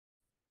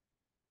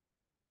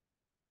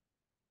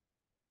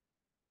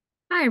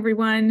Hi,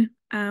 everyone.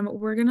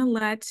 We're going to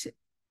let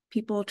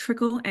people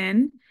trickle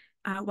in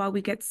while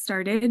we get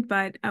started,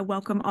 but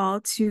welcome all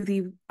to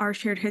the Our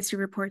Shared History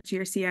Report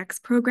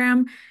GRCX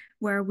program,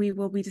 where we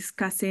will be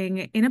discussing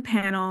in a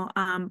panel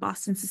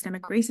Boston's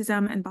systemic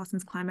racism and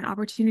Boston's climate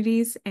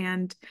opportunities.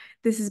 And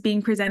this is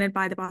being presented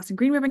by the Boston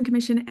Green Ribbon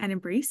Commission and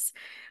Embrace.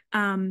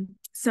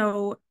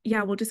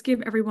 We'll just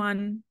give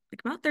everyone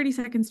like about 30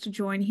 seconds to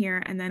join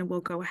here, and then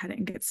we'll go ahead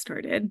and get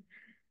started.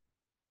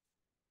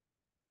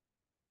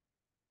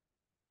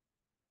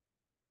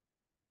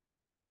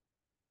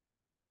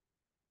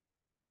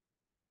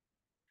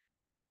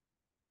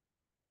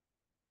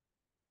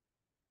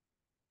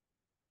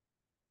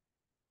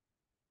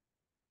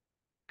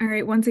 All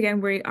right, once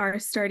again, we are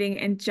starting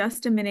in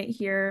just a minute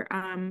here.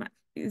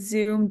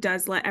 Zoom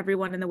does let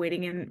everyone in the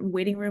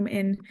waiting room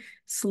in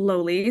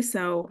slowly,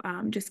 so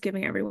just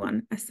giving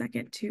everyone a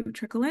second to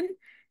trickle in,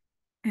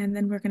 and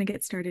then we're going to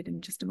get started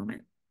in just a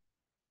moment.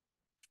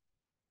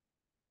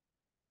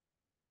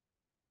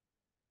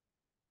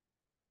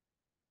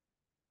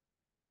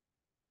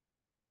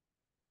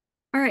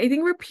 All right, I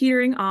think we're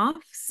petering off.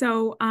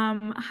 So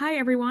hi,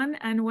 everyone.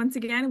 And once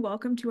again,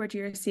 welcome to our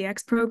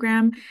GRCX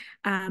program.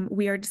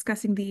 We are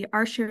discussing the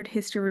Our Shared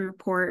History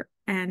Report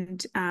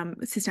and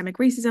systemic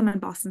racism and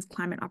Boston's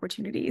climate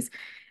opportunities.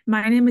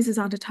 My name is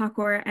Azanta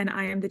Takor, and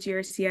I am the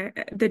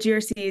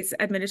GRC's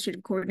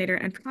Administrative Coordinator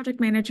and Project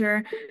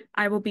Manager.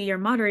 I will be your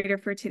moderator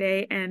for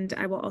today, and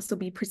I will also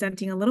be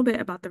presenting a little bit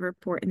about the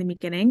report in the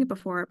beginning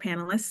before our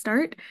panelists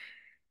start.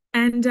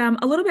 And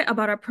a little bit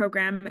about our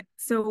program.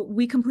 So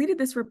we completed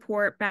this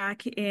report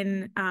back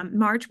in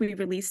March. We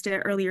released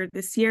it earlier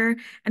this year,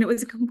 and it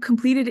was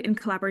completed in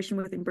collaboration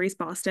with Embrace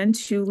Boston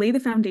to lay the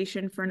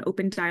foundation for an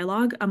open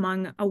dialogue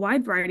among a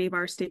wide variety of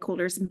our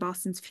stakeholders in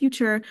Boston's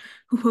future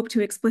who hope to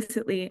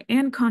explicitly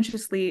and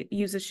consciously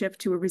use a shift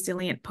to a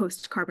resilient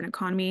post-carbon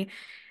economy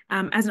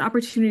as an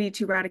opportunity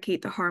to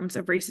eradicate the harms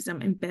of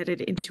racism embedded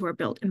into our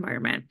built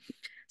environment.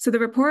 So the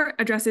report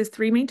addresses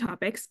three main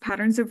topics: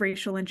 patterns of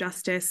racial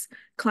injustice,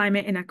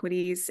 climate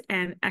inequities,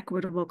 and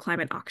equitable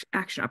climate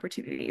action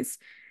opportunities.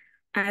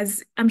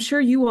 As I'm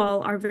sure you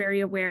all are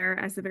very aware,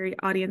 as the very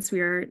audience we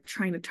are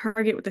trying to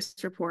target with this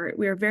report,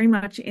 we are very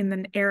much in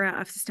an era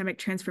of systemic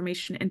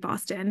transformation in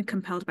Boston,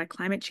 compelled by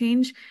climate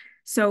change.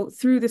 So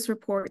through this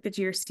report, the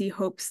GRC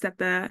hopes that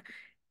the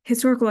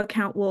historical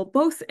account will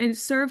both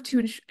serve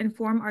to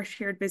inform our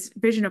shared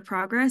vision of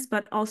progress,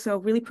 but also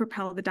really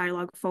propel the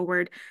dialogue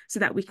forward so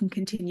that we can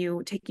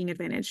continue taking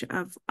advantage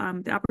of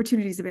the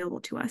opportunities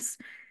available to us.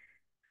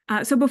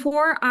 So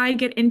before I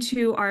get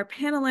into our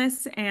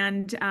panelists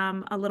and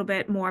a little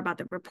bit more about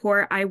the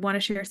report, I want to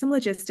share some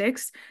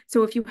logistics.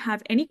 So if you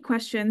have any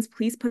questions,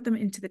 please put them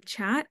into the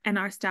chat, and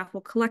our staff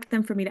will collect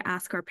them for me to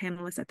ask our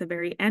panelists at the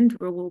very end,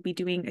 where we'll be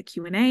doing a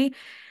Q&A.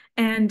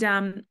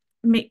 And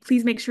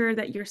please make sure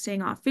that you're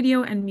staying off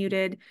video and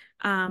muted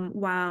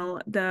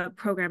while the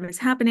program is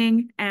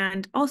happening.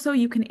 And also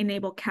you can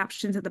enable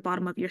captions at the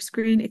bottom of your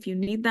screen if you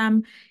need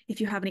them.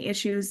 If you have any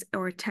issues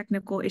or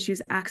technical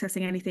issues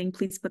accessing anything,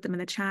 please put them in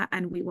the chat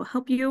and we will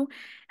help you.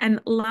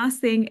 And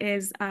last thing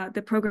is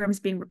the program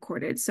is being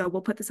recorded. So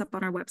we'll put this up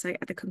on our website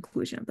at the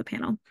conclusion of the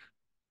panel.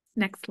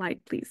 Next slide,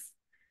 please.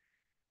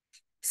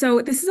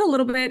 So this is a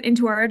little bit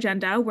into our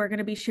agenda. We're going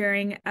to be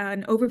sharing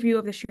an overview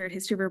of the Shared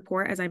History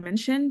Report, as I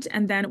mentioned,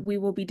 and then we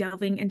will be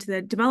delving into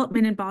the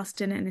development in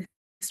Boston and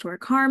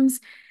historic harms,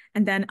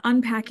 and then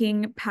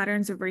unpacking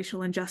patterns of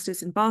racial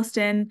injustice in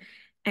Boston,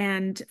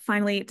 and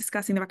finally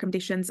discussing the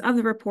recommendations of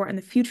the report and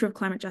the future of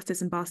climate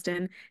justice in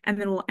Boston.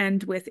 And then we'll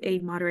end with a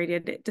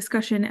moderated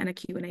discussion and a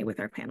Q&A with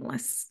our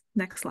panelists.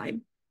 Next slide.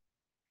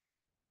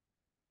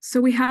 So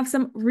we have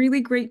some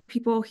really great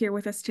people here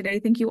with us today.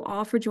 Thank you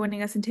all for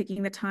joining us and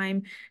taking the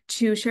time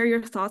to share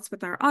your thoughts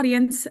with our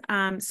audience.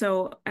 I'm just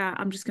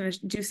going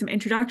to do some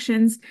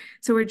introductions.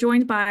 So we're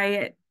joined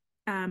by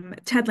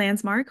Ted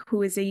Landsmark,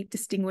 who is a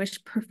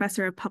distinguished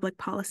professor of public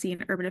policy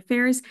and urban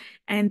affairs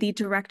and the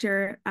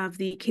director of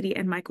the Kitty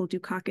and Michael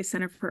Dukakis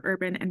Center for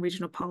Urban and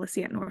Regional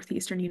Policy at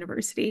Northeastern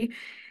University.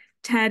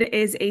 Ted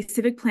is a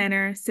civic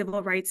planner,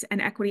 civil rights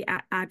and equity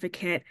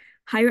advocate,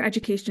 higher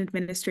education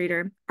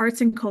administrator,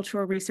 arts and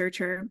cultural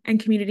researcher,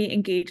 and community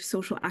engaged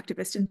social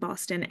activist in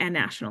Boston and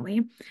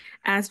nationally.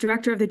 As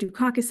director of the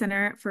Dukakis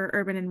Center for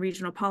Urban and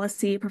Regional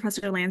Policy,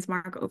 Professor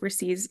Landsmark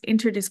oversees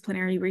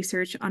interdisciplinary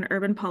research on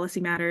urban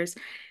policy matters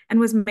and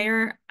was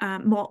Mayor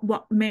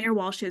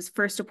Walsh's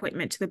first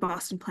appointment to the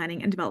Boston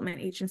Planning and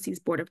Development Agency's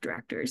Board of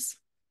Directors.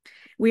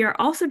 We are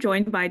also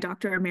joined by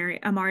Dr.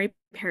 Imari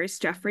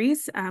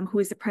Jeffries, who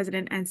is the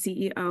president and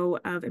CEO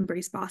of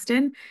Embrace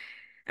Boston.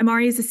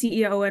 Imari is the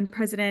CEO and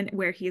president,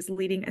 where he is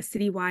leading a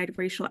citywide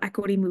racial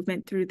equity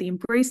movement through the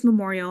Embrace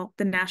Memorial,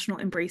 the National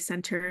Embrace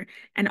Center,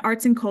 and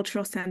arts and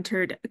cultural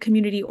centered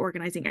community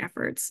organizing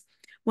efforts.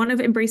 One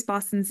of Embrace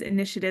Boston's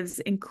initiatives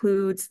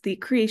includes the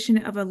creation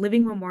of a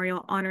living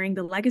memorial honoring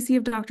the legacy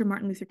of Dr.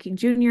 Martin Luther King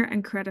Jr.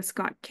 and Coretta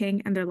Scott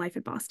King and their life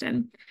at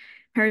Boston.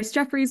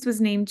 Jeffries was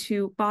named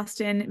to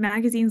Boston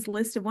Magazine's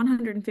list of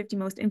 150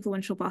 most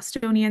influential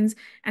Bostonians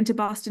and to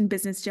Boston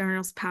Business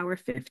Journal's Power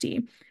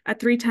 50. A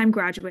three-time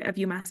graduate of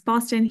UMass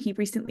Boston, he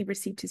recently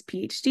received his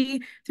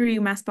PhD through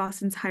UMass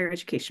Boston's higher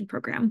education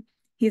program.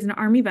 He is an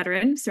Army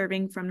veteran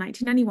serving from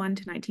 1991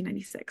 to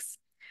 1996.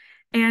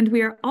 And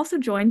we are also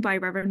joined by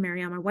Reverend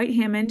Mariama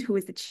White-Hammond, who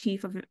is the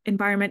Chief of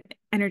Environment,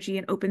 Energy,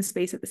 and Open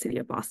Space at the City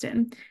of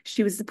Boston.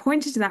 She was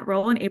appointed to that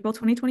role in April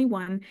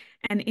 2021,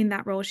 and in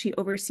that role, she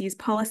oversees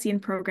policy and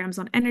programs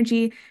on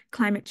energy,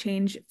 climate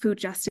change, food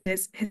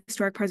justice,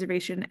 historic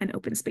preservation, and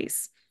open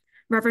space.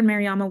 Reverend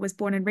Mariama was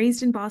born and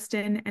raised in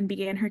Boston and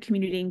began her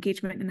community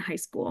engagement in high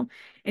school.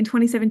 In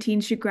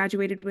 2017, she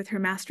graduated with her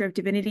Master of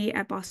Divinity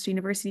at Boston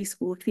University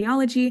School of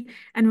Theology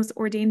and was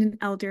ordained an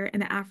elder in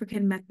the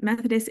African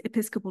Methodist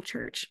Episcopal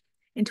Church.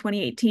 In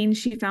 2018,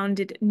 she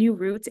founded New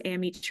Roots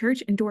AME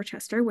Church in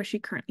Dorchester, where she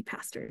currently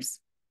pastors.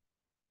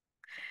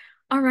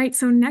 All right,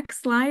 so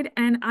next slide,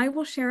 and I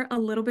will share a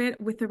little bit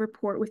with the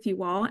report with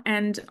you all.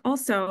 And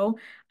also,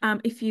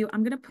 I'm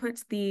going to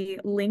put the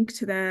link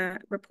to the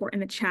report in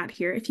the chat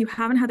here. If you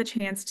haven't had the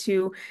chance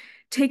to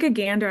take a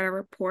gander at our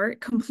report,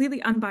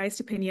 completely unbiased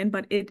opinion,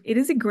 but it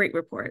is a great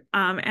report,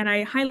 and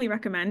I highly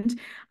recommend.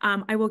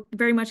 I will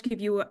very much give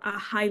you a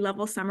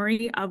high-level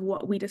summary of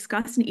what we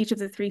discussed in each of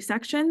the three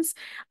sections,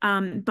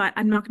 but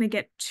I'm not going to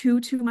get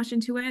too much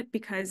into it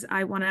because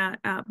I want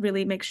to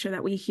really make sure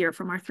that we hear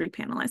from our three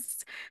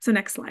panelists. So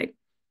next slide.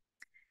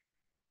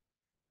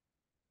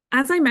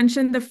 As I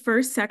mentioned, the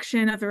first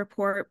section of the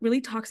report really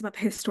talks about the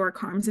historic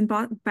harms in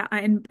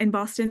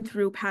Boston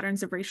through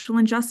patterns of racial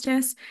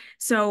injustice.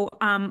 So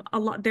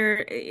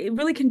it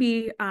really can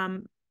be,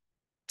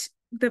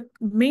 the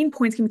main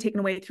points can be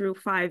taken away through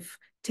 5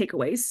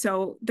 takeaways.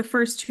 So the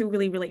first 2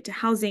 really relate to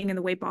housing and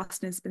the way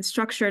Boston has been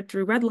structured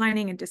through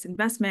redlining and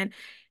disinvestment,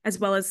 as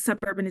well as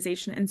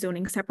suburbanization and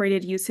zoning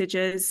separated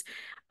usages.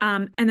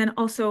 And then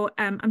also,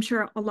 I'm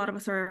sure a lot of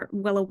us are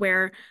well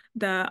aware,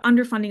 the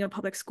underfunding of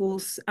public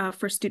schools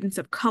for students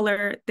of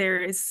color. There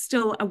is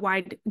still a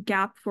wide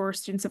gap for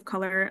students of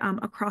color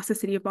across the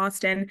city of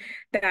Boston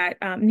that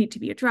need to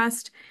be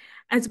addressed,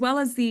 as well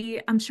as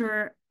I'm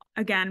sure,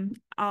 again,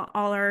 all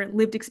our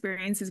lived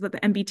experiences with the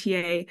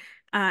MBTA.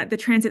 The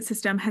transit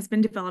system has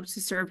been developed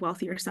to serve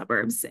wealthier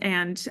suburbs,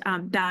 and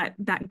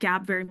that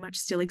gap very much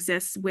still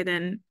exists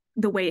within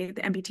the way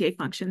the MBTA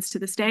functions to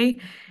this day.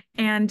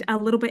 And a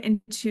little bit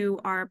into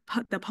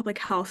the public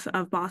health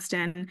of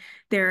Boston,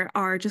 there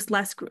are just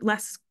less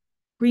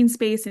green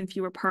space and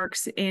fewer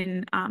parks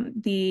in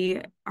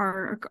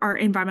our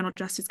environmental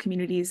justice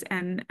communities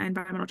and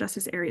environmental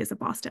justice areas of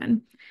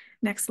Boston.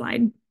 Next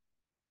slide.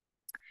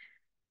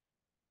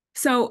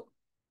 So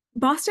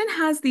Boston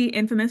has the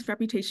infamous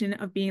reputation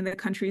of being the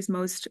country's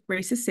most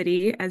racist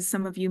city, as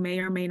some of you may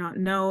or may not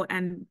know,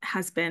 and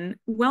has been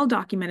well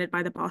documented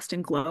by the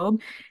Boston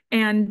Globe.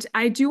 And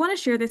I do want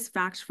to share this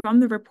fact from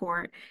the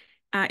report.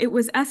 It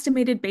was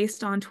estimated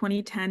based on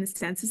 2010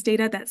 census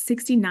data that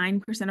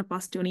 69% of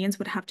Bostonians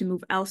would have to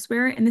move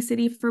elsewhere in the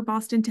city for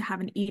Boston to have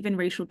an even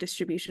racial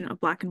distribution of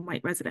Black and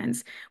white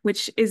residents,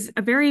 which is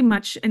very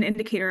much an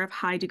indicator of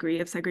high degree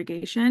of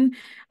segregation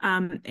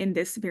in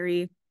this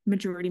very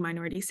majority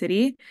minority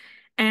city.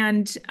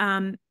 And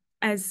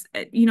as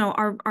you know,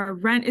 our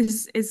rent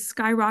is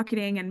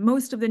skyrocketing, and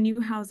most of the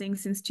new housing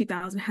since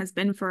 2000 has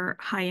been for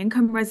high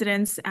income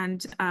residents,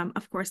 and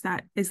of course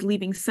that is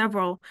leaving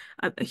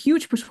a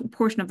huge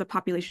portion of the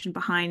population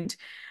behind.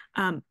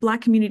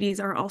 Black communities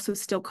are also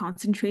still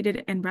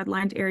concentrated in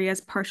redlined areas,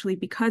 partially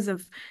because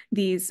of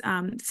these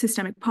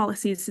systemic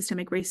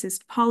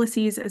racist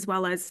policies, as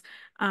well as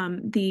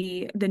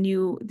the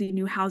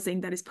new housing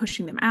that is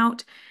pushing them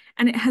out.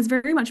 And it has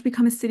very much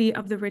become a city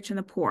of the rich and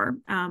the poor.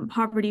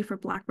 Poverty for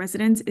Black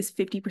residents is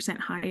 50%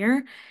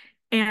 higher.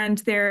 And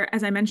there,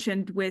 as I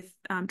mentioned, with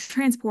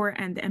transport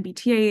and the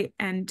MBTA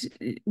and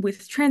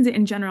with transit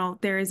in general,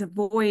 there is a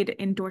void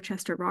in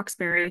Dorchester,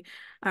 Roxbury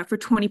for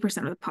 20%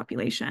 of the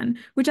population,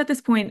 which at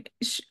this point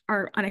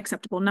are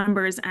unacceptable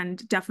numbers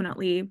and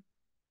definitely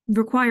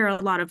require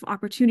a lot of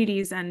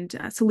opportunities and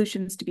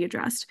solutions to be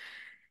addressed.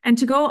 And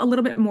to go a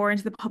little bit more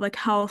into the public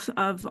health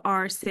of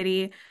our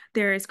city,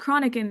 there is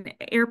chronic and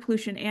air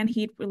pollution and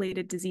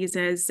heat-related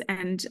diseases.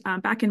 And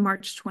back in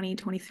March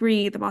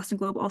 2023, the Boston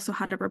Globe also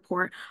had a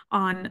report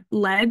on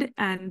lead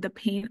and the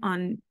paint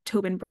on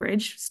Tobin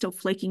Bridge still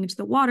flaking into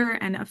the water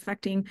and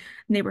affecting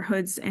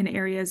neighborhoods and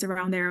areas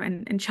around there.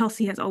 And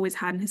Chelsea has always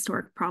had an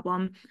historic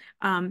problem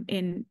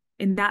in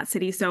that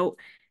city. So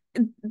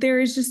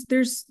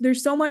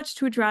there's so much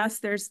to address.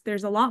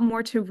 There's a lot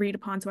more to read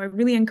upon. So I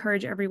really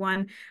encourage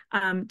everyone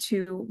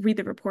to read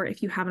the report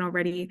if you haven't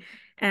already.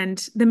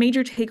 And the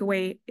major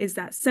takeaway is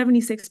that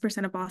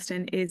 76% of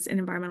Boston is an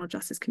environmental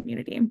justice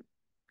community.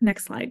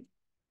 Next slide.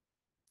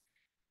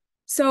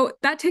 So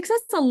that takes us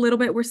a little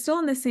bit, we're still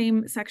in the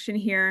same section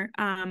here,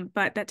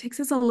 but that takes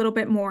us a little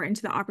bit more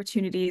into the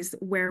opportunities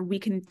where we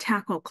can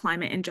tackle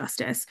climate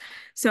injustice.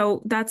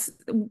 So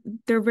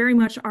they're very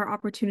much our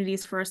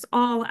opportunities for us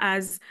all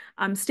as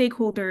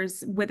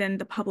stakeholders within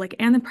the public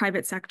and the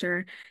private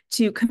sector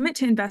to commit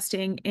to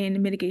investing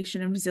in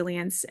mitigation and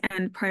resilience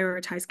and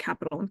prioritize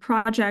capital and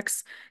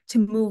projects to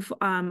move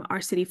our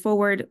city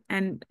forward.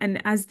 And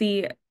as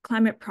the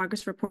Climate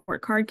Progress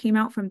Report card came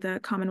out from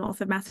the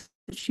Commonwealth of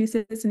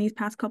Massachusetts in these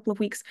past couple of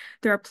weeks,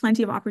 there are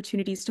plenty of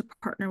opportunities to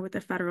partner with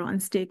the federal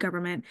and state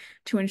government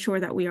to ensure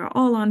that we are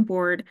all on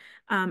board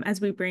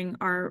as we bring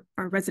our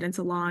residents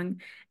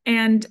along.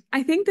 And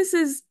I think this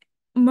is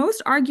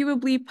most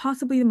arguably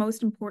possibly the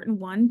most important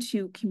one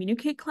to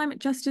communicate climate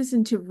justice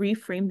and to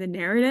reframe the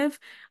narrative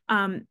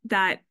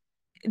that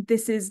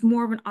this is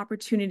more of an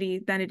opportunity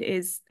than it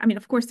is. I mean,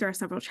 of course, there are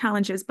several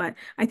challenges, but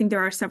I think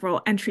there are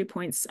several entry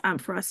points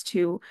for us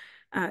to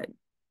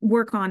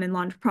work on and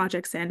launch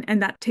projects in.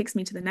 And that takes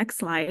me to the next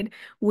slide,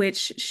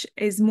 which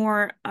is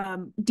more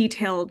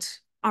detailed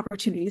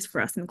opportunities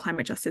for us in the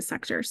climate justice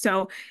sector.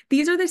 So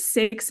these are the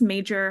six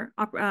major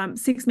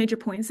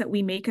points that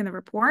we make in the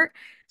report.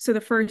 So the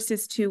first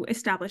is to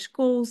establish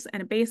goals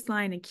and a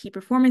baseline and key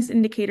performance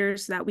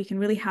indicators so that we can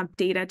really have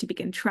data to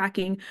begin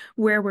tracking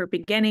where we're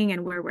beginning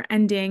and where we're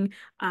ending.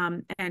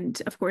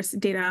 And of course,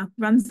 data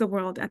runs the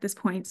world at this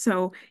point.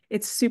 So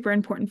it's super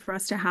important for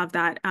us to have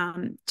that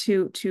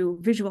to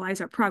visualize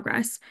our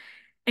progress.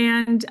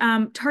 And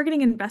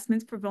targeting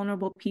investments for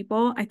vulnerable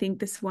people, I think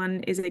this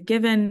one is a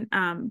given,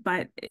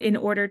 but in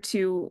order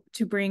to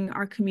bring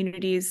our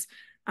communities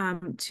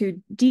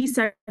to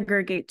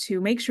desegregate,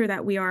 to make sure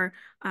that we are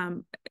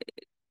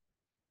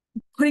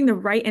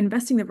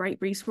investing the right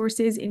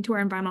resources into our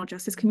environmental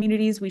justice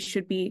communities, we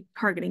should be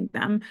targeting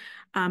them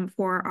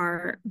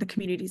for the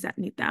communities that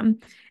need them.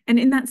 And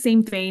in that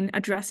same vein,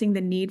 addressing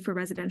the need for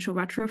residential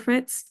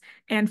retrofits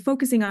and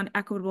focusing on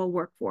equitable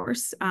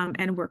workforce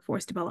and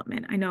workforce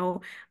development. I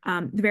know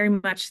very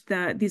much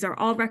these are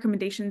all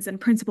recommendations and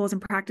principles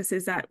and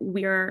practices that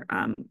we are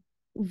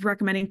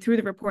recommending through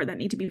the report that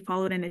need to be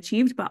followed and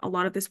achieved, but a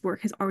lot of this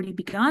work has already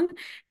begun.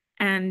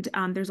 And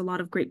there's a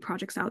lot of great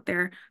projects out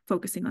there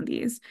focusing on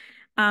these.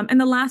 And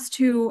the last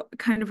two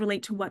kind of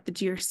relate to what the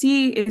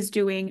GRC is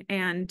doing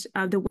and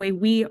the way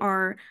we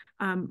are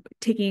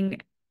taking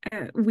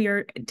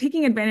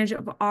advantage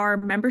of our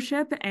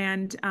membership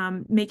and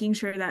making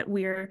sure that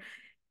we're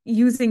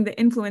using the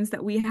influence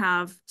that we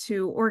have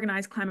to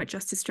organize climate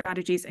justice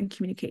strategies and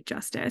communicate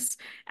justice.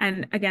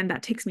 And again,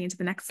 that takes me into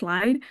the next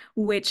slide,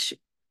 which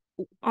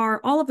are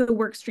all of the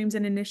work streams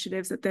and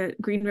initiatives that the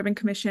Green Ribbon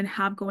Commission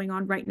have going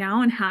on right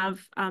now and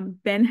have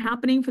been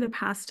happening for the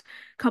past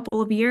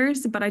couple of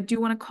years. But I do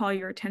want to call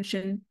your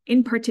attention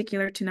in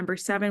particular to number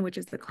 7, which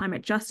is the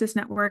Climate Justice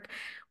Network.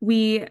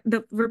 The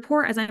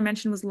report, as I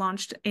mentioned, was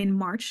launched in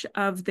March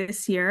of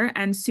this year.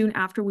 And soon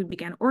after, we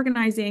began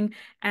organizing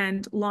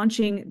and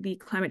launching the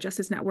Climate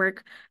Justice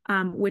Network,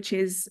 which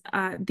is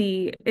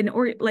an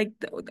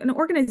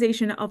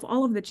organization of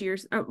all of the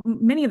GRC,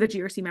 many of the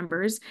GRC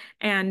members.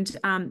 And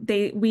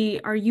we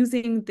are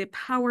using the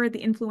power, the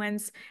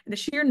influence, the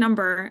sheer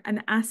number and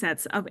the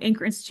assets of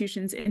anchor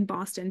institutions in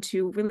Boston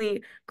to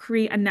really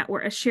create a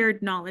network, a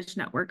shared knowledge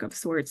network of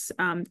sorts,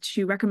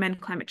 to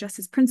recommend climate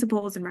justice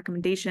principles and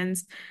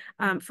recommendations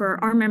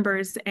for our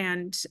members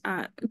and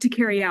to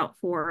carry out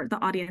for the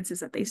audiences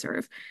that they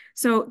serve.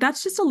 So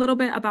that's just a little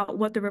bit about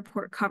what the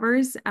report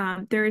covers.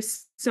 There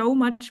is so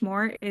much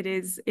more.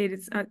 It's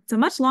a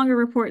much longer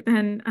report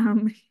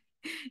than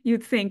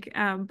you'd think,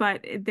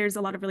 but there's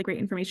a lot of really great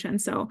information.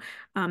 So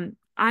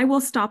I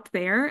will stop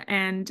there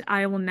and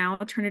I will now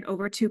turn it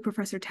over to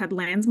Professor Ted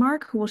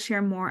Landsmark, who will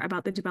share more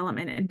about the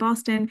development in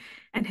Boston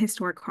and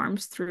historic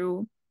harms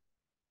through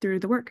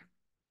the work.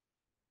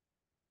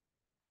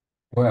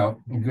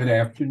 Well, good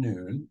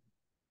afternoon.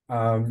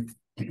 I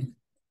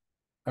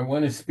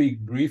want to speak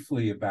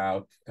briefly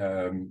about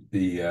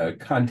the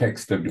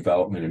context of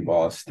development in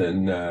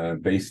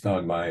Boston based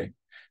on my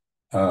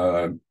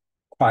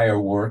prior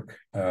work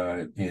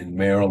in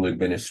mayoral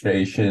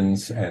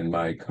administrations and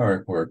my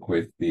current work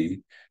with the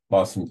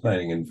Boston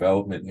Planning and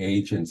Development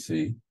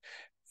Agency.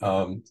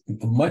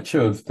 Much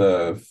of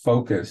the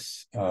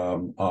focus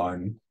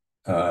on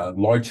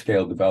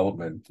large-scale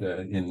development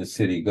in the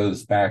city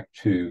goes back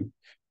to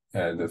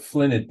the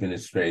Flynn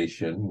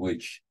administration,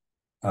 which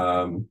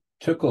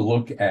took a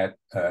look at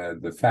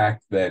the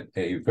fact that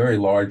a very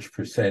large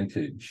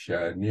percentage,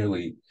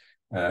 nearly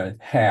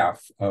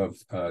half of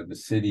the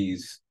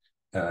city's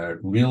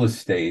real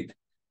estate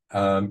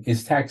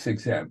is tax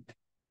exempt.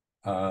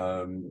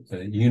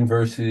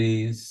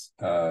 Universities,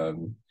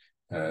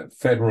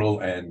 federal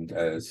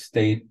and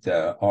state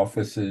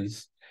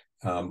offices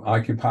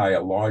occupy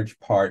a large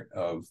part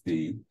of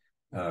the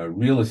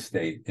real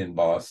estate in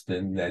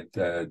Boston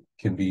that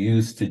can be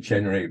used to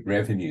generate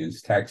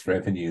revenues, tax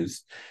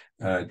revenues,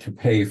 to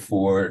pay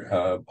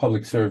for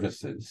public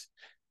services.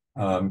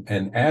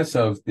 And as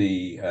of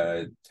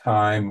the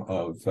time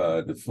of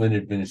the Flynn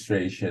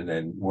administration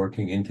and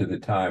working into the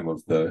time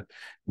of the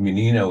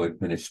Menino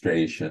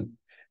administration,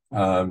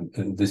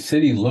 the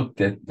city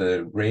looked at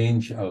the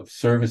range of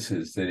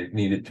services that it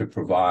needed to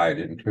provide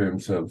in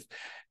terms of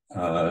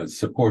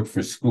support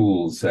for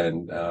schools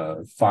and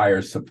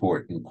fire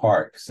support in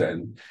parks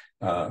and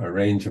a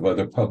range of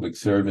other public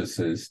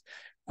services,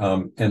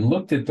 and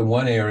looked at the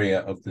one area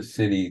of the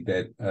city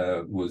that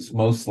was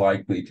most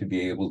likely to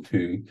be able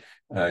to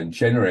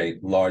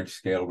generate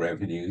large-scale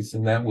revenues,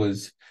 and that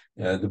was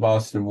the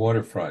Boston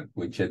waterfront,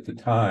 which at the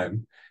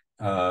time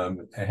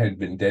had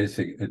been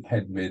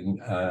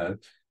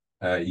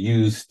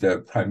used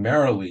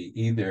primarily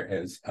either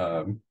as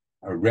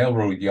a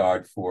railroad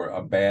yard for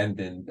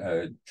abandoned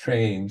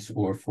trains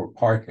or for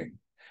parking.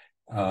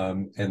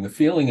 And the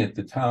feeling at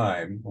the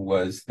time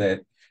was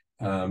that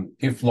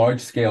if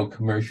large-scale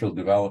commercial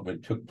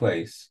development took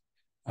place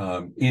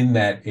in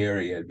that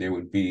area, there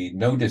would be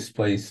no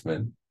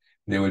displacement.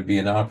 There would be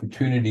an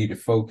opportunity to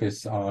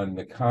focus on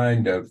the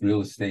kind of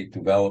real estate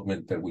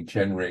development that would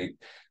generate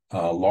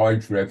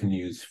large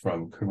revenues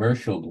from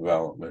commercial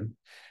development.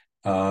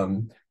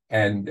 And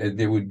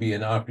there would be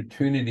an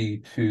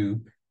opportunity to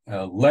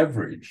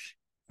leverage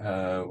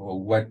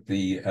what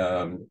the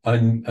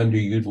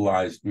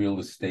underutilized real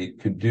estate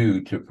could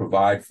do to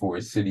provide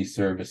for city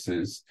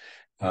services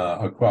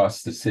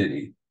across the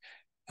city.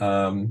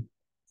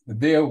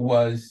 There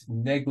was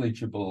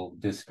negligible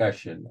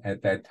discussion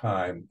at that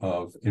time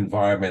of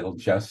environmental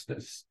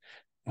justice,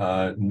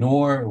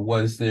 nor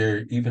was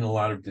there even a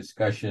lot of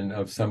discussion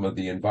of some of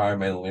the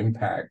environmental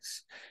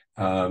impacts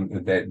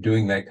that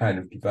doing that kind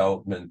of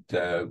development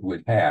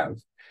would have.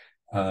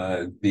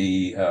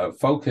 The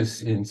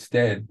focus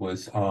instead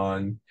was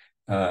on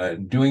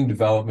doing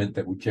development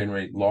that would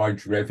generate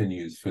large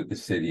revenues for the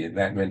city, and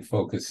that meant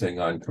focusing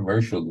on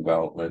commercial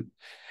development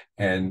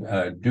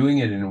and doing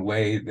it in a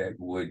way that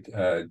would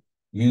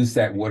use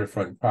that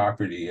waterfront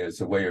property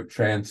as a way of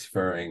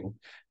transferring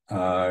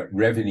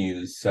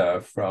revenues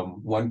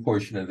from one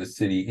portion of the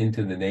city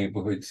into the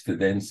neighborhoods to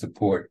then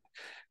support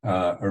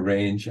a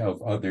range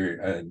of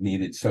other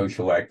needed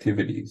social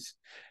activities.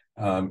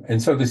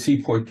 And so the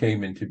seaport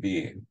came into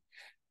being.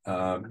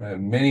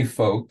 Many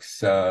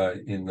folks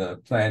in the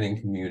planning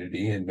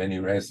community and many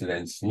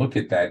residents look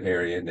at that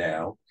area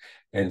now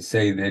and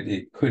say that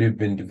it could have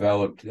been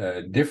developed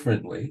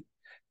differently.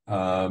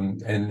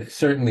 And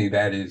certainly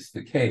that is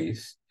the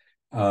case.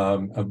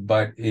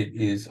 But it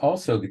is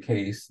also the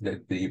case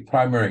that the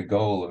primary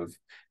goal of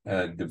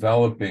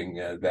developing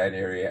that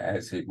area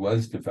as it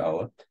was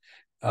developed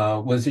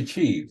was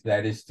achieved.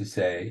 That is to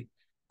say,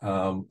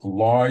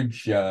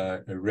 large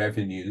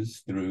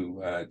revenues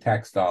through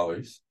tax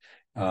dollars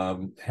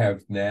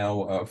have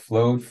now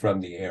flowed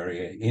from the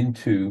area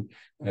into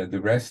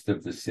the rest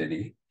of the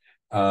city.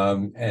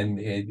 And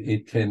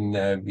it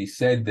can be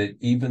said that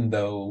even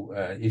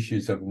though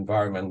issues of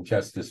environmental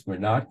justice were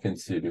not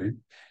considered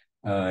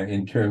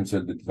in terms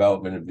of the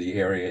development of the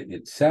area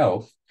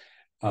itself,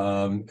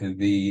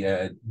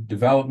 the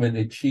development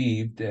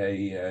achieved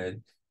a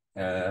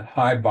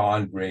high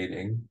bond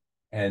rating,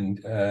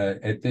 and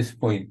at this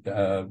point,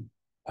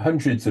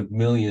 hundreds of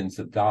millions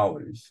of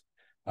dollars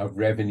of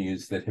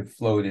revenues that have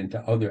flowed into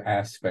other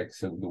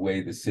aspects of the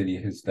way the city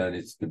has done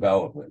its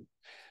development.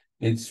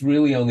 It's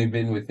really only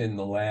been within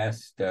the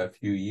last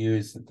few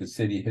years that the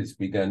city has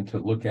begun to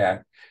look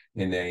at,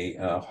 in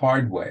a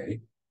hard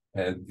way,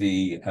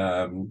 the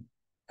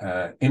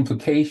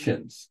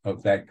implications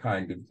of that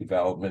kind of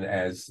development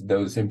as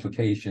those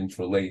implications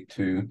relate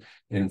to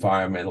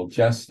environmental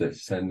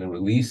justice, and the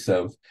release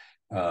of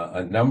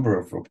a number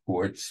of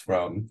reports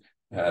from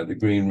the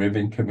Green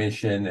Ribbon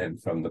Commission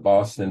and from the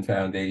Boston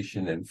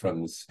Foundation and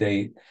from the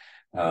state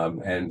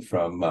and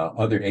from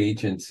other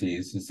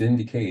agencies has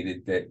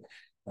indicated that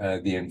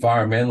the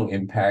environmental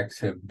impacts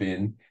have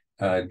been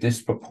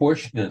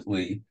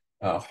disproportionately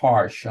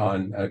harsh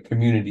on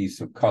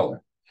communities of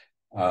color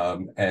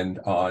and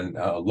on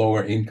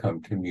lower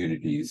income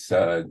communities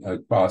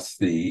across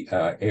the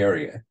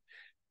area.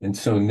 And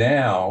so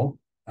now,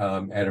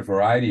 at a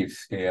variety of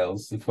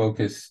scales, the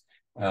focus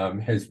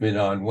has been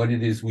on what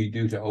it is we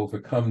do to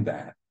overcome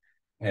that.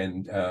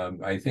 And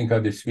I think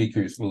other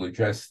speakers will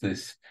address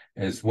this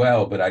as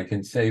well, but I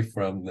can say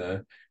from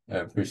the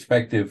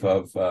perspective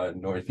of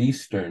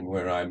Northeastern,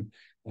 where I'm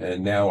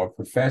now a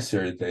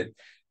professor, that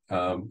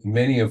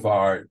many of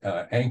our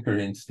anchor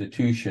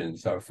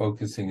institutions are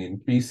focusing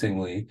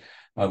increasingly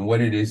on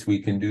what it is we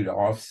can do to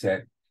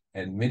offset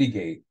and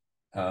mitigate,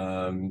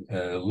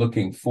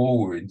 looking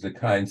forward, the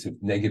kinds of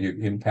negative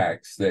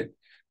impacts that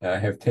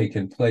have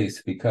taken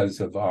place because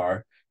of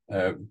our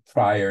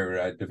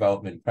prior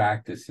development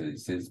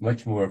practices. There's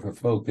much more of a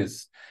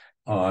focus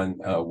on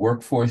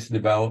workforce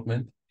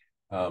development,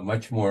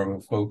 much more of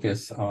a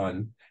focus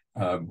on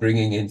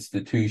bringing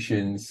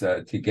institutions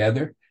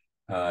together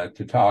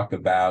to talk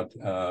about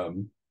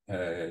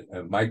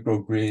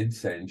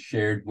microgrids and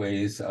shared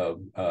ways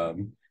of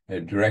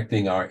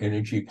directing our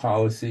energy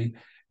policy,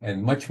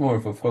 and much more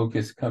of a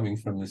focus coming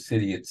from the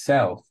city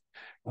itself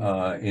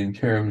in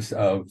terms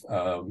of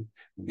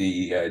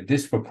the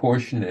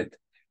disproportionate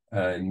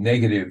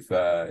negative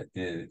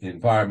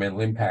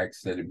environmental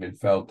impacts that have been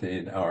felt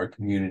in our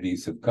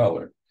communities of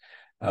color.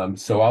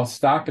 So I'll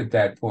stop at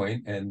that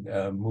point and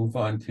move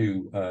on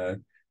to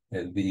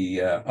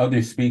the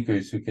other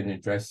speakers who can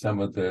address some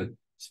of the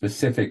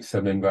specifics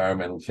of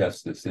environmental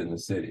justice in the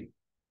city.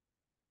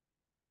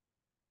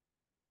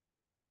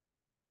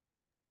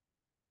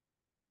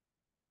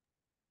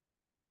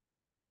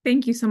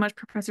 Thank you so much,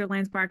 Professor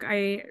Landsmark.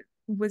 I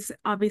was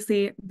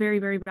obviously very,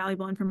 very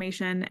valuable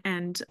information.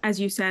 And as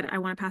you said, I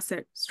want to pass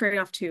it straight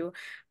off to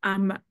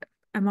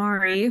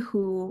Imari,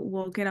 who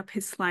will get up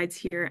his slides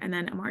here. And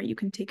then Imari, you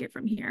can take it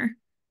from here.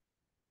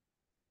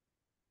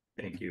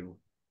 Thank you.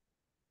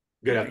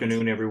 Good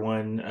afternoon,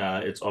 everyone.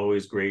 It's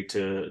always great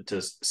to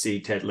see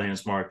Ted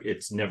Landsmark.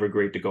 It's never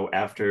great to go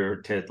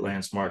after Ted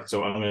Landsmark.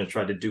 So I'm going to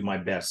try to do my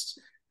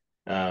best.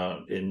 I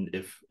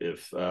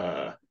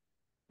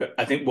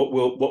think what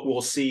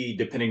we'll see,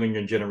 depending on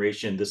your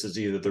generation, this is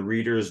either the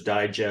Reader's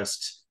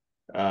Digest,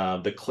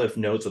 the Cliff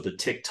Notes, or the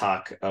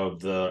TikTok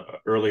of the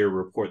earlier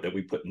report that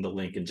we put in the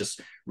link, and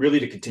just really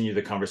to continue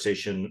the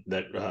conversation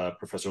that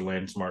Professor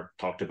Landsmark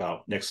talked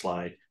about. Next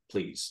slide,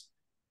 please.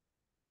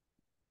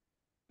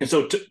 And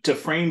so to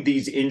frame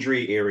these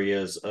injury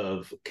areas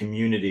of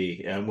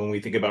community, when we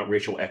think about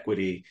racial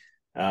equity,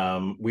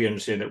 we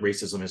understand that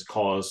racism has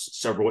caused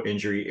several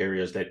injury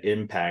areas that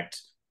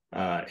impact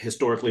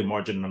historically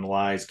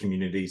marginalized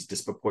communities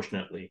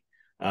disproportionately.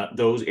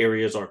 Those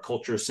areas are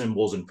culture,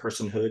 symbols, and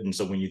personhood. And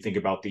so when you think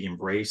about the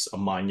Embrace, a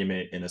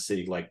monument in a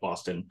city like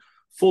Boston,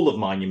 full of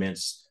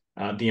monuments,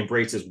 the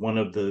Embrace is one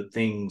of the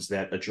things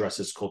that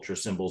addresses culture,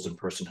 symbols, and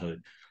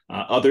personhood.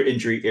 Other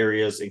injury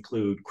areas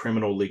include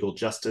criminal legal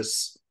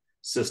justice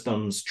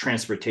systems,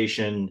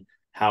 transportation,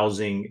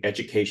 housing,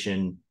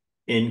 education,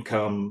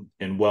 income,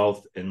 and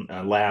wealth, and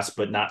last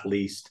but not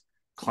least,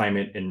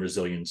 climate and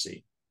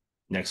resiliency.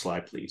 Next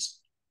slide, please.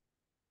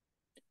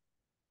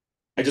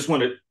 I just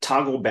want to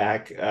toggle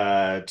back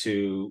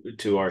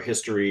to our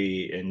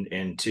history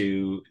and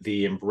to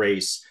the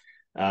Embrace.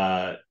 In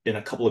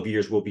a couple of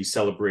years, we'll be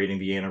celebrating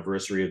the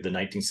anniversary of the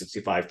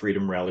 1965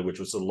 Freedom Rally, which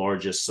was the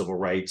largest civil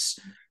rights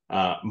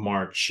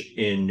march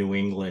in New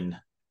England.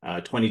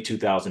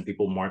 22,000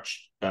 people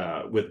marched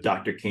with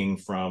Dr. King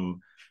from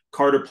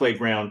Carter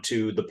Playground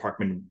to the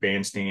Parkman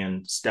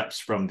Bandstand, steps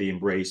from the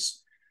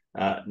Embrace.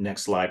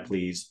 Next slide,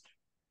 please.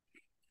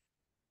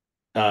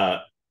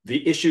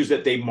 The issues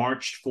that they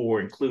marched for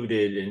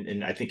included,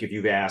 and I think if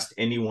you've asked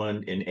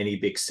anyone in any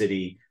big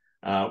city,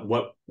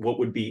 what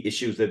would be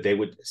issues that they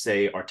would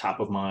say are top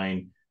of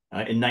mind.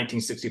 In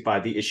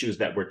 1965, the issues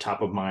that were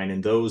top of mind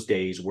in those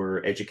days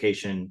were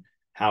education,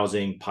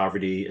 housing,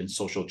 poverty, and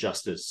social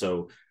justice.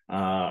 So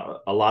a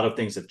lot of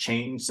things have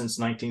changed since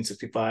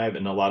 1965,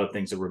 and a lot of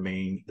things have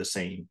remained the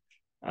same.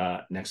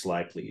 Next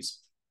slide, please.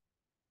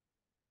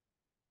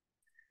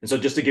 And so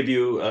just to give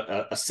you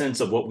a sense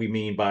of what we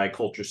mean by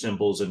culture,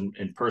 symbols, and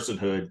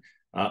personhood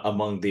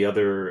among the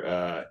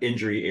other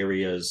injury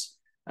areas,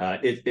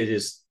 it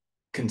is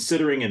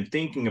considering and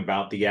thinking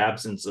about the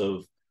absence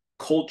of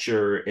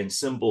culture and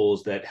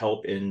symbols that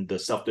help in the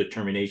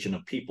self-determination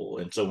of people.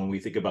 And so when we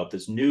think about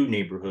this new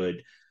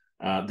neighborhood,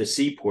 the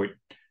Seaport,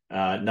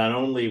 not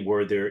only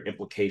were there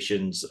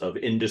implications of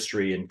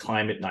industry and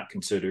climate not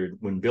considered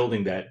when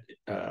building that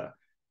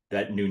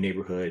new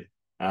neighborhood,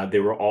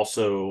 there were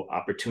also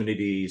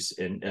opportunities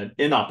and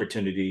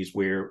inopportunities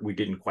where we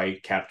didn't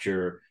quite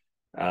capture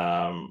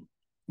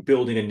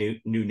building a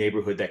new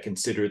neighborhood that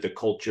considered the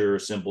culture,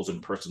 symbols,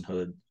 and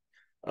personhood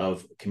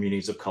of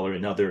communities of color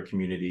and other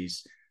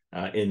communities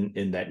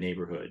in that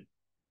neighborhood.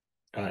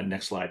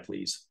 Next slide,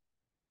 please.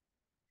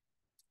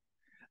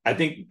 I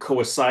think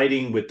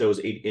coinciding with those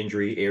 8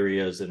 injury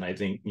areas, and I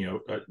think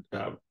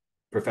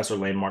Professor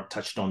Landmark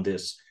touched on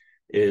this,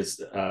 is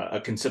a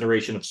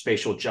consideration of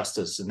spatial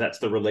justice, and that's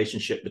the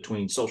relationship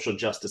between social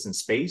justice and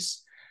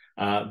space.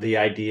 The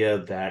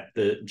idea that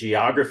the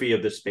geography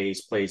of the space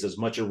plays as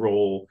much a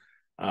role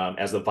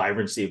as the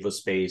vibrancy of a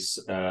space,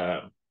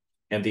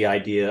 and the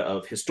idea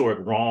of historic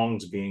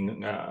wrongs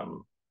being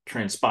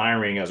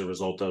transpiring as a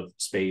result of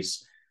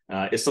space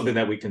is something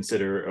that we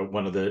consider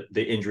one of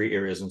the injury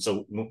areas. And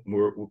so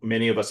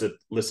many of us have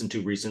listened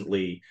to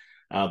recently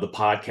the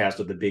podcast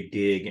of the Big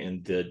Dig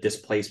and the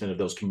displacement of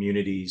those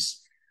communities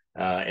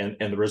and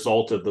the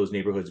result of those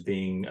neighborhoods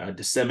being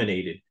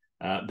disseminated.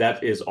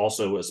 That is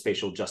also a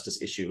spatial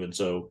justice issue. And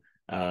so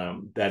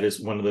that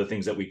is one of the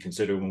things that we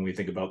consider when we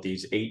think about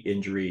these 8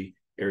 injury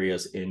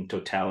areas in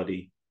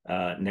totality.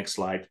 Next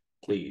slide,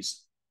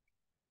 please.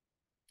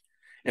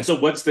 And so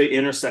what's the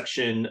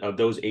intersection of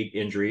those 8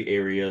 injury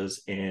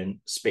areas and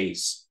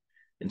space?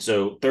 And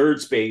so third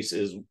space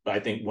is, I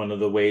think, one of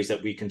the ways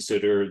that we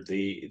consider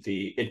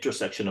the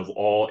intersection of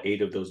all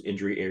 8 of those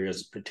injury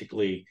areas,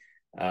 particularly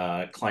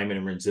climate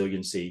and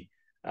resiliency.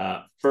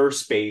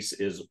 First space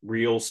is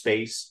real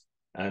space.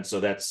 And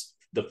so that's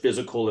the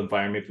physical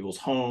environment, people's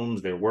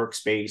homes, their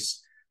workspace,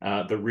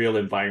 the real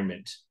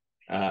environment.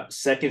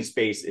 Second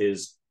space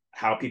is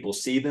how people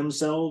see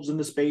themselves in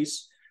the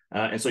space.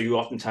 And so you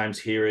oftentimes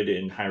hear it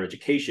in higher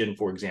education,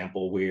 for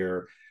example,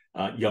 where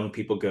young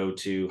people go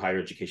to higher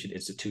education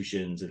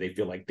institutions and they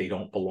feel like they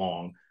don't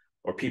belong,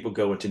 or people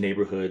go into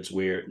neighborhoods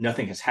where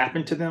nothing has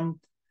happened to them,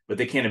 but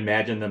they can't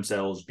imagine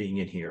themselves being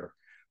in here.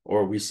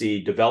 Or we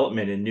see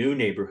development in new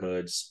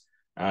neighborhoods,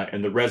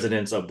 and the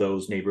residents of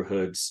those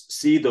neighborhoods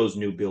see those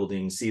new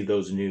buildings, see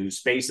those new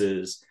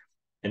spaces,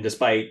 and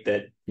despite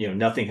that,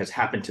 nothing has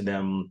happened to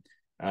them,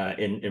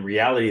 in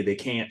reality, they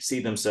can't see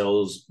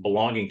themselves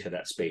belonging to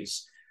that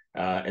space.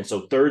 And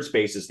so third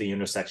space is the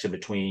intersection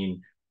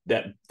between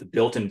the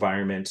built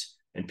environment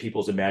and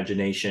people's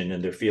imagination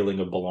and their feeling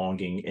of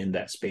belonging in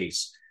that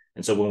space.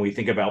 And so when we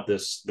think about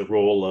this, the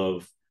role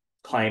of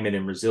climate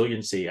and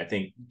resiliency, I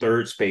think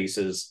third space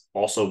is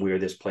also where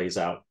this plays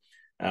out.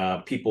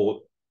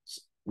 People's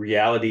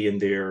reality in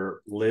their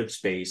lived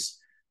space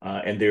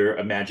and their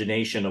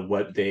imagination of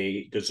what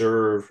they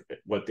deserve,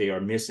 what they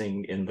are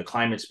missing in the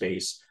climate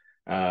space,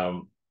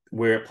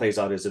 where it plays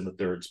out is in the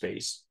third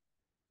space.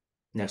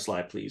 Next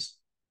slide, please.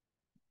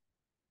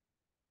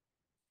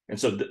 And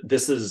so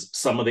this is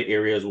some of the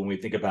areas when we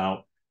think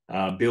about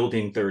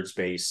building third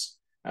space,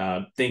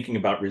 thinking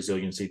about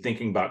resiliency,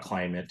 thinking about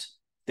climate,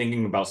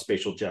 thinking about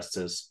spatial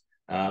justice,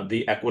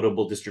 the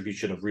equitable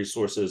distribution of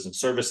resources and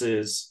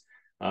services,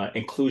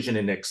 inclusion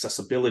and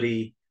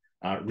accessibility,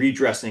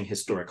 redressing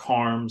historic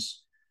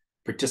harms,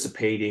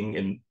 participating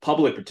in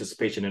public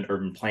participation in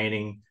urban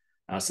planning,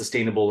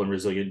 sustainable and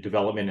resilient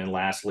development, and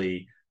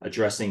lastly,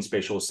 addressing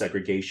spatial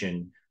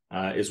segregation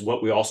is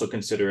what we also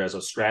consider as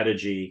a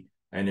strategy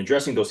and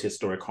addressing those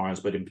historic harms,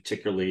 but in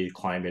particularly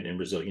climate and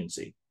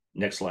resiliency.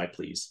 Next slide,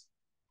 please.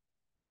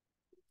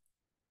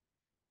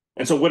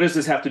 And so what does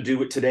this have to do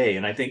with today?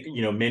 And I think,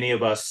 many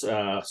of us,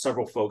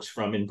 several folks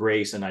from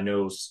Embrace, and I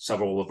know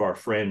several of our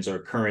friends are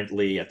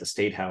currently at the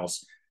State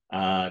House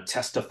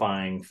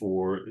testifying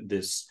for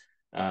this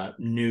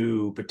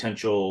new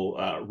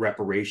potential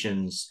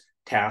reparations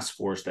task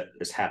force that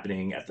is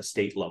happening at the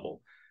state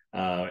level.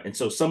 And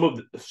so some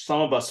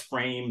of us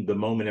frame the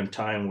moment in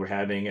time we're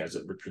having as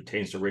it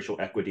pertains to racial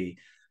equity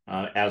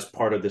as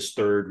part of this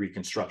third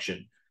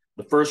Reconstruction.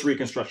 The first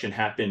Reconstruction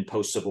happened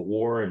post-Civil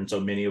War, and so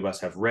many of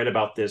us have read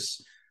about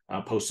this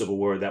post-Civil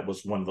War. That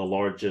was one of the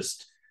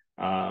largest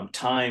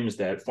times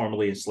that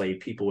formerly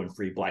enslaved people and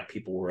free Black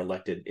people were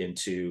elected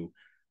into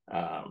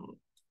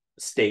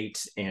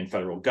state and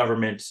federal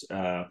government.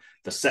 The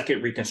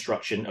second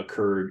Reconstruction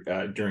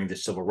occurred during the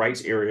Civil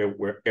Rights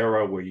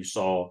era where you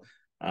saw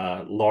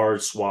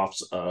large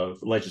swaths of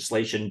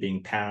legislation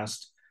being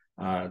passed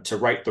to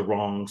right the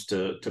wrongs,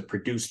 to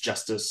produce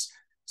justice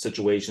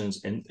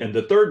situations. And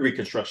the third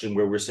Reconstruction,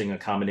 where we're seeing a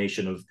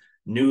combination of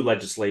new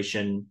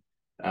legislation,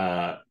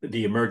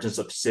 the emergence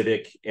of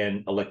civic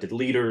and elected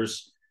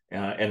leaders,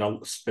 and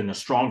a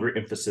stronger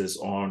emphasis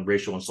on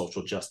racial and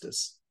social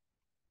justice.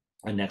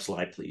 And next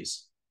slide,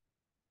 please.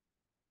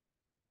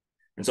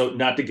 And so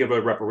not to give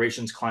a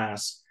reparations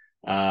class,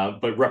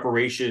 but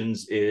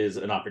reparations is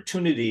an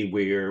opportunity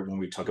where when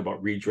we talk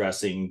about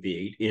redressing the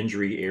 8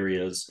 injury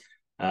areas,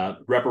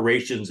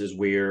 reparations is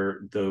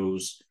where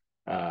those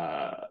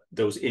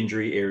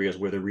injury areas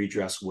where the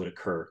redress would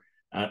occur.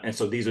 And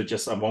so these are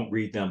just, I won't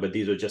read them, but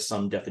these are just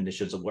some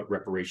definitions of what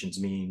reparations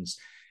means.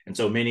 And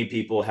so many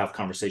people have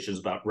conversations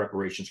about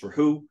reparations for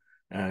who.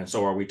 And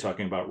so are we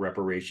talking about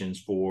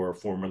reparations for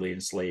formerly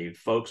enslaved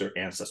folks or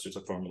ancestors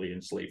of formerly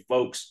enslaved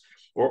folks?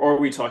 Or are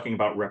we talking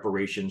about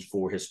reparations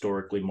for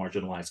historically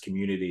marginalized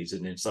communities?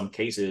 And in some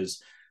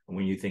cases,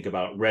 when you think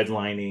about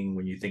redlining,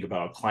 when you think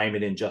about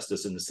climate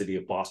injustice in the city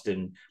of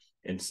Boston,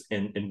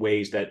 in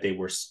ways that they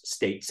were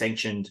state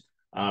sanctioned,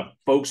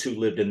 folks who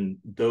lived in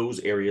those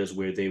areas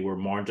where they were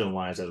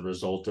marginalized as a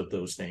result of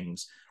those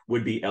things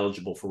would be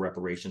eligible for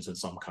reparations in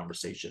some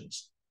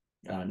conversations.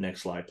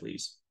 Next slide,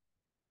 please.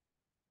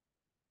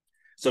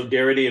 So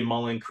Darity and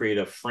Mullen create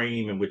a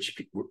frame in which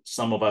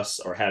some of us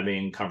are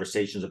having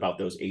conversations about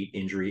those 8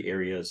 injury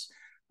areas.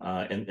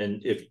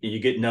 And if you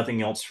get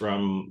nothing else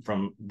from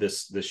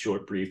this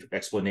short, brief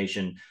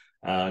explanation,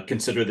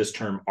 consider this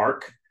term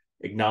ARC,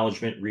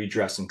 acknowledgement,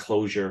 redress, and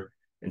closure.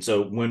 And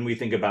so when we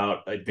think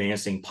about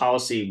advancing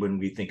policy, when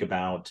we think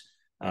about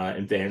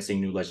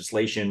advancing new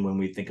legislation, when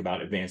we think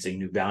about advancing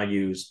new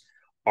values,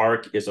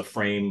 ARC is a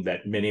frame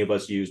that many of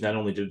us use not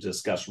only to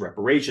discuss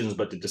reparations,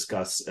 but to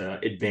discuss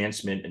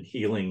advancement and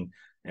healing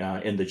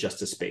in the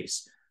justice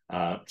space.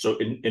 So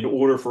in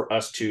order for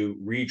us to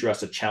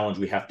redress a challenge,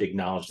 we have to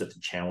acknowledge that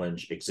the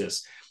challenge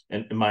exists.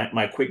 And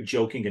my quick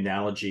joking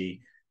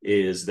analogy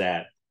is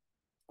that,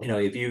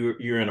 if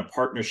you're in a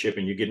partnership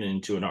and you're getting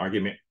into an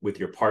argument with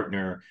your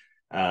partner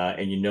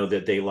and you know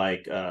that they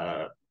like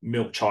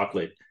milk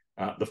chocolate,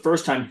 the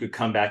first time you could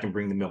come back and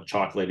bring the milk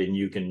chocolate and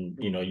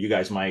you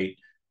guys might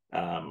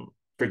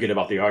forget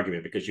about the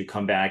argument because you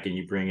come back and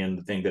you bring in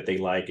the thing that they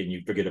like and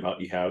you forget about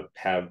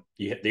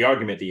the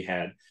argument that you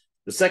had.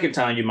 The second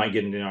time you might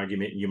get in an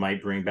argument and you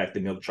might bring back the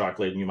milk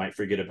chocolate and you might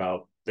forget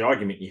about the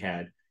argument you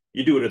had.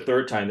 You do it a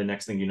third time, the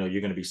next thing you know,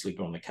 you're going to be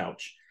sleeping on the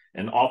couch.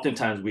 And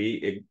oftentimes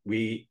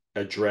we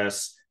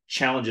address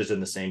challenges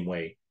in the same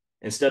way.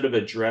 instead of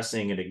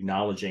addressing and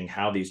acknowledging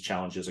how these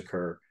challenges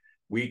occur,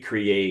 we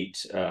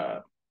create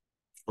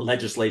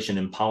legislation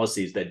and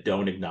policies that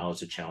don't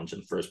acknowledge the challenge in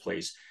the first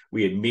place.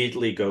 We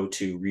immediately go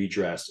to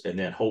redress and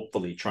then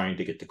hopefully trying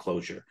to get to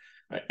closure.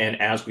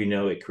 And as we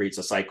know, it creates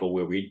a cycle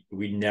where we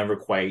never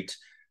quite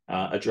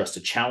address the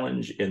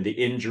challenge, and the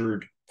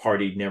injured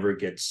party never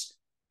gets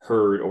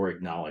heard or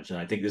acknowledged. And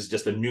I think this is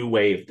just a new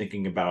way of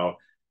thinking about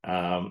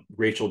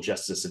racial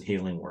justice and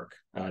healing work.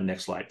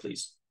 Next slide,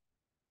 please.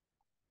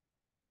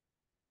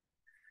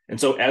 And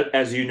so,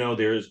 as you know,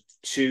 there's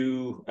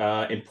two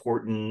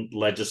important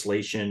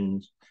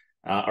legislation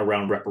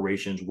around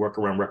reparations, work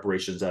around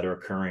reparations that are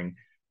occurring.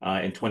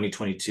 In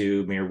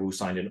 2022, Mayor Wu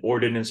signed an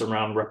ordinance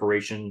around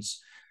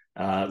reparations,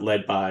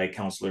 led by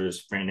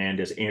Councilors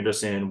Fernandez,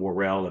 Anderson,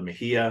 Worrell, and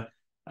Mejia.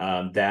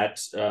 That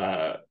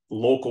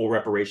local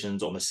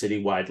reparations on the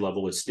citywide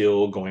level is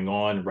still going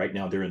on. Right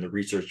now, they're in the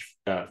research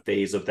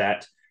phase of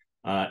that.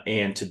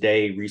 And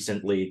today,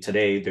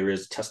 there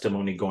is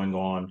testimony going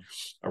on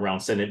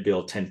around Senate Bill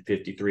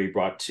 1053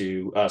 brought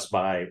to us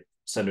by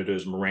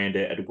Senators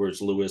Miranda,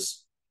 Edwards,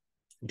 Lewis,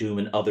 Doom,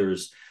 and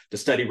others to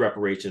study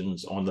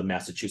reparations on the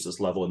Massachusetts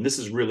level. And this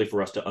is really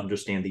for us to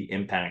understand the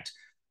impact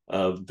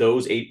of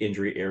those 8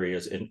 injury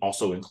areas, and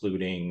also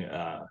including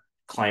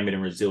climate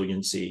and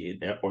resiliency,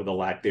 or the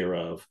lack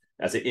thereof,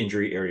 as an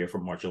injury area for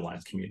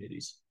marginalized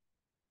communities.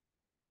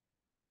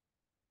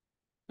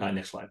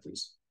 Next slide,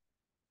 please.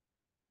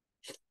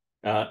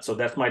 So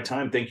that's my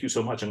time. Thank you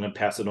so much. I'm going to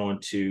pass it on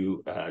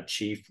to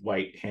Chief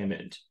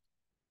White-Hammond.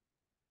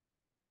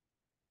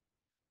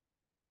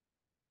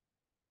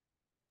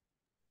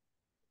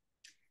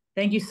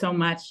 Thank you so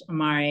much,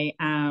 Imari.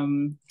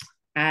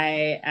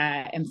 I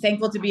am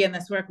thankful to be in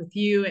this work with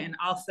you, and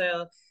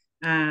also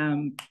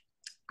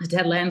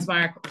Ted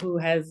Landsmark, who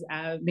has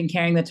been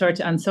carrying the torch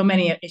on so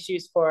many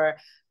issues for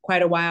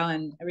quite a while.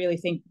 And I really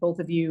thank both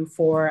of you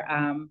for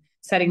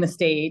setting the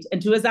stage, and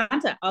to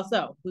Azanta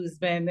also, who's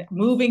been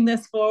moving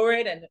this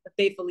forward and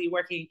faithfully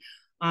working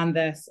on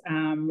this,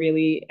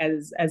 really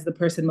as the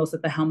person most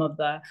at the helm of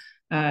the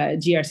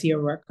GRC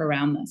or work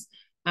around this.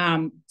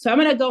 So I'm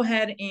going to go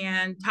ahead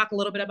and talk a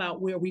little bit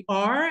about where we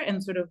are,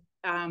 and sort of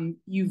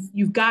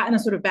you've gotten a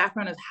sort of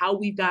background of how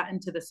we've gotten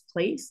to this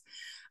place.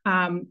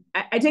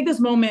 I take this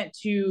moment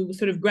to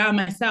sort of ground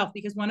myself,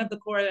 because one of the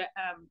core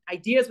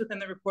ideas within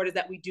the report is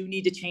that we do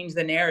need to change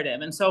the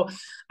narrative. And so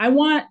I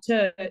want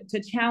to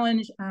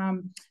challenge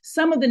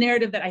some of the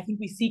narrative that I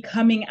think we see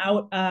coming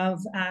out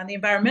of the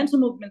environmental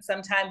movement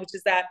sometimes, which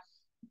is that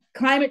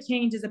climate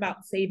change is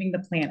about saving the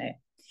planet.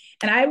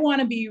 And I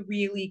want to be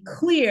really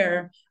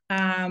clear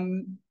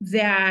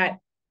that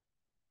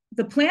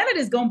the planet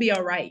is going to be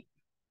all right.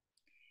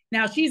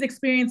 Now, she's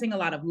experiencing a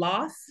lot of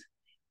loss,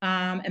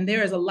 and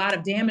there is a lot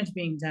of damage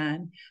being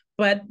done.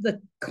 But the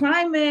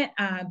climate,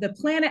 the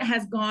planet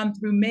has gone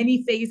through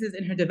many phases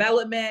in her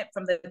development,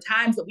 from the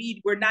times that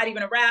we were not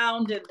even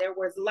around, and there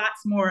was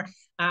lots more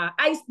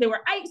ice. There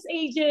were ice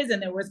ages,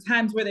 and there was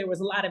times where there was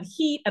a lot of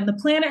heat, and the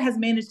planet has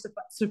managed to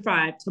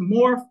survive, to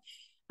morph,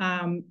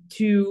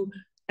 to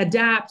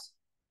adapt,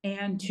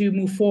 and to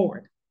move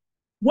forward.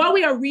 What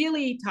we are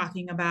really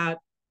talking about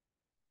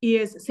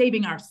is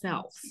saving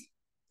ourselves,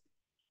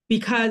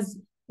 because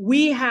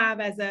we have,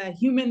 as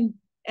human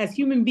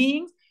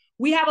beings,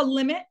 we have a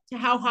limit to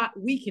how hot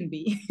we can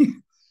be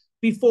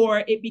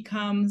before it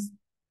becomes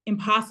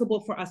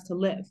impossible for us to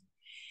live.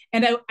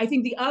 And I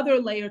think the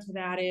other layer to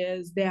that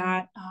is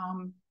that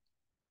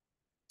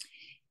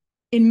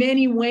in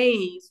many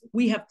ways,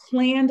 we have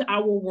planned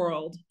our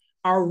world,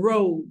 our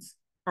roads,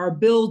 our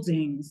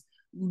buildings,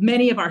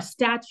 many of our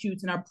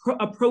statutes and our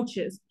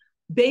approaches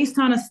based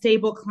on a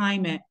stable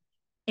climate.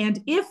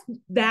 And if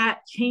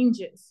that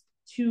changes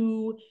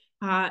to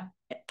an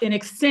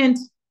extent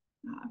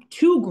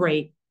too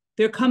great,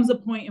 there comes a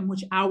point in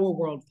which our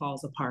world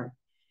falls apart.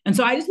 And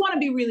so I just want to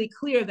be really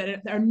clear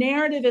that our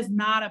narrative is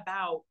not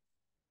about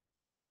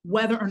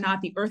whether or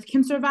not the earth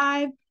can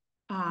survive.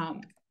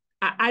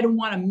 I don't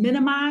want to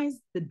minimize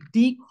the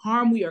deep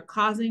harm we are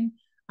causing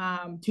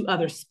to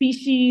other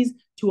species,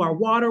 to our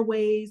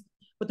waterways.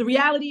 But the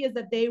reality is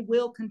that they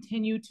will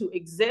continue to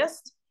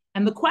exist.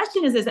 And the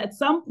question is at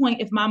some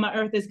point, if Mama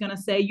Earth is going to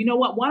say, you know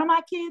what, one of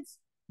my kids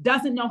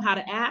doesn't know how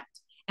to act,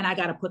 and I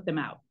got to put them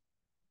out.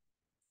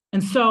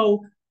 And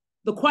so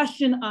the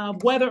question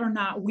of whether or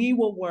not we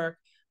will work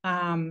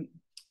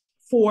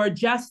for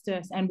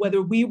justice and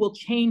whether we will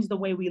change the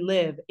way we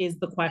live is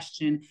the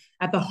question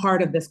at the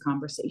heart of this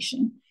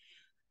conversation.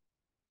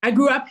 I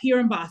grew up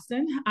here in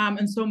Boston,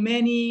 and so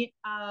many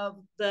of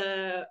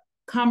the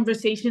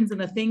conversations and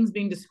the things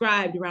being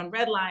described around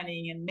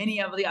redlining and many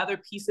of the other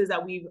pieces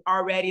that we've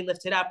already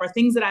lifted up are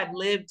things that I've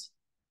lived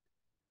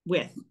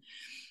with.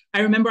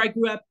 I remember I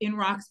grew up in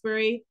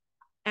Roxbury.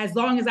 As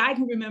long as I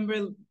can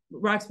remember,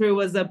 Roxbury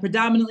was a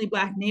predominantly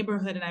Black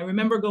neighborhood, and I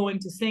remember going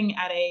to sing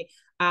at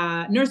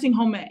a nursing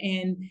home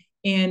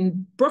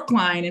in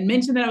Brookline and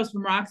mentioned that I was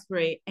from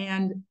Roxbury.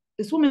 And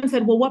this woman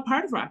said, well, what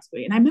part of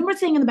Roxbury? And I remember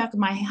saying in the back of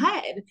my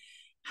head,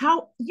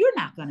 how, you're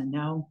not going to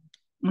know.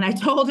 And I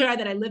told her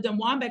that I lived on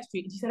Wambeck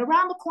Street, and she said,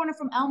 around the corner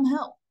from Elm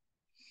Hill.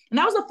 And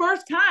that was the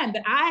first time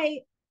that I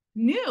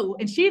knew.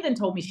 And she then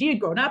told me she had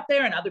grown up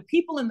there and other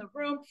people in the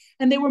room,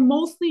 and they were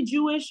mostly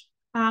Jewish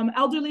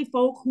elderly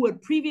folk who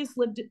had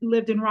previously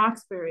lived in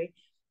Roxbury.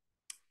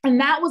 And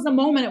that was the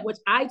moment at which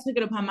I took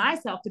it upon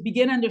myself to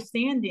begin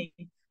understanding,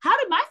 how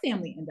did my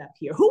family end up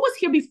here? Who was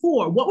here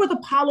before? What were the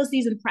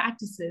policies and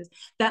practices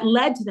that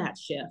led to that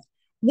shift?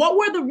 What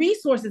were the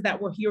resources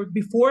that were here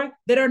before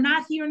that are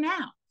not here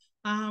now?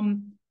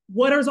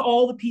 What are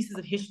all the pieces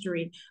of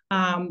history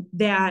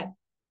that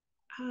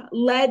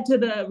led to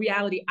the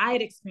reality I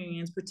had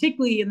experienced,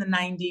 particularly in the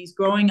 90s,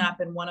 growing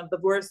up in one of the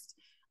worst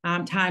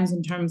times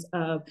in terms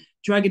of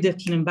drug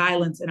addiction and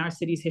violence in our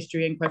city's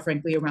history, and quite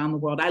frankly, around the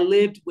world. I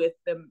lived with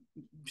the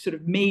sort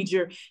of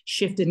major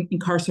shift in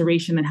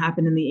incarceration that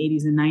happened in the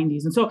 80s and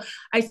 90s. And so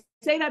I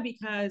say that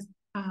because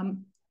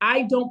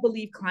I don't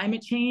believe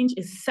climate change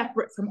is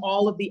separate from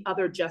all of the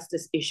other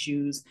justice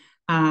issues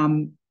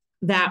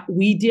that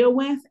we deal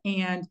with.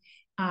 And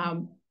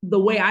the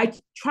way I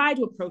try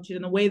to approach it,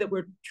 and the way that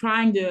we're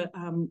trying to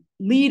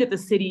lead at the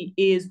city,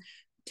 is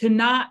to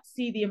not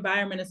see the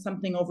environment as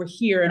something over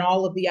here and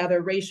all of the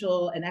other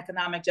racial and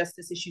economic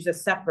justice issues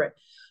as separate,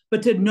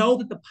 but to know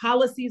that the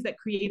policies that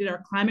created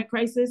our climate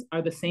crisis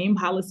are the same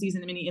policies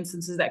in many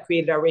instances that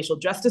created our racial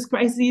justice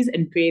crises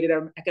and created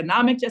our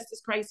economic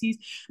justice crises.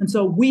 And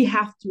so we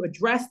have to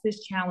address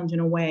this challenge in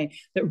a way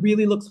that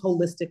really looks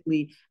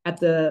holistically at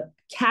the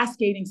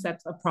cascading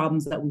sets of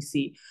problems that we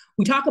see.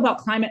 We talk about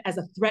climate as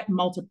a threat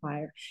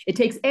multiplier. It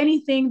takes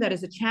anything that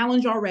is a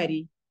challenge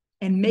already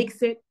and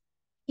makes it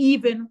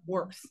even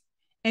worse.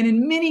 And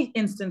in many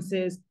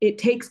instances, it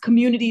takes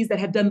communities that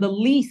have done the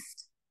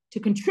least to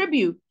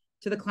contribute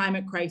to the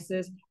climate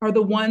crisis are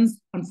the ones,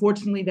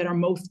 unfortunately, that are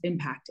most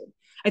impacted.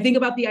 I think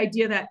about the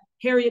idea that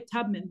Harriet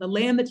Tubman, the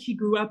land that she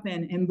grew up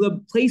in and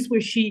the place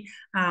where she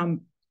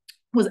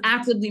was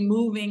actively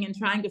moving and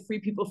trying to free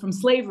people from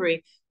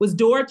slavery, was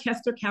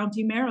Dorchester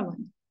County,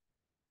 Maryland.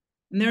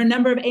 And there are a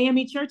number of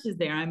AME churches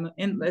there,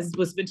 as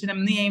was mentioned, I'm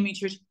in the AME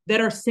church,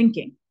 that are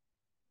sinking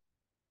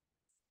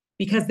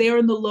because they are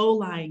in the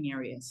low-lying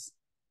areas,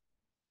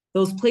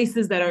 those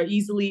places that are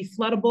easily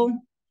floodable,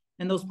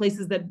 and those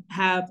places that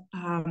have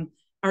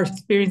are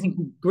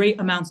experiencing great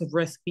amounts of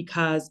risk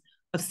because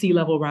of sea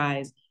level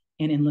rise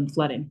and inland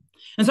flooding.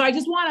 And so I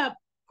just want to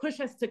push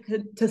us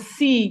to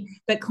see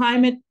that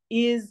climate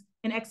is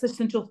an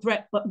existential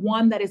threat, but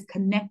one that is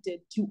connected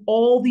to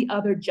all the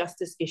other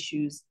justice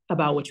issues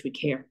about which we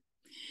care.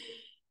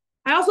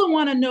 I also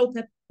want to note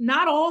that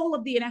not all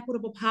of the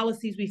inequitable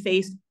policies we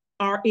face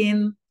are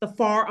in the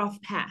far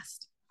off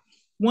past.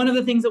 One of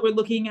the things that we're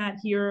looking at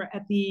here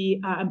at the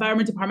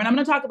Environment Department, I'm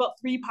going to talk about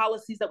 3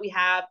 policies that we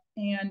have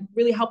and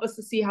really help us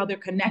to see how they're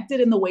connected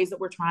in the ways that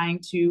we're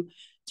trying to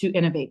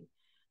innovate.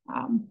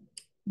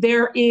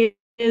 There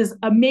is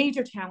a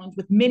major challenge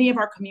with many of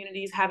our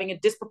communities having a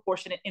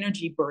disproportionate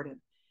energy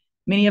burden.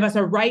 Many of us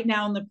are right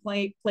now in the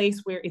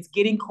place where it's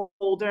getting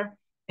colder.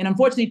 And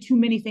unfortunately, too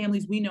many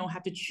families we know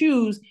have to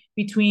choose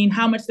between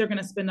how much they're going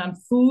to spend on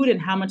food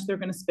and how much they're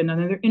going to spend on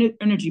their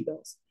energy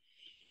bills.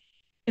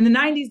 In the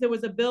 90s, there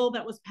was a bill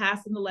that was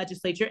passed in the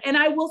legislature. And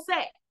I will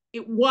say,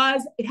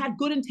 it had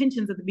good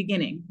intentions at the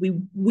beginning.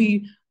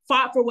 We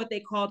fought for what they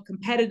called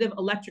competitive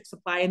electric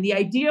supply. And the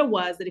idea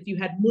was that if you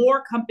had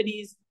more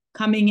companies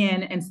coming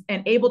in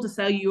and able to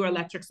sell you your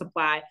electric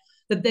supply,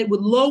 that they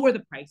would lower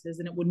the prices,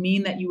 and it would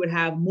mean that you would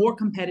have more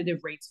competitive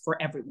rates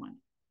for everyone.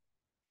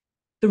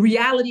 The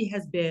reality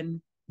has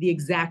been the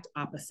exact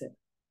opposite.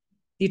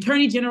 The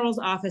Attorney General's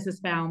office has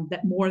found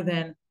that more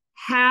than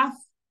 $500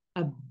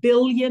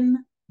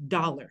 million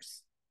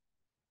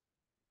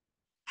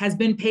has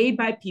been paid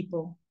by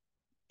people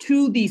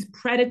to these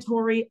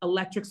predatory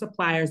electric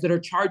suppliers that are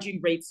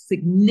charging rates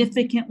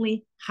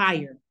significantly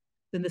higher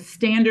than the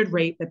standard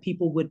rate that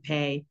people would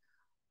pay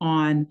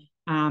on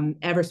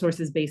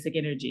Eversource's basic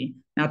energy.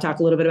 Now I'll talk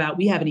a little bit about,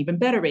 we have an even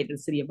better rate in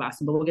the city of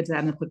Boston, but we'll get to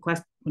that in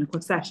a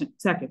quick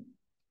second.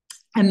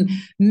 And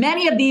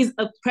many of these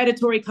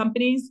predatory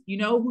companies, you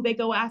know who they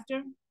go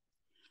after?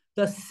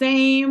 The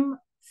same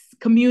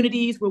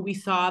communities where we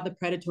saw the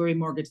predatory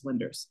mortgage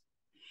lenders.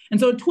 And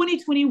so in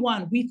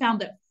 2021, we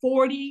found that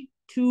 42%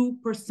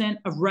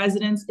 of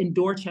residents in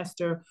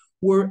Dorchester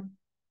were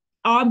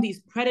on these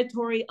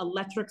predatory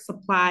electric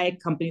supply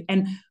companies.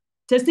 And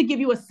just to give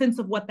you a sense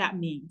of what that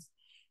means,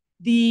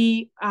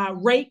 the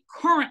rate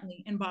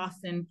currently in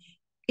Boston,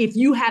 if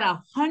you had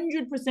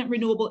 100%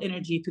 renewable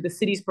energy through the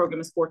city's program,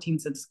 is 14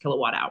 cents a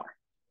kilowatt hour.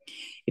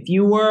 If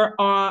you're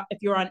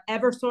on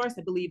Eversource,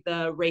 I believe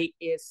the rate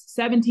is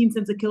 17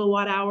 cents a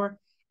kilowatt hour.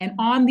 And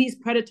on these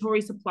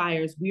predatory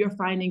suppliers, we are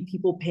finding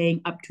people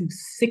paying up to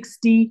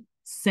 60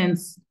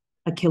 cents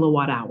a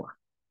kilowatt hour.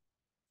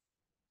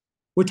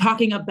 We're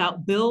talking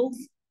about bills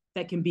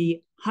that can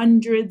be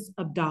hundreds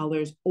of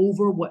dollars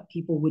over what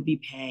people would be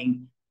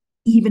paying,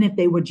 even if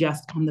they were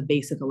just on the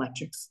basic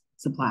electric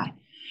supply.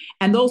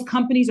 And those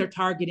companies are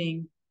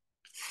targeting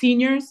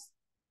seniors,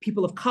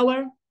 people of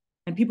color,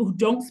 and people who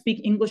don't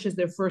speak English as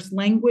their first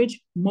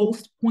language,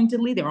 most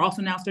pointedly. They're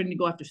also now starting to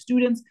go after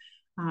students.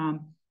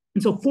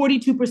 And so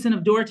 42%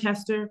 of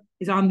Dorchester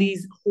is on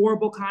these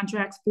horrible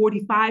contracts,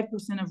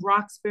 45% of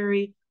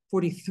Roxbury,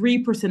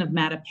 43% of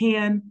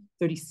Mattapan,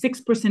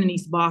 36% in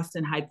East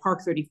Boston, Hyde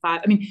Park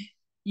 35. I mean,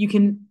 you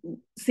can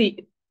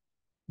see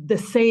the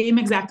same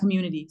exact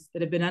communities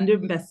that have been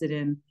underinvested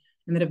in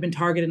and that have been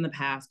targeted in the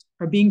past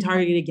are being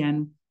targeted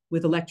again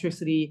with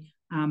electricity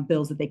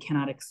bills that they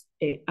cannot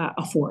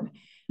afford.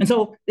 And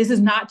so this is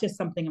not just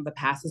something of the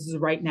past. This is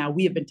right now.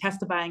 We have been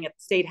testifying at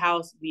the State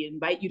House. We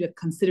invite you to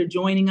consider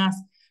joining us.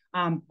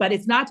 But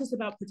it's not just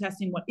about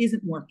protesting what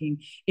isn't working.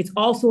 It's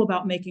also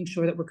about making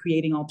sure that we're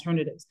creating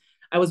alternatives.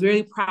 I was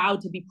very proud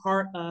to be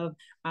part of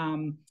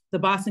the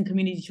Boston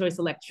Community Choice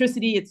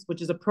Electricity,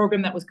 which is a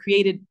program that was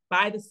created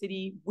by the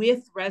city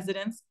with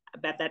residents.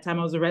 At that time,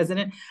 I was a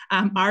resident,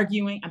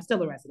 arguing. I'm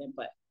still a resident,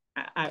 but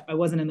I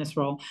wasn't in this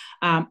role.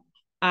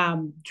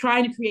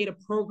 Trying to create a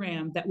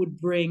program that would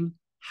bring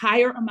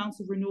higher amounts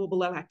of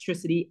renewable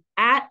electricity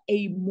at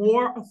a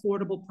more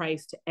affordable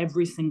price to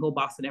every single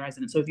Boston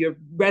resident. So if you're a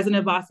resident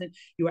of Boston,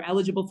 you are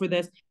eligible for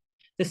this.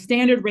 The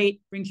standard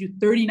rate brings you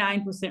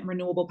 39%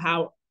 renewable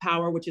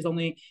power, which is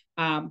only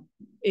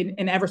in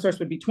Eversource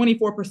would be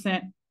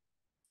 24%.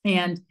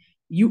 And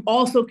you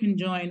also can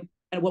join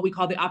what we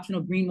call the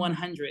optional Green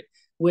 100,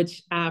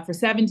 which for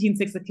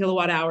 $17.6 a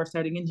kilowatt hour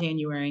starting in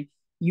January,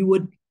 you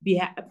would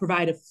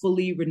provide a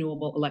fully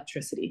renewable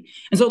electricity.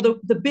 And so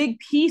the big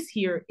piece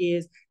here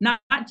is not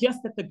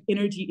just that the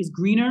energy is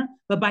greener,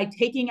 but by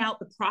taking out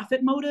the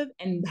profit motive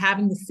and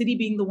having the city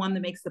being the one that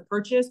makes the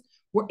purchase,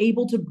 we're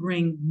able to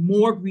bring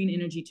more green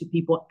energy to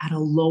people at a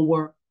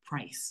lower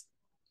price.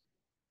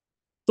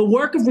 The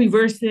work of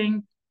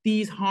reversing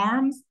these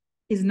harms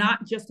is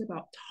not just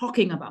about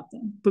talking about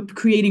them, but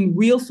creating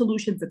real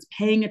solutions that's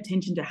paying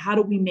attention to how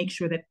do we make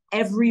sure that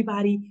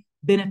everybody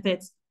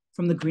benefits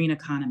from the green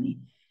economy.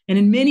 And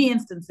in many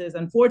instances,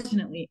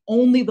 unfortunately,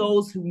 only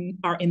those who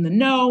are in the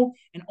know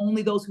and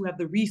only those who have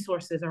the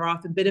resources are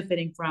often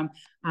benefiting from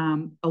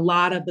a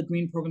lot of the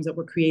green programs that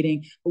we're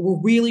creating. But we're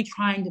really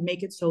trying to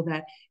make it so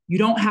that you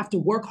don't have to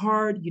work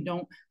hard. You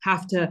don't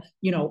have to,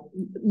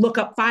 look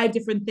up 5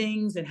 different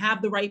things and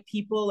have the right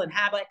people and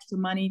have extra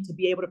money to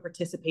be able to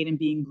participate in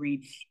being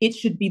green. It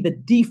should be the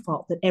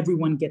default that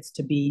everyone gets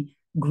to be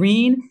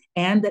green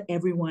and that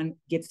everyone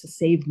gets to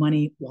save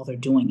money while they're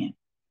doing it.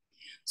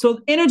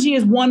 So energy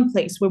is one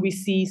place where we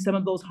see some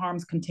of those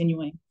harms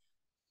continuing.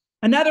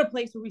 Another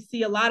place where we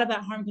see a lot of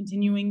that harm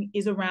continuing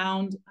is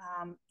around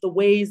the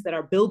ways that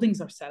our buildings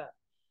are set up.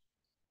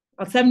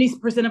 About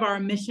 70% of our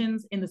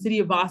emissions in the city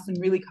of Boston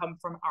really come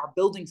from our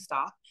building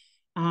stock.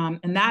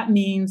 And that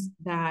means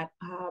that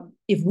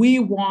if we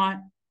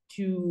want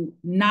to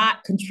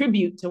not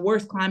contribute to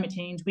worse climate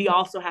change, we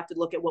also have to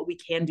look at what we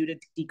can do to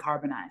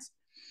decarbonize.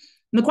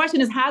 And the question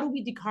is, how do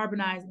we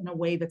decarbonize in a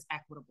way that's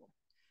equitable?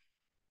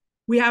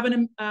 We have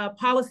a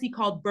policy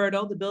called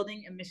BERDO, the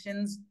Building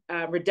Emissions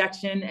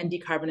Reduction and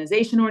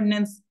Decarbonization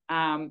Ordinance.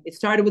 It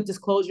started with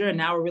disclosure, and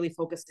now we're really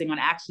focusing on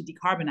actually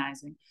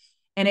decarbonizing.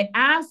 And it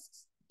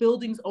asks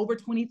buildings over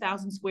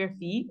 20,000 square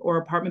feet or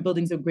apartment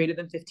buildings of greater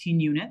than 15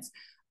 units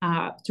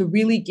to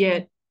really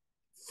get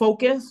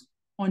focused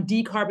on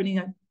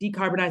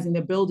decarbonizing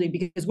their building,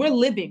 because we're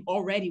living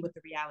already with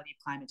the reality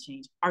of climate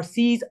change. Our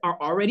seas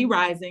are already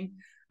rising.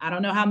 I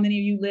don't know how many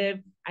of you live.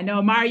 I know,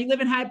 Imari, you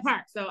live in Hyde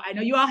Park, so I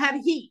know you all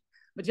have heat,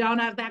 but y'all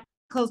not that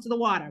close to the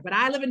water. But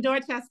I live in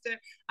Dorchester,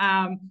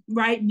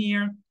 right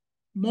near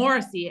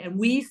Morrissey, and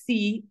we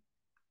see,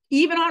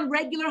 even on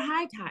regular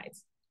high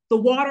tides, the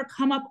water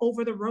come up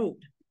over the road.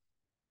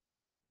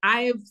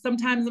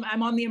 Sometimes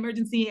I'm on the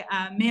emergency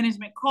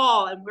management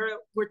call, and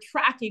we're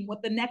tracking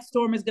what the next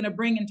storm is going to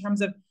bring in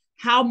terms of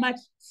how much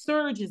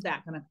surge is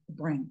that going to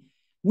bring.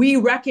 We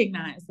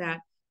recognize that,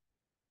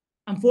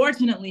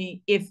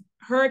 unfortunately, if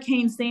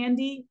Hurricane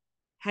Sandy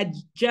had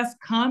just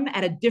come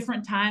at a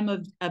different time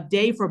of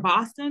day for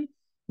Boston,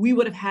 we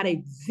would have had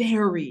a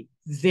very,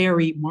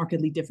 very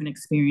markedly different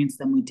experience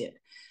than we did.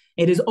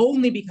 It is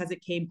only because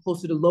it came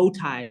closer to low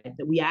tide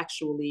that we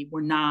actually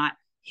were not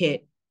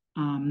hit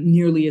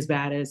nearly as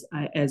bad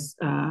as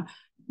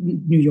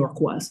New York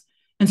was.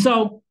 And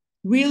so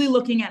really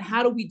looking at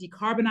how do we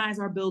decarbonize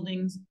our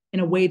buildings in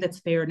a way that's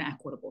fair and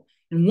equitable.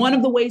 And one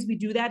of the ways we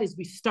do that is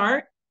we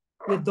start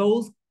with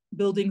those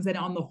buildings that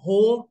on the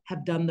whole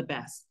have done the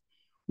best.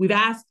 We've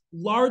asked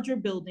larger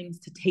buildings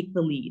to take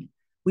the lead.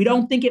 We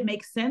don't think it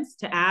makes sense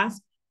to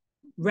ask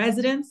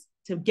residents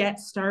to get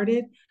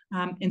started.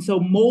 And so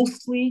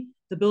mostly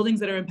the buildings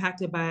that are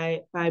impacted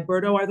by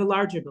BERDO are the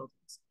larger buildings.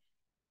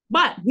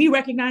 But we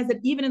recognize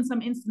that even in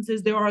some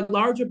instances, there are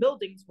larger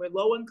buildings where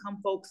low-income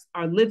folks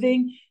are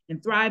living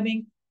and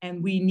thriving,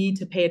 and we need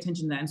to pay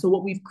attention to that. And so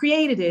what we've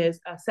created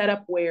is a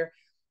setup where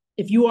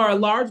if you are a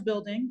large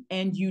building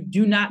and you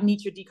do not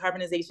meet your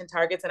decarbonization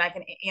targets, and I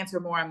can answer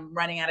more, I'm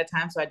running out of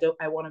time, so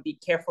I want to be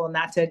careful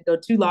not to go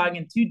too long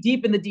and too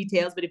deep in the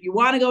details, but if you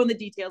want to go in the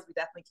details, we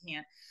definitely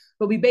can.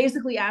 But we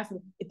basically ask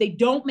them, if they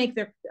don't make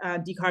their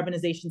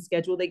decarbonization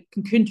schedule, they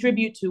can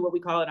contribute to what we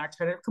call an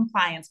alternative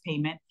compliance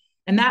payment.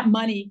 And that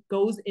money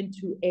goes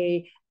into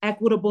a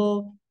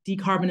equitable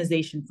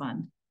decarbonization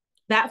fund.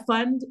 That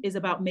fund is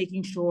about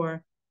making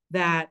sure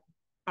that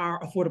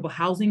our affordable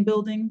housing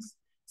buildings,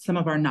 some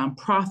of our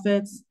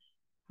nonprofits,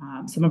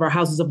 some of our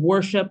houses of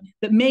worship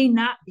that may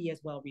not be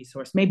as well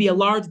resourced, maybe a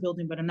large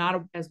building, but are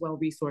not as well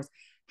resourced,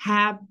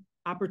 have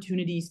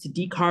opportunities to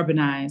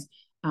decarbonize,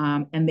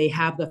 and they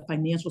have the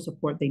financial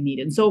support they need.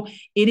 And so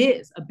it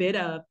is a bit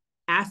of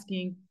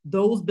asking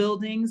those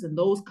buildings and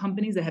those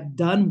companies that have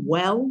done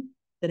well,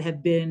 that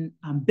have been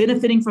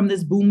benefiting from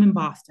this boom in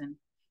Boston,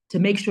 to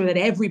make sure that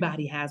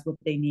everybody has what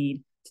they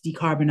need to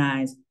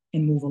decarbonize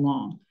and move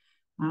along.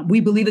 We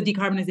believe that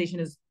decarbonization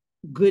is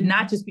good,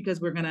 not just because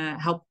we're going to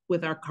help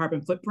with our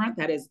carbon footprint,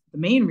 that is the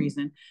main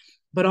reason,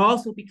 but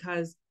also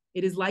because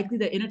it is likely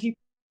that energy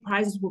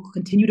prices will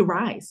continue to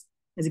rise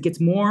as it gets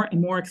more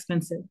and more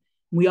expensive.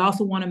 We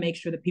also want to make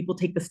sure that people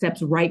take the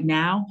steps right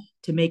now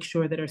to make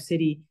sure that our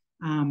city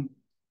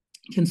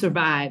can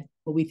survive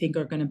what we think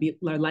are going to be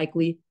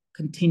likely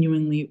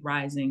continually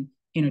rising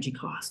energy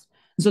costs.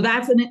 So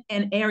that's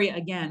an area,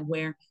 again,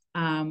 where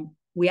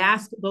we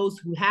ask those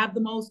who have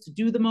the most to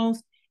do the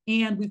most,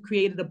 and we've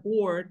created a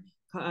board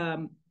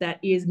that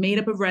is made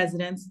up of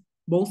residents,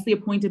 mostly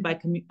appointed by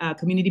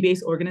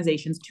community-based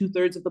organizations.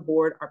 2/3 of the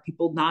board are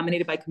people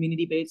nominated by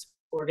community-based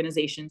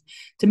organizations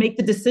to make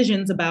the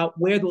decisions about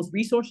where those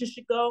resources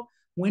should go,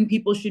 when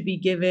people should be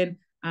given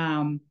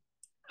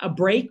a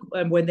break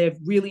when they've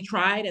really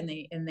tried and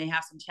they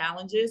have some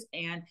challenges.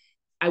 And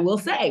I will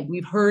say,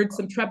 we've heard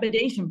some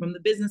trepidation from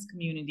the business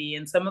community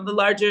and some of the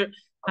larger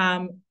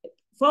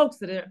folks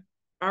that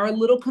are a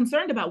little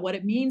concerned about what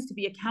it means to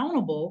be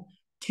accountable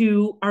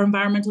to our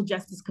environmental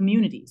justice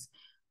communities.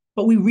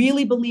 But we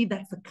really believe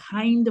that's the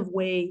kind of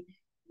way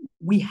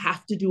we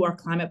have to do our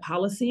climate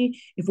policy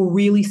if we're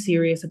really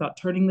serious about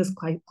turning this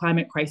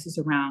climate crisis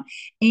around,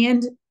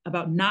 and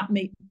about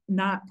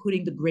not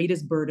putting the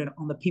greatest burden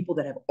on the people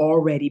that have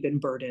already been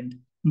burdened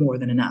more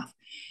than enough.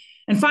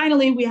 And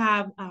finally, we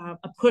have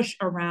a push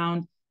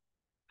around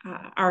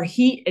our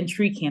heat and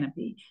tree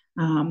canopy.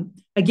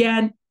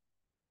 Again,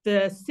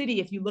 the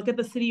city, if you look at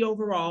the city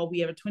overall, we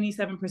have a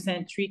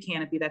 27% tree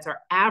canopy. That's our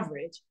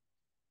average.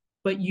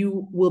 But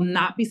you will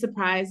not be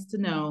surprised to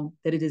know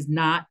that it is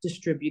not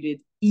distributed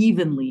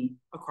evenly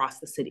across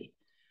the city.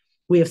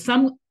 We have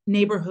some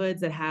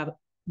neighborhoods that have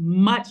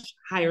much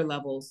higher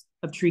levels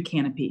of tree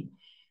canopy,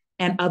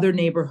 and other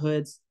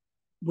neighborhoods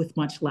with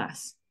much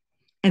less.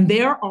 And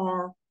there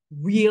are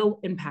real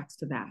impacts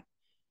to that.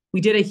 We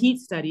did a heat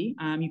study.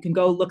 You can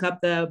go look up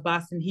the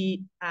Boston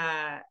Heat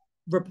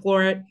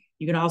report.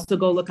 You can also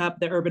go look up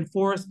the Urban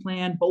Forest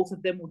Plan. Both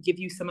of them will give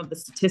you some of the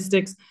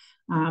statistics.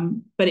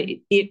 But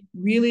it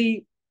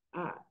really,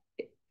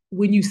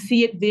 when you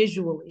see it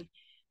visually,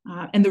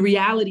 and the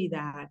reality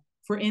that,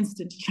 for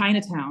instance,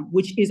 Chinatown,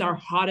 which is our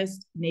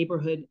hottest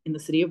neighborhood in the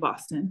city of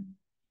Boston,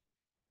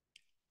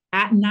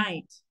 at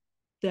night,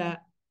 the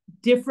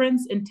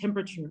difference in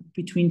temperature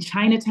between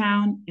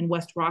Chinatown and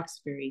West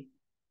Roxbury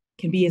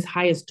can be as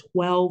high as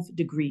 12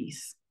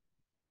 degrees.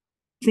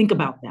 Think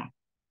about that.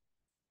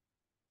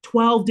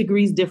 12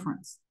 degrees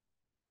difference.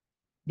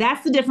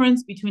 That's the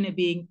difference between it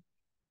being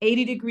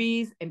 80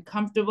 degrees and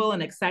comfortable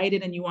and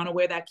excited and you want to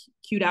wear that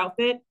cute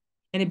outfit,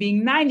 and it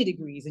being 90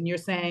 degrees and you're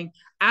saying,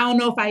 I don't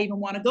know if I even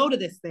want to go to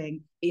this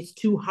thing. It's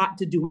too hot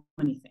to do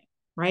anything,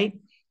 right?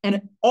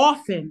 And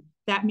often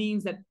that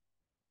means that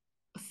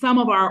some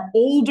of our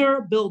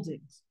older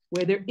buildings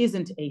where there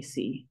isn't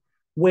AC,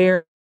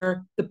 where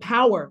the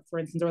power, for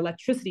instance, or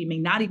electricity may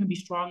not even be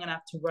strong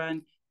enough to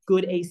run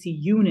good AC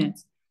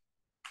units.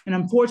 And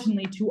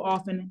unfortunately, too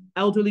often,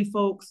 elderly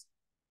folks,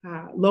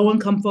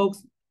 low-income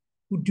folks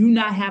who do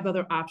not have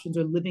other options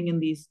are living in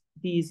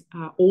these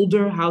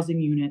older housing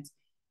units,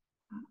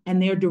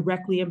 and they're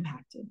directly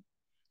impacted.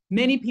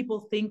 Many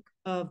people think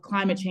of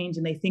climate change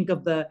and they think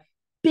of the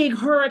big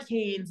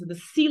hurricanes and the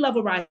sea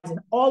level rise, and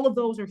all of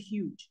those are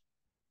huge.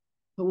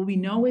 But what we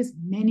know is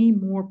many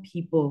more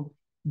people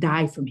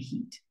die from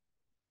heat.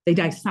 They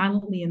die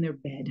silently in their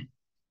bed.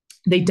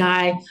 They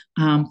die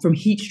from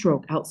heat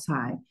stroke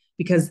outside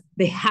because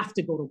they have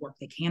to go to work.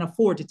 They can't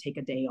afford to take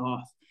a day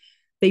off.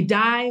 They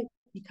die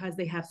because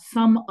they have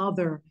some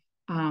other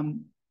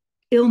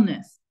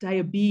illness,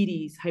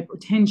 diabetes,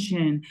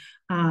 hypertension,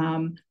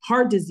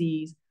 heart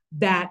disease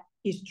that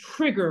is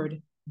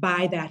triggered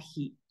by that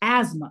heat.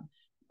 Asthma,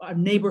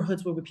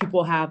 neighborhoods where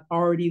people have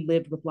already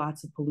lived with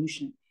lots of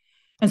pollution.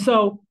 And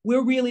so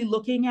we're really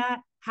looking at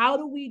how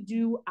do we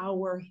do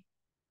our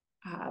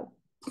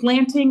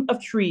planting of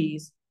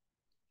trees,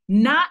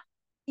 not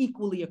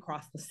equally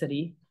across the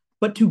city,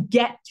 but to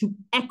get to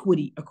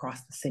equity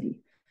across the city.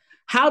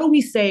 How do we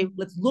say,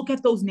 let's look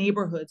at those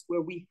neighborhoods where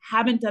we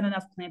haven't done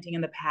enough planting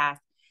in the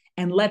past,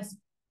 and let's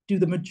do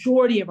the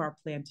majority of our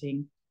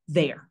planting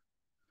there.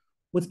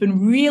 What's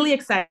been really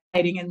exciting,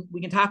 and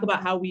we can talk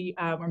about how we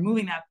are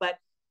moving that, but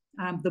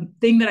the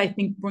thing that I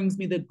think brings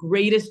me the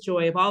greatest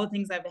joy of all the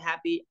things I've had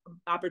the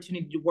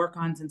opportunity to work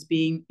on since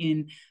being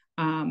in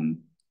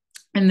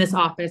in this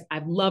office.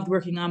 I've loved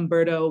working on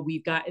BERDO.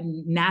 We've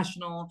gotten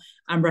national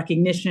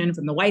recognition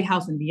from the White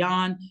House and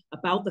beyond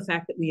about the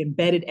fact that we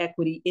embedded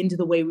equity into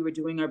the way we were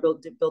doing our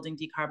building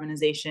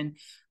decarbonization,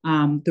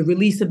 the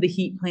release of the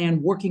heat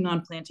plan, working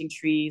on planting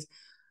trees.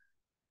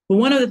 But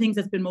one of the things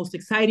that's been most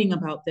exciting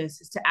about this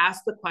is to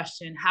ask the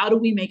question, how do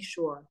we make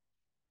sure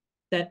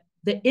that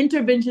the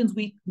interventions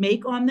we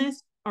make on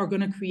this are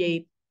going to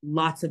create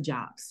lots of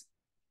jobs?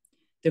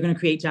 They're going to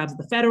create jobs at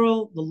the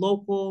federal, the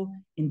local,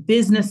 in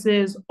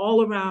businesses,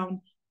 all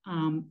around.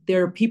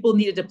 There are people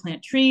needed to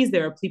plant trees.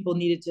 There are people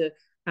needed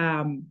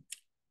to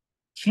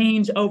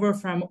change over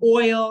from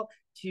oil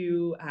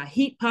to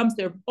heat pumps.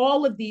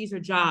 All of these are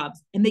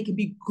jobs, and they can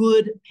be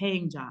good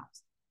paying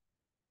jobs.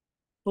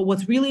 But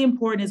what's really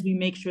important is we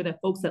make sure that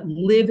folks that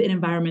live in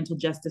environmental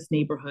justice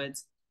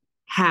neighborhoods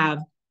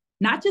have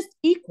not just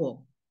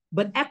equal,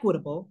 but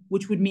equitable,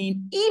 which would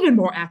mean even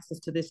more access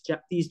to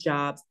these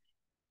jobs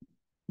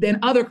than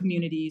other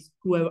communities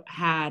who have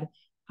had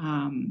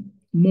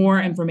more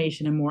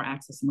information and more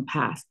access in the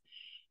past.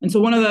 And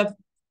so one of the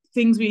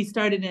things we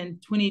started in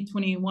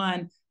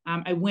 2021,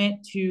 I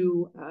went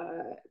to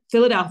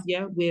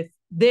Philadelphia with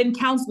then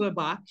Councillor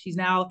Bach. She's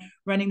now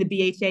running the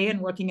BHA and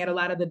working at a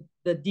lot of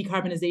the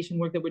decarbonization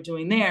work that we're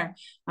doing there.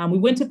 We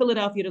went to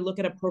Philadelphia to look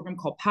at a program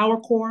called Power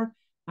Core.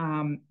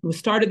 It was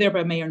started there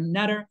by Mayor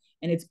Nutter,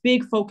 and its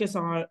big focus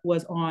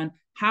was on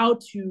how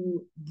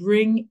to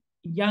bring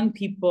young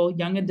people,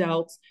 young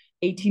adults,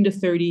 18 to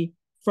 30,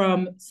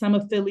 from some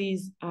of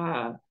Philly's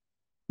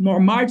more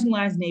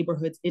marginalized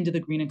neighborhoods into the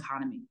green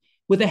economy,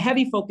 with a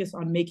heavy focus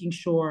on making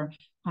sure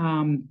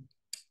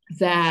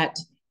that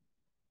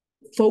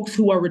folks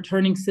who are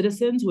returning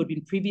citizens who had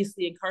been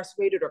previously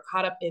incarcerated or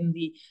caught up in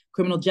the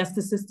criminal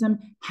justice system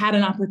had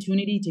an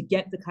opportunity to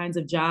get the kinds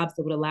of jobs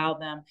that would allow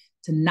them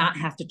to not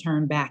have to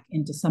turn back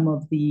into some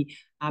of the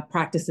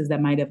practices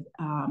that might have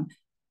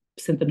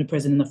sent them to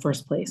prison in the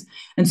first place.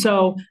 And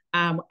so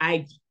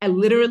I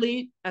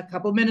literally, a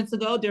couple minutes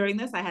ago during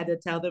this, I had to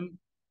tell them,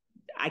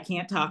 I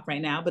can't talk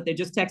right now, but they're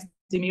just texting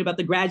me about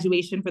the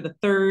graduation for the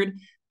third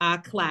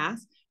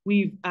class.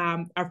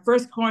 Our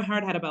first cohort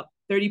had about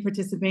 30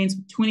 participants,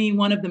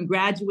 21 of them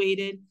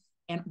graduated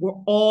and were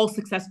all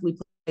successfully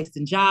placed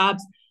in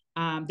jobs.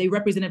 They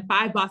represented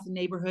 5 Boston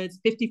neighborhoods,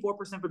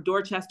 54% from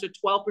Dorchester,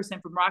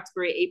 12% from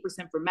Roxbury,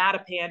 8% from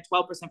Mattapan,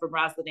 12% from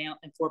Roslindale,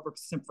 and 4%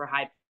 for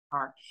Hyde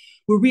Park.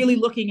 We're really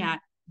looking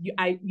at,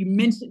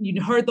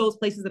 you heard those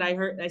places that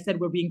I said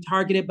were being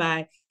targeted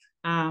by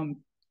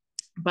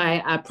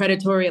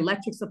predatory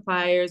electric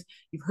suppliers.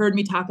 You've heard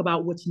me talk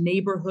about which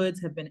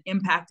neighborhoods have been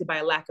impacted by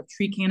a lack of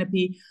tree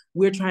canopy.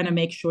 We're trying to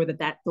make sure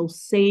that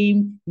those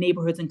same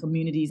neighborhoods and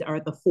communities are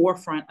at the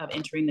forefront of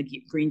entering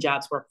the green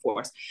jobs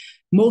workforce.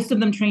 Most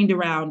of them trained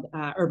around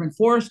urban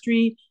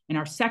forestry. In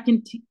our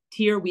second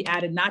tier, we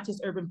added not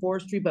just urban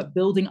forestry, but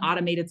building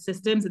automated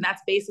systems. And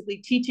that's basically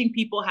teaching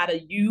people how to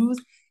use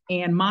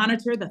and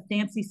monitor the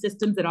fancy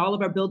systems that all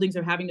of our buildings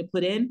are having to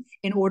put in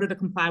order to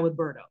comply with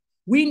BERDO.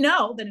 We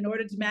know that in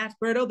order to match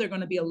BERDO, there are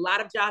going to be a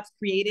lot of jobs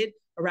created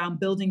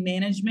around building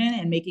management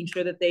and making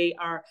sure that they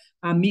are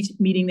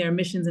meeting their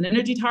emissions and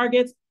energy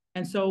targets.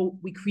 And so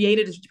we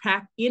created a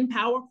track in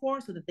Power Core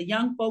so that the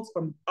young folks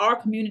from our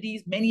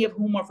communities, many of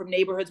whom are from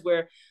neighborhoods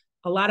where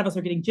a lot of us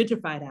are getting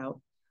gentrified out,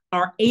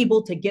 are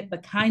able to get the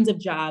kinds of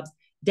jobs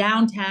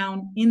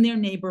downtown in their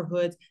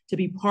neighborhoods to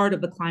be part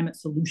of the climate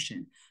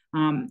solution.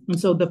 And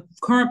so the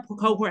current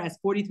cohort has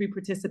 43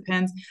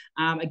 participants,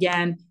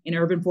 again, in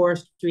urban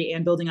forestry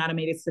and building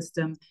automated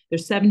systems.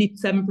 There's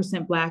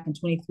 77% Black and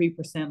 23%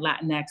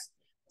 Latinx,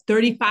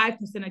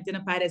 35%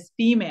 identified as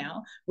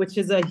female, which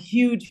is a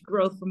huge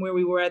growth from where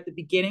we were at the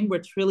beginning.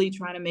 We're truly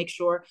trying to make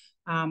sure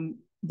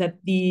that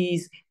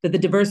the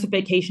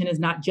diversification is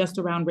not just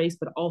around race,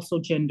 but also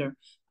gender.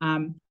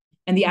 And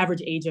the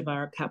average age of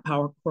our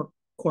Power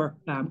Core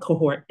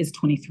cohort is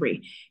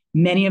 23.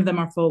 Many of them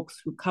are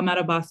folks who come out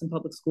of Boston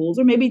public schools,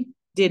 or maybe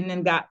didn't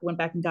and went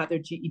back and got their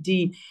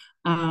GED,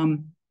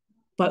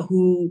 but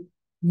who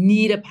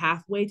need a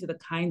pathway to the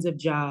kinds of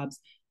jobs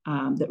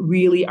that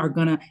really are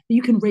that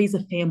you can raise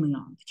a family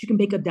on, that you can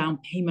make a down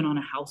payment on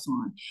a house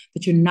on,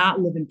 that you're not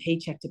living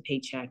paycheck to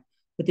paycheck,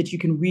 but that you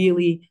can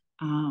really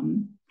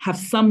have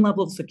some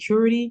level of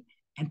security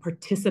and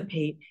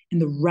participate in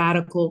the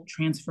radical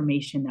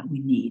transformation that we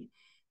need.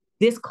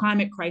 This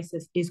climate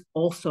crisis is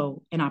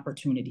also an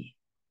opportunity.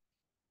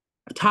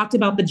 I've talked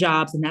about the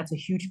jobs, and that's a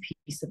huge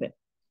piece of it.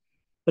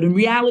 But in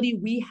reality,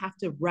 we have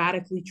to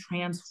radically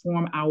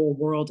transform our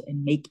world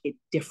and make it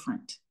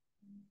different.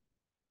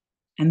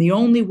 And the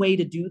only way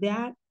to do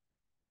that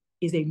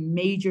is a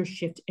major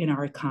shift in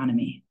our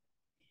economy.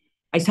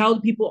 I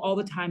tell people all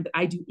the time that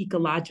I do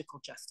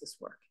ecological justice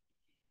work.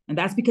 And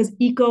that's because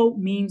eco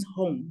means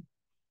home.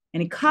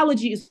 And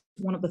ecology is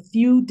one of the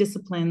few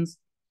disciplines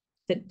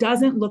that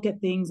doesn't look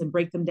at things and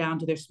break them down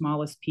to their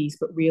smallest piece,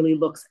 but really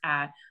looks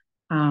at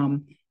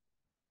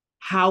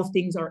how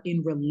things are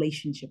in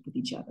relationship with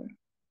each other.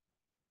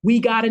 We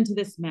got into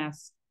this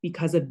mess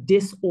because of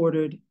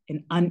disordered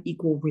and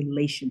unequal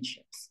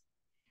relationships.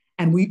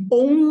 And we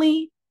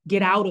only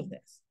get out of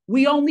this.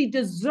 We only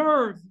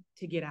deserve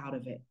to get out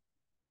of it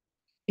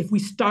if we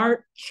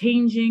start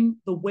changing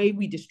the way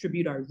we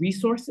distribute our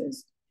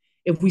resources,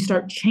 if we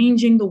start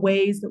changing the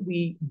ways that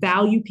we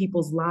value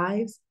people's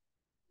lives,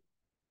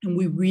 and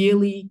we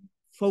really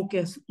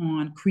focus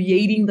on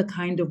creating the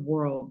kind of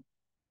world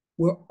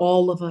where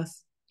all of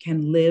us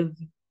can live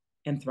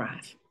and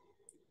thrive.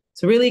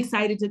 So really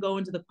excited to go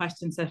into the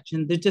question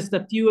section. There's just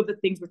a few of the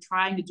things we're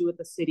trying to do at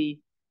the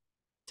city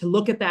to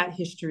look at that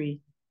history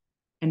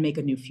and make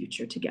a new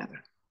future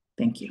together.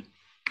 Thank you.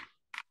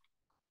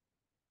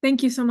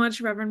 Thank you so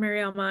much, Reverend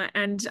Mariama.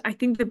 And I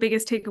think the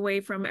biggest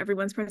takeaway from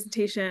everyone's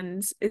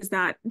presentations is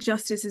that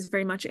justice is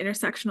very much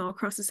intersectional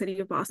across the city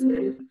of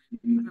Boston.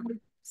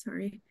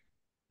 Sorry.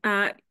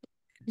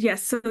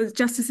 Yes, so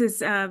justice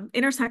is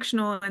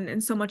intersectional,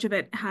 and so much of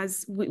it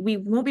has, we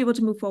won't be able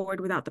to move forward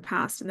without the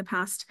past, and the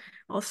past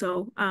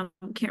also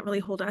can't really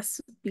hold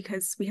us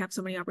because we have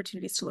so many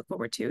opportunities to look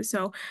forward to.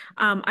 So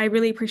I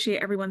really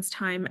appreciate everyone's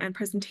time and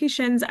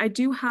presentations. I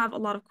do have a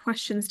lot of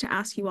questions to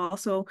ask you all,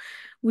 so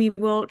we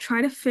will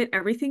try to fit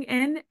everything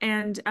in.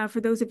 And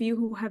for those of you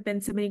who have been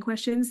submitting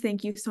questions,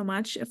 thank you so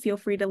much. Feel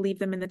free to leave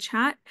them in the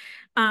chat.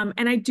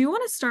 And I do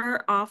want to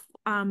start off,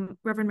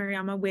 Reverend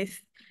Mariama, with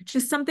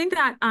just something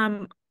that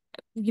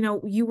you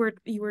know, you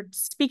were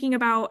speaking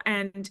about,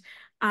 and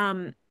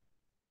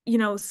you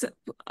know, so,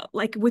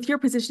 like with your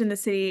position in the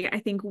city, I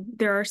think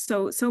there are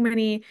so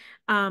many,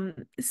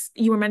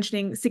 you were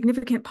mentioning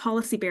significant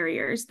policy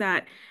barriers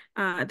that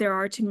there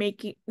are to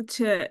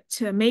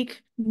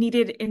make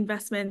needed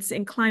investments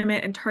in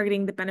climate and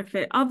targeting the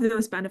benefit of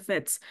those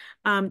benefits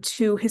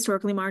to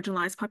historically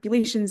marginalized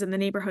populations in the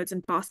neighborhoods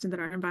in Boston that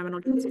are environmental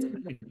justice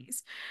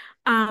communities.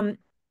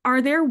 Are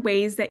there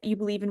ways that you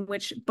believe in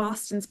which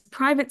Boston's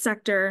private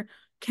sector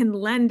can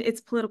lend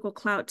its political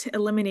clout to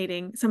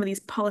eliminating some of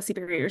these policy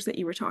barriers that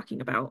you were talking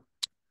about?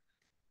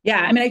 Yeah,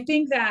 I mean, I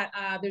think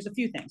that there's a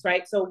few things,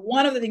 right? So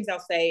one of the things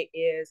I'll say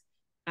is,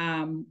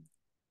 in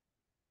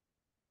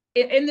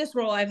this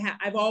role,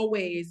 I've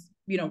always,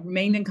 you know,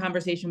 remained in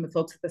conversation with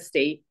folks at the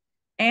state,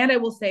 and I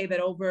will say that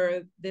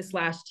over this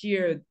last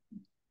year,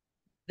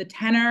 the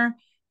tenor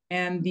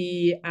and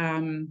the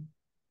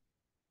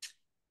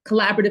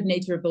collaborative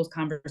nature of those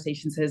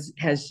conversations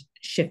has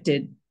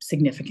shifted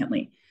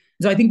significantly.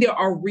 So I think there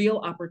are real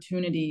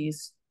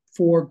opportunities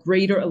for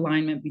greater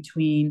alignment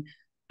between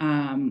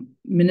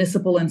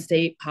municipal and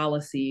state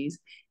policies.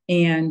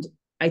 And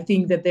I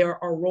think that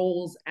there are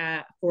roles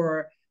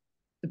for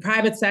the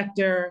private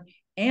sector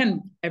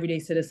and everyday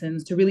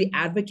citizens to really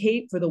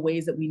advocate for the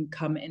ways that we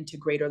come into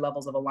greater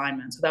levels of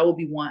alignment. So that will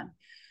be one.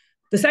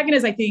 The second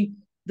is, I think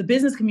the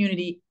business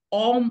community,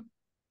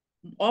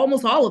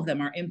 almost all of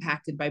them are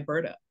impacted by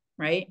BRTA,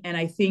 right? And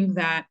I think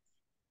that,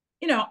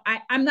 you know,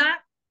 I'm not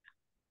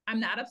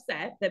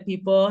upset that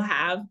people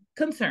have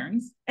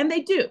concerns, and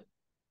they do,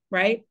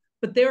 right?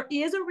 But there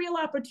is a real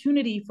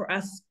opportunity for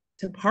us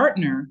to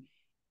partner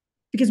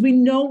because we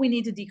know we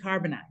need to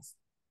decarbonize.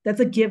 That's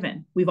a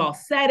given. We've all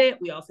said it.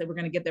 We all said we're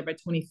going to get there by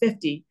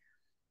 2050.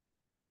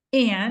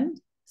 And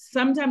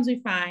sometimes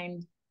we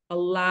find a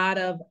lot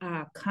of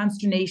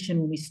consternation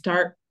when we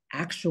start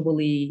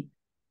actually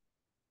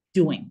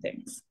doing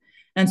things.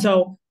 And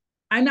so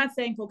I'm not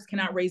saying folks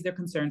cannot raise their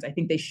concerns. I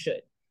think they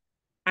should.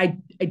 I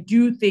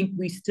do think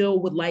we still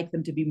would like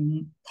them to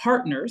be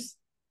partners,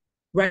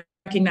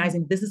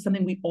 recognizing this is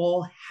something we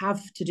all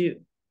have to do.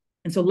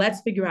 And so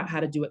let's figure out how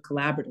to do it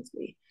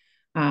collaboratively.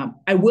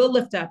 I will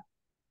lift up,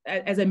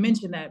 as I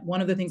mentioned, that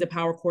one of the things that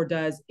Power Corps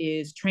does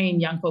is train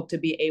young folk to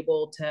be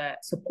able to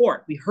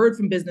support. We heard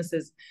from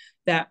businesses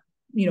that,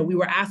 you know, we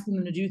were asking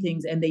them to do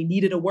things and they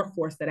needed a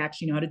workforce that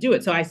actually know how to do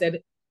it. So I said,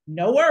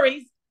 no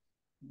worries.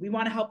 We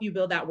want to help you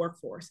build that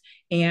workforce.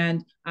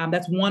 And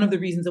that's one of the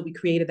reasons that we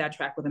created that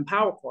track within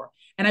Power Corps.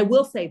 And I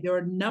will say there are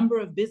a number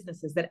of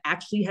businesses that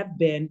actually have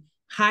been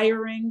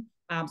hiring,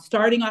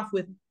 starting off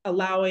with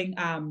allowing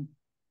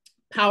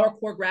Power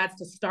Corps grads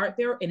to start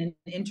there in an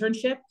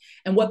internship.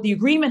 And what the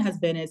agreement has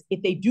been is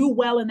if they do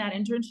well in that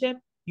internship,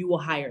 you will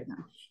hire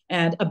them.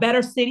 And A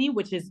Better City,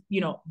 which has, you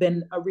know,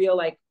 been a real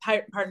like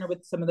partner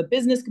with some of the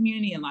business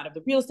community and a lot of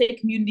the real estate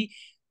community,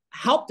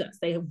 helped us.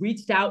 They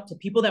reached out to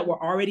people that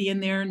were already in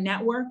their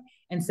network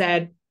and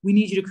said, we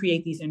need you to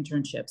create these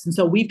internships. And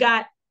so we've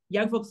got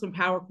young folks from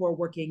Power Corps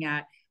working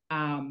at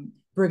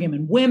Brigham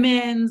and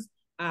Women's.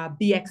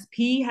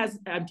 BXP has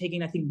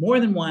taken, I think, more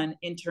than one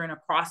intern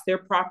across their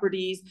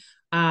properties.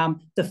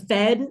 The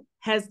Fed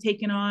has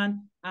taken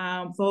on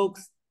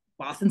folks.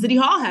 Boston City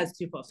Hall has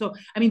 2 folks. So,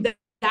 I mean,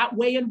 that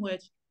way in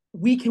which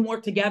we can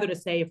work together to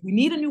say, if we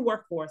need a new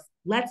workforce,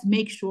 let's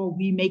make sure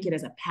we make it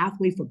as a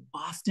pathway for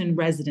Boston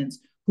residents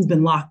who've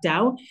been locked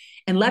out.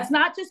 And let's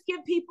not just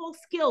give people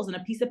skills and a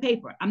piece of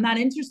paper. I'm not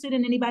interested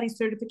in anybody's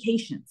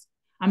certifications.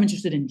 I'm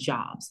interested in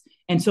jobs.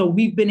 And so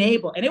we've been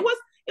able, and it was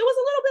a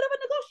little bit of a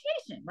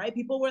negotiation, right?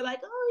 People were like,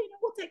 oh, you know,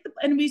 we'll take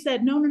and we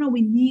said, no,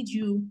 we need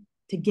you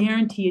to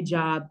guarantee a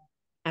job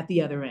at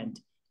the other end.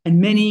 And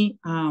many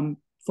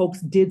folks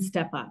did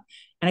step up.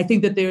 And I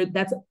think that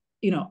that's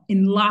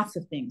in lots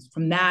of things,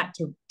 from that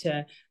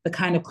to the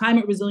kind of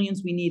climate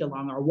resilience we need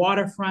along our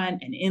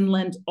waterfront and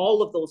inland,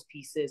 all of those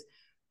pieces,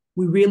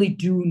 we really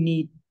do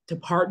need to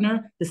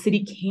partner. The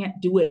city can't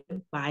do it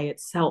by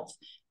itself.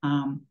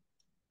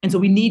 And so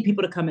we need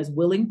people to come as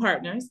willing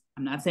partners.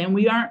 I'm not saying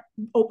we aren't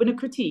open to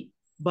critique,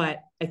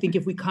 but I think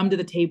if we come to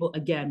the table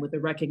again with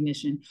the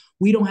recognition,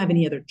 we don't have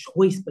any other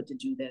choice but to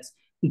do this.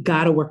 We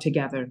got to work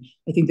together.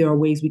 I think there are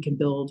ways we can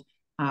build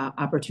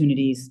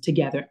opportunities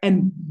together,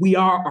 and we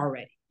are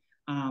already.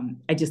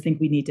 I just think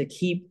we need to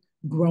keep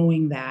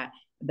growing that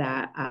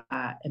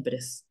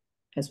impetus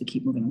as we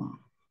keep moving along.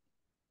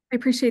 I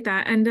appreciate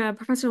that. And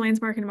Professor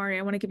Landsmark and Imari,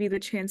 I want to give you the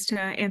chance to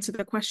answer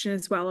the question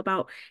as well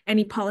about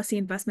any policy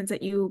investments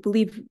that you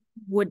believe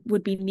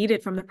would be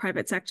needed from the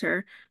private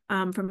sector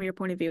from your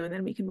point of view, and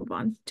then we can move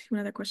on to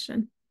another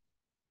question.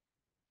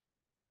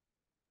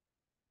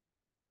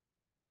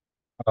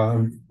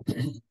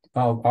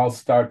 I'll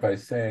start by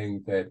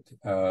saying that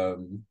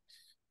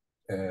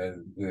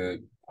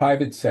the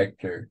private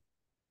sector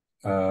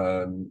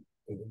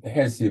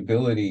has the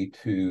ability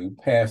to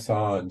pass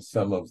on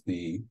some of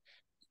the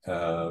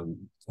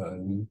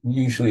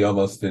usually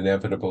almost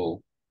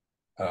inevitable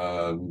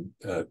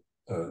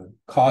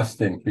cost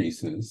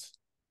increases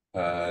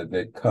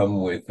that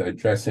come with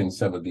addressing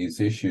some of these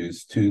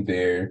issues to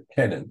their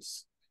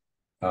tenants.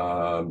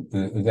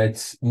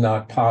 That's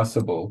not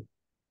possible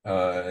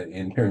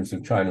in terms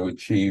of trying to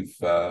achieve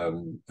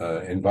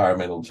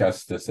environmental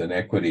justice and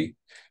equity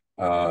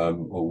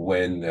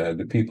when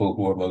the people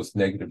who are most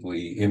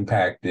negatively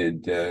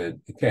impacted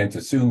can't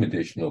assume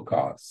additional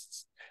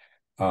costs.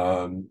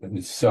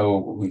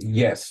 So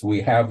yes,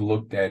 we have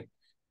looked at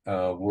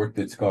work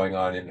that's going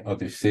on in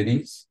other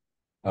cities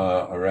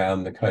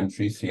around the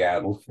country,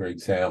 Seattle, for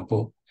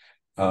example,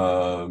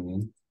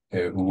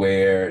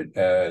 where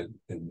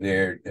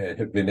there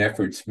have been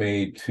efforts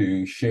made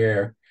to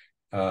share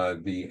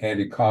the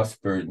added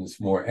cost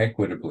burdens more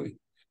equitably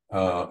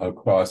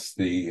across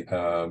the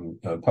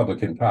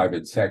public and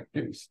private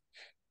sectors.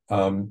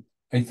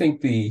 I think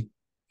the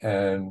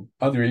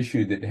other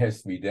issue that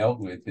has to be dealt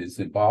with is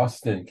that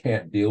Boston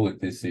can't deal with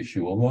this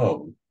issue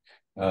alone.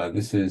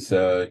 This is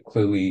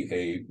clearly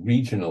a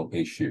regional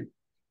issue.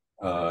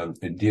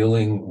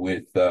 Dealing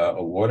with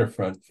a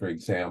waterfront, for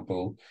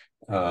example,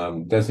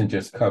 doesn't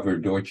just cover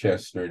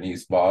Dorchester and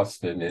East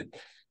Boston. It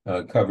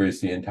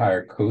covers the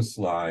entire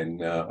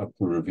coastline up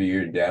the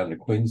Revere down to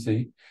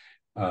Quincy.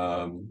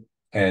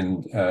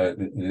 And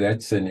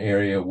that's an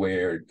area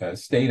where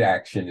state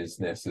action is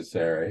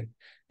necessary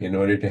in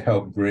order to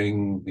help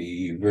bring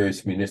the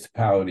various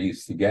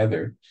municipalities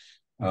together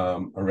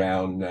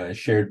around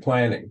shared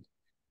planning.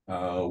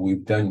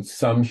 We've done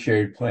some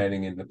shared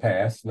planning in the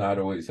past, not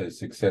always as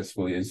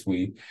successfully as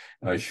we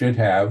should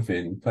have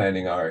in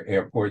planning our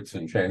airports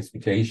and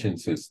transportation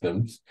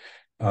systems.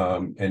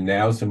 And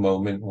now's a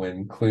moment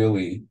when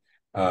clearly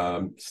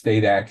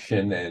state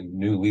action and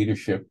new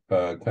leadership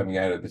coming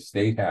out of the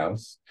State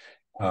House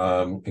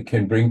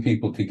can bring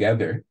people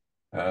together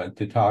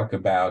to talk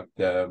about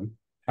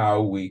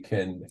how we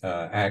can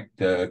act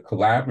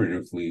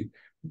collaboratively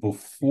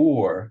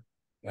before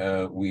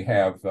we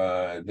have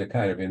the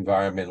kind of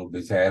environmental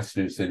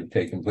disasters that have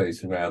taken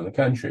place around the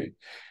country.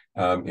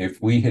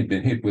 If we had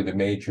been hit with a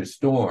major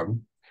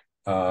storm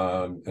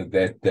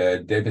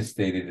that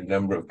devastated a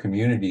number of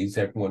communities,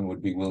 everyone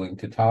would be willing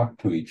to talk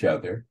to each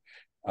other.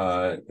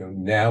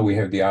 Now we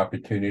have the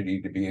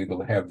opportunity to be able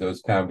to have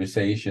those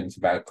conversations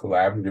about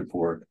collaborative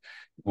work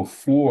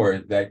before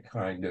that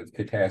kind of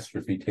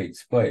catastrophe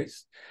takes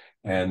place.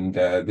 And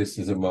this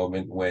is a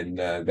moment when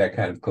that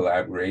kind of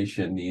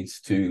collaboration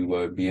needs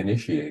to be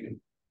initiated.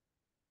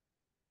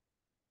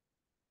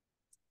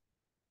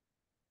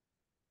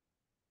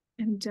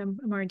 And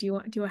Imari,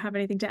 do you have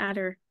anything to add,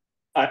 or?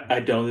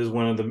 I don't. This is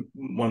one of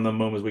the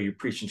moments where you're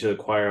preaching to the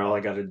choir. All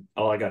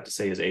I got to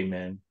say is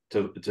amen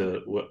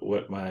to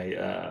what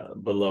my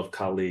beloved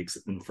colleagues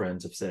and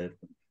friends have said.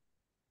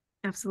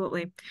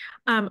 Absolutely.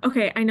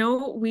 Okay, I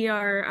know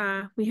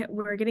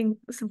we're getting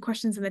some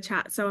questions in the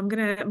chat, so I'm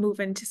gonna move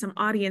into some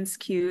audience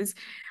cues.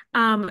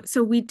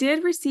 So we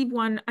did receive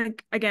one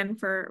again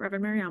for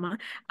Reverend Mariama.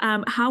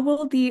 How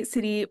will the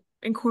city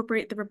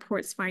incorporate the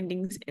report's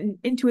findings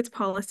into its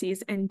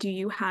policies, and do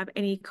you have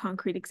any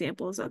concrete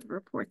examples of the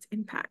report's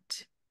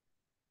impact?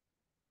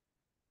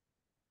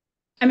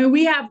 I mean,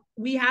 we have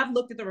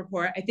looked at the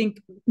report. I think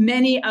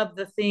many of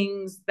the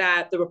things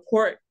that the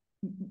report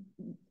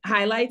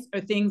highlights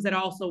are things that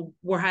also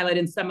were highlighted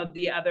in some of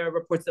the other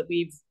reports that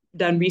we've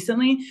done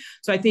recently.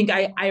 So I think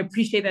I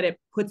appreciate that it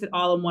puts it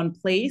all in one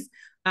place.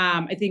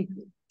 I think,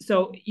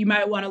 so you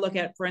might want to look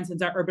at, for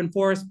instance, our urban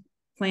forest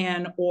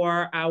plan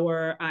or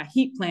our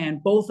heat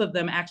plan. Both of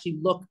them actually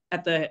look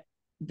at the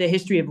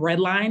history of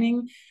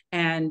redlining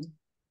and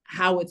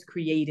how it's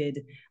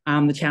created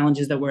the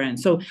challenges that we're in.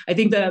 So I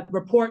think the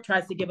report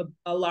tries to give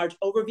a large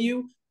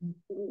overview.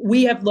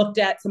 We have looked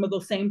at some of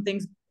those same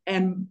things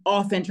and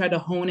often try to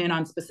hone in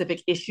on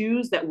specific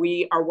issues that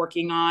we are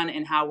working on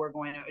and how we're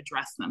going to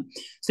address them.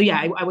 So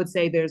yeah, I would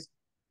say there's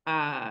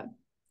a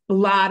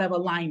lot of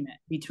alignment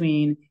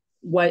between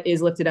what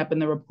is lifted up in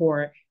the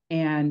report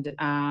and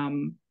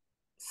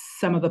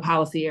some of the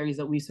policy areas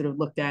that we sort of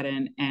looked at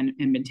and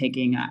been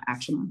taking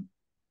action on.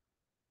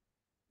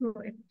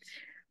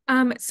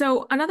 Right.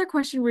 So another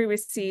question we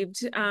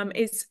received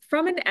is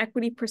from an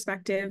equity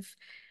perspective,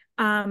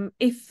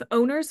 if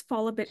owners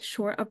fall a bit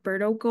short of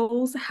BERDO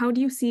goals, how do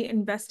you see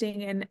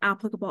investing in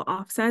applicable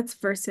offsets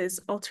versus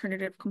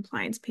alternative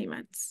compliance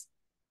payments?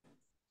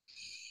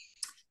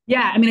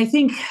 Yeah, I mean, I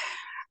think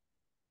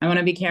I want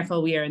to be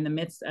careful. We are in the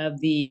midst of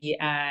the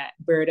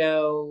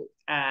BERDO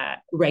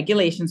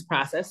regulations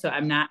process, so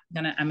I'm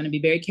gonna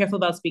be very careful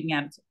about speaking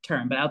out of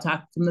turn, but I'll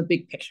talk from the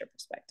big picture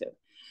perspective.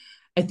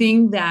 I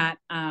think that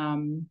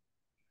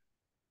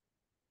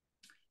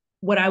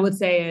what I would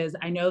say is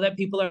I know that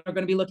people are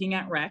going to be looking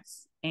at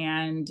RECs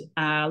and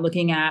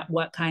looking at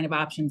what kind of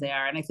options they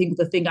are. And I think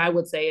the thing I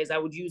would say is I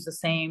would use the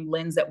same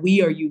lens that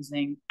we are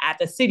using at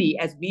the city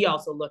as we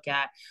also look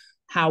at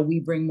how we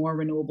bring more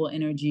renewable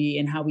energy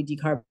and how we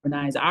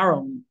decarbonize our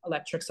own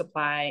electric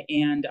supply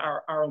and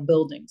our own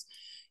buildings.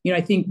 You know,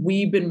 I think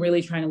we've been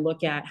really trying to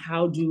look at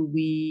how do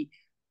we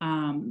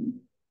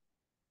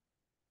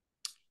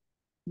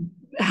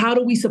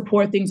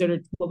support things that are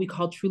what we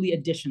call truly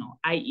additional,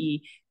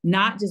 i.e.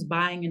 not just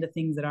buying into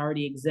things that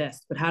already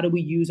exist, but how do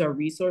we use our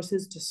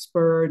resources to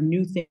spur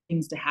new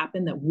things to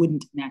happen that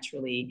wouldn't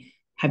naturally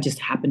have just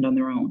happened on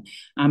their own.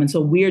 And so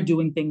we're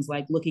doing things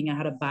like looking at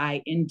how to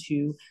buy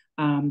into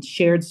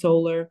shared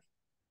solar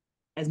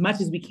as much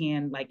as we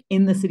can, like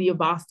in the city of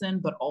Boston,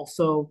 but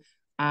also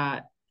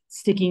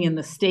sticking in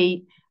the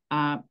state.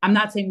 I'm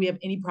not saying we have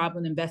any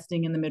problem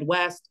investing in the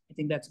Midwest. I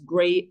think that's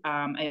great.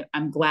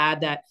 I'm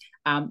glad that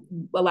a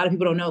lot of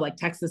people don't know, like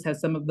Texas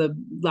has some of the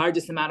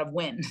largest amount of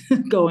wind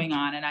going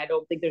on, and I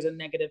don't think there's a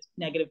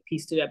negative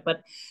piece to it,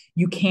 but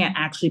you can't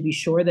actually be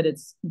sure that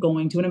it's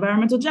going to an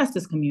environmental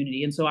justice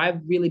community. And so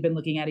I've really been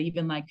looking at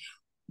even like,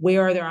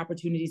 where are there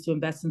opportunities to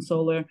invest in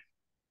solar?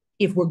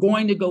 If we're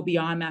going to go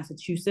beyond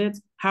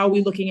Massachusetts, how are we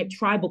looking at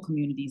tribal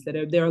communities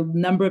there are a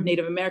number of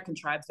Native American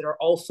tribes that are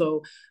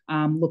also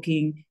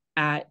looking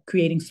at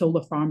creating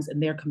solar farms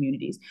in their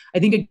communities. I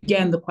think,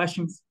 again, the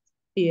question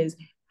is,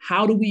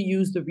 how do we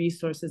use the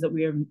resources that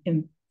we are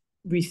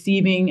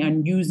receiving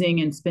and using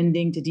and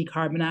spending to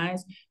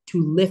decarbonize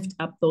to lift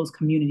up those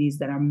communities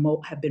that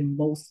have been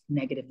most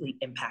negatively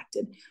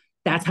impacted?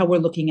 That's how we're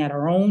looking at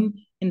our own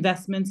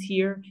investments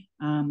here.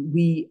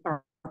 We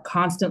are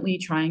constantly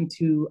trying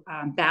to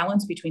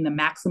balance between the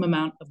maximum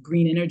amount of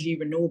green energy,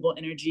 renewable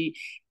energy,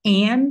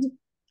 and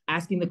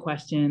asking the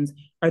questions,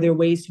 are there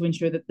ways to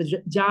ensure that the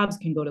jobs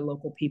can go to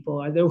local people?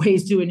 Are there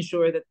ways to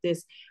ensure that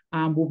this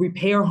will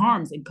repair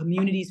harms in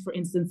communities, for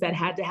instance, that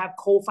had to have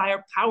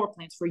coal-fired power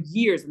plants for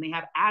years and they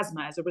have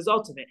asthma as a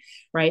result of it,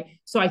 right?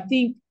 So I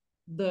think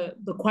the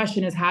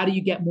question is, how do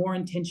you get more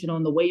intentional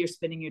in the way you're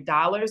spending your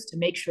dollars to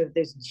make sure that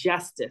there's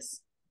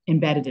justice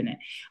embedded in it?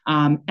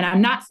 And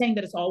I'm not saying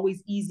that it's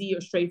always easy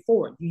or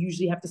straightforward. You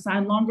usually have to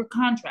sign longer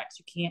contracts.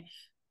 You can't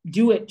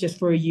do it just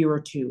for a year or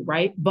two,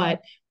 right?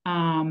 But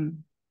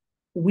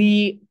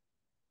we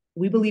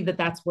believe that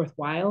that's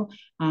worthwhile.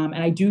 And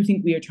I do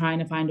think we are trying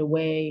to find a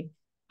way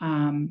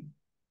that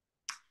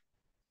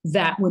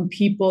when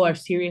people are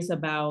serious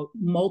about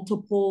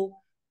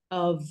multiple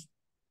of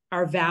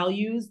our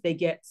values, they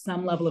get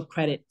some level of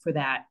credit for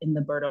that in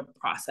the BERDO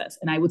process.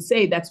 And I would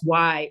say that's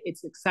why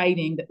it's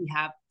exciting that we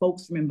have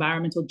folks from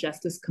environmental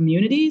justice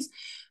communities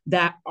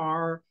that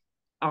are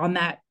on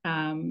that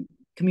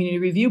community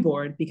review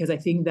board, because I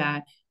think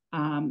that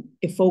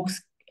if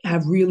folks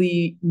have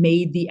really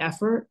made the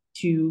effort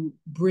to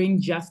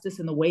bring justice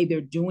in the way they're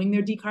doing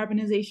their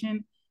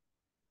decarbonization,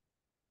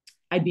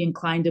 I'd be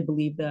inclined to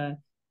believe the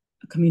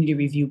community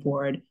review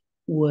board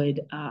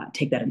would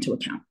take that into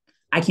account.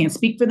 I can't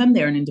speak for them.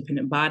 They're an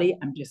independent body.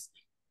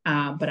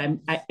 But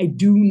I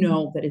do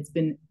know that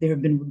there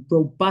have been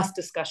robust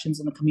discussions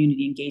in the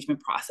community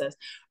engagement process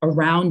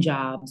around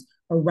jobs,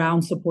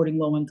 around supporting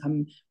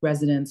low-income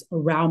residents,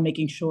 around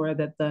making sure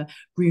that the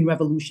Green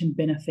Revolution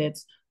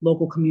benefits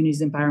local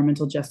communities,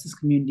 environmental justice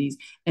communities.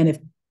 And if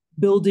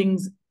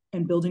buildings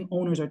and building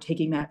owners are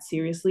taking that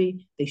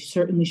seriously, they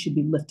certainly should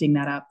be lifting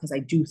that up, because I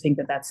do think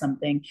that that's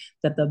something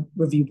that the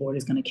review board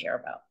is going to care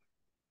about.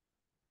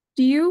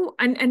 Do you,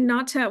 and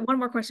not to, one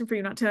more question for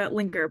you, not to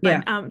linger,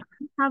 but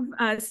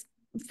have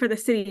for the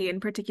city in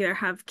particular,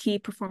 have key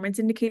performance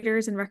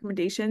indicators and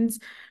recommendations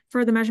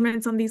for the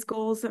measurements on these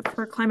goals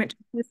for climate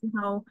justice and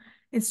how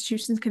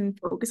institutions can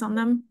focus on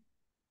them?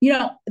 You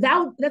know,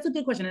 that's a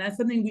good question. And that's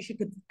something we should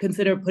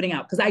consider putting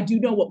out, because I do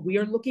know what we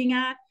are looking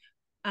at,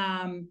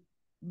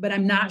 but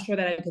I'm not sure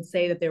that I could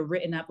say that they're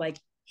written up like,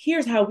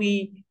 here's how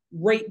we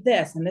rate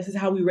this and this is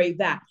how we rate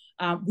that.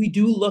 We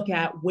do look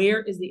at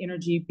where is the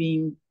energy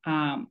being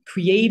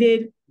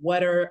created,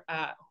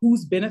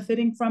 who's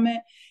benefiting from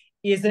it.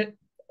 Is it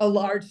a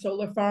large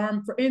solar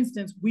farm? For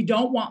instance, we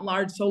don't want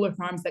large solar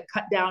farms that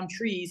cut down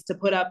trees to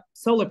put up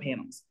solar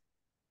panels.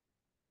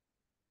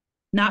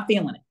 Not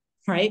feeling it,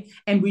 right?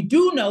 And we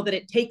do know that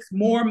it takes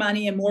more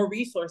money and more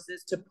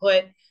resources to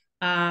put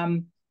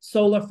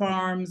solar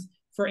farms,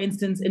 for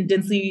instance, in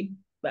densely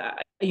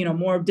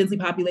more densely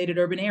populated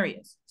urban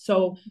areas.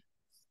 So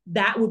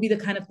that would be the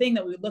kind of thing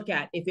that we would look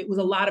at. If it was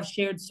a lot of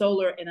shared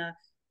solar in a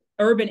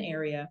urban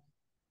area,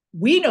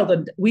 we know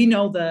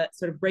the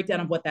sort of breakdown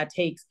of what that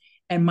takes,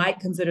 and might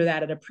consider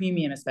that at a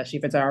premium, especially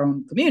if it's our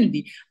own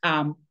community,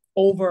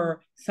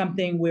 over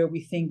something where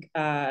we think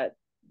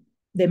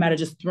they might have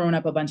just thrown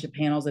up a bunch of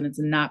panels and it's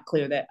not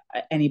clear that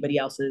anybody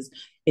else is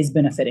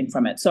benefiting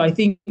from it. So I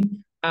think,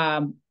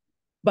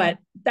 but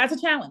that's a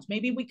challenge.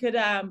 Maybe we could,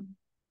 at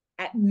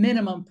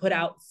minimum, put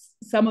out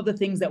some of the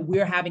things that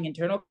we're having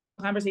internal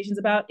conversations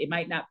about. It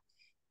might not,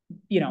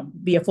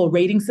 be a full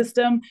rating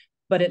system,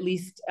 but at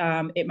least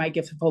it might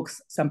give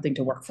folks something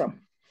to work from.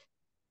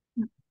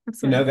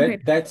 Absolutely.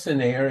 That's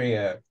an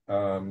area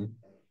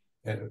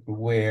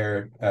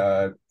where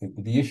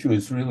the issue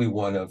is really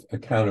one of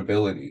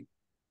accountability.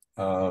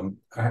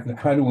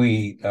 How do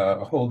we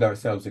hold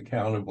ourselves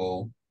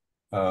accountable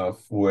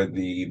for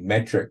the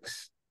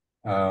metrics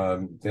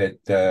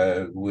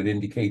that would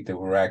indicate that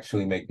we're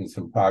actually making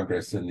some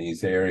progress in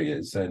these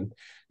areas? And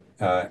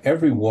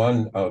every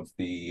one of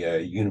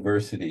the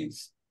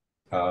universities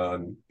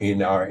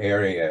in our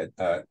area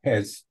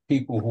has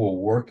people who are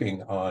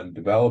working on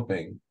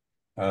developing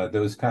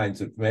those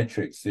kinds of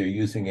metrics. They're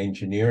using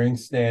engineering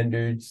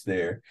standards,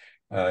 they're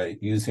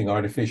using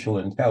artificial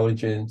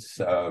intelligence,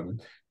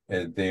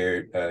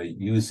 they're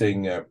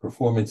using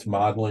performance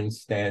modeling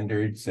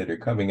standards that are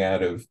coming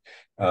out of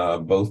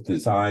both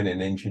design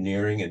and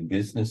engineering and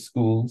business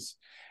schools.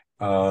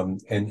 And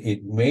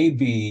it may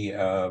be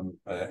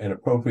an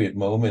appropriate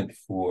moment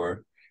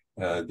for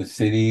the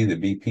city, the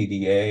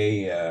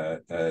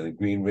BPDA, the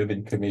Green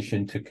Ribbon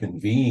Commission to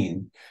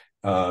convene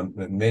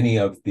many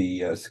of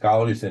the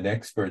scholars and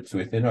experts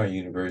within our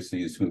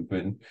universities who've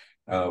been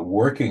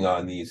working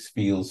on these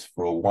fields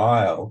for a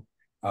while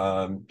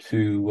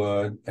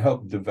to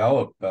help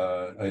develop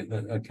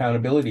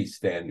accountability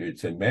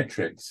standards and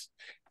metrics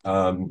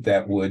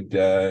that would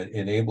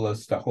enable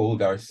us to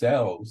hold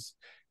ourselves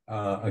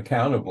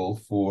accountable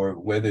for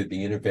whether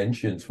the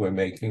interventions we're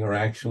making are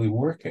actually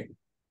working.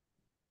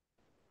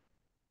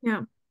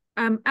 Yeah,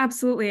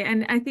 absolutely.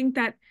 And I think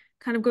that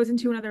kind of goes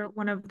into another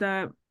one of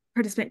the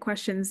participant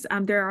questions.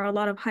 There are a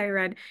lot of higher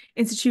ed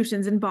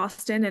institutions in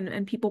Boston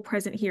and people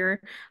present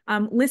here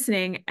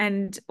listening.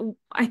 And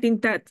I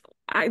think that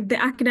the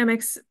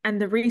academics and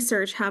the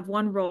research have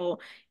one role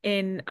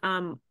in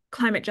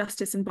climate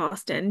justice in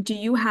Boston. Do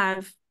you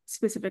have,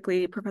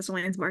 specifically, Professor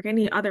Landsmark,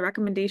 any other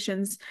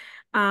recommendations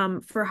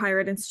for higher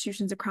ed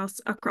institutions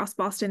across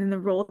Boston and the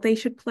role they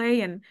should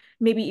play, and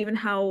maybe even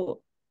how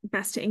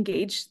best to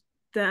engage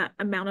the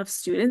amount of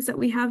students that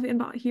we have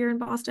here in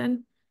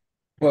Boston?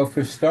 Well,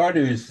 for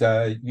starters,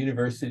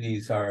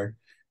 universities are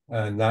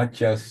not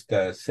just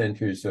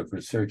centers of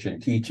research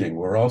and teaching.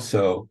 We're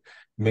also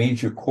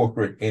major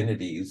corporate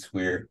entities.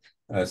 We're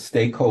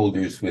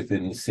stakeholders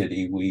within the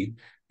city. We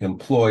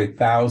employ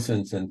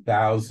thousands and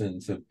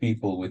thousands of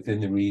people within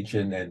the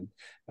region and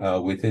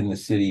within the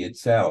city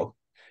itself.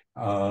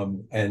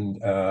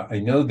 And I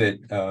know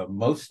that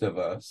most of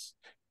us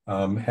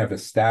have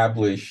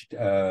established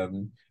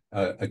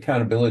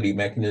accountability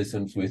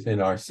mechanisms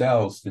within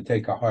ourselves to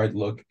take a hard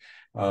look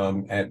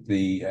at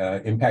the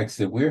impacts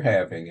that we're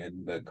having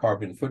and the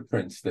carbon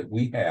footprints that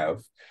we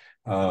have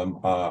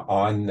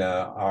on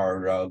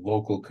our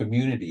local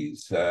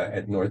communities.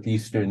 At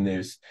Northeastern,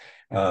 there's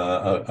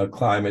a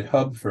climate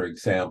hub, for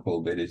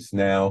example, that is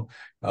now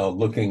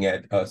looking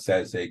at us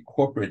as a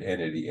corporate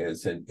entity,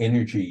 as an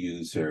energy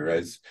user,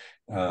 as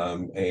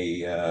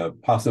a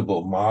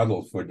possible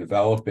model for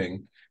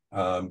developing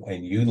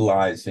and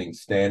utilizing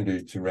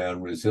standards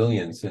around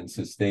resilience and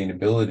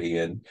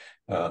sustainability and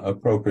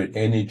appropriate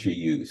energy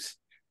use.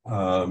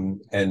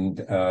 And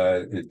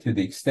to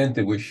the extent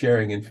that we're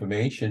sharing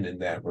information in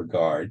that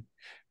regard,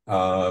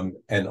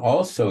 and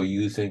also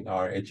using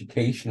our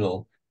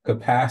educational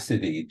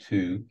capacity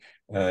to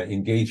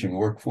engage in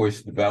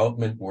workforce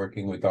development,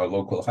 working with our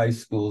local high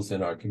schools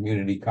and our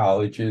community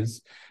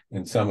colleges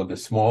and some of the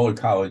smaller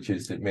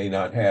colleges that may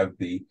not have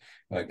the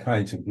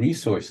kinds of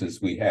resources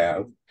we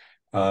have,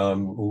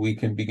 we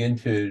can begin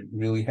to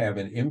really have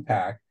an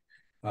impact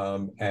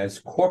as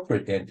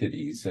corporate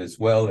entities as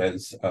well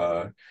as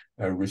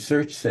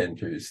research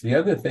centers. The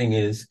other thing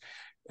is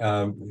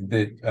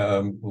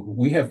that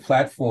we have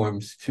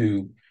platforms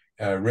to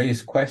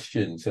raise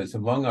questions as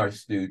among our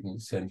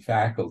students and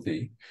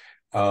faculty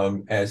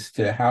as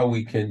to how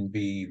we can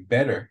be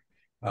better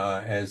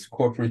as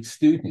corporate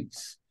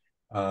students.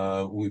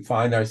 We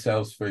find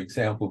ourselves, for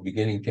example,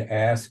 beginning to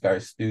ask our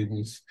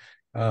students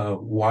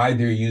why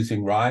they're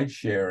using ride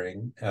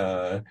sharing,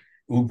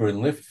 Uber and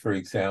Lyft, for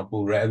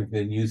example, rather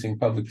than using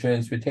public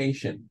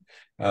transportation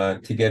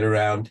to get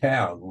around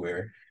town.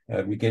 We're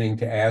beginning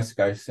to ask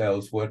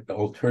ourselves what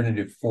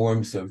alternative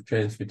forms of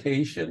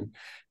transportation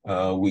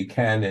we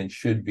can and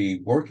should be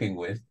working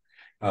with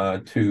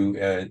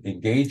to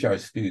engage our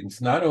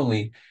students, not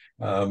only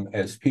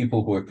as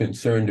people who are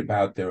concerned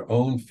about their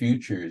own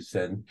futures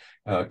and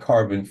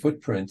carbon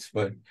footprints,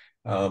 but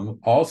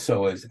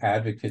also as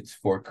advocates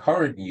for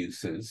current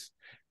uses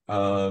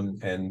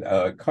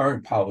and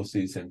current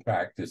policies and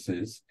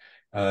practices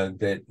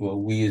that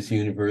we as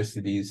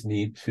universities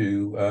need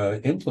to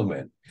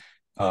implement.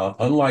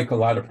 Unlike a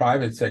lot of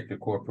private sector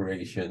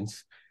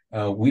corporations,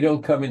 we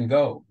don't come and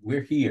go.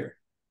 We're here.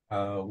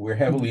 We're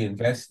heavily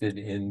invested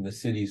in the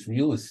city's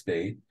real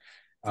estate.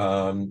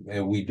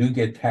 And we do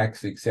get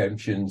tax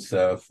exemptions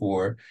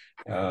for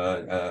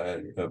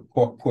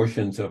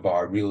portions of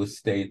our real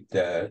estate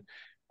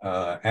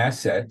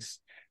assets.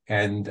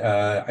 And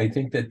I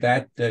think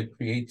that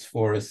creates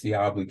for us the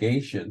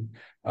obligation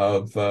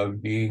of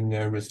being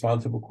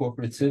responsible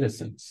corporate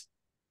citizens.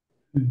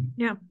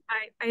 Yeah,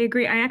 I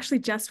agree. I actually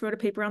just wrote a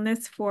paper on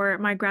this for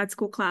my grad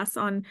school class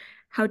on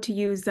how to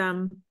use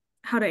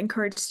how to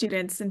encourage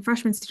students and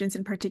freshman students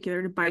in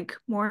particular to bike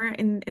more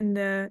in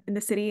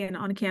the city and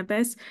on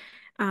campus.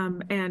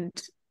 And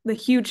the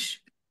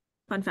huge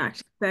fun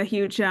fact, the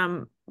huge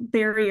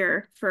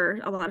barrier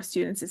for a lot of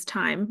students is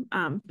time,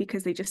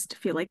 because they just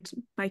feel like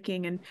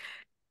biking, and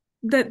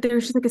that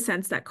there's just like a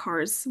sense that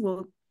cars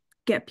will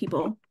get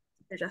people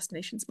their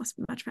destinations must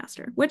be much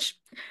faster, which,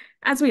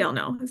 as we all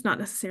know, is not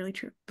necessarily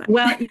true. But.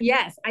 Well,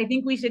 yes, I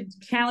think we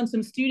should challenge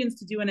some students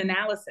to do an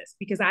analysis,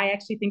 because I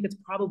actually think it's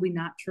probably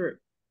not true.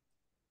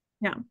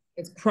 Yeah.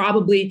 It's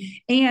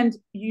probably, and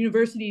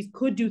universities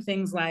could do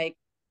things like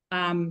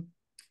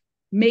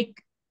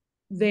make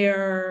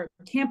their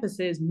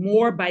campuses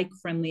more bike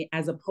friendly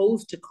as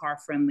opposed to car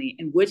friendly,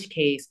 in which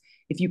case,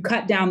 if you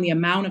cut down the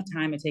amount of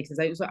time it takes.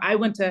 So I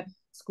went to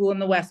school in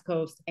the West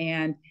Coast,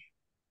 and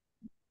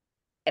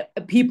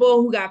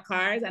people who got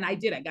cars, and I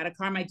got a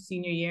car my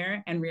senior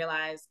year and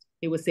realized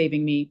it was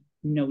saving me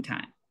no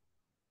time.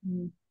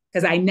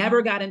 Because I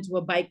never got into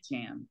a bike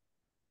jam.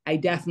 I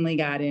definitely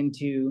got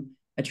into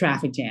a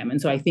traffic jam.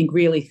 And so I think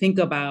really think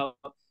about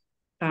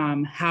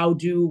how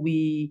do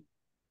we,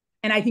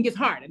 and I think it's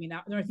hard. I mean,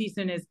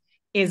 Northeastern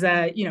is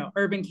a,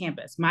 urban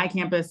campus. My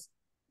campus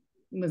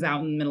was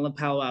out in the middle of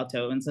Palo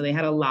Alto. And so they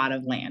had a lot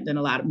of land and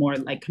a lot more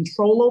like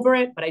control over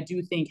it. But I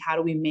do think, how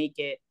do we make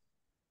it,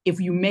 if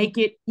you make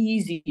it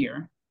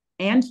easier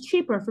and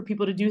cheaper for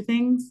people to do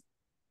things,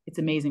 it's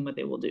amazing what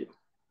they will do.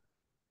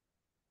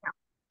 Yeah,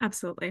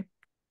 absolutely.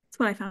 That's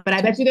what I found. But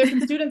I bet you there's some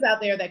students out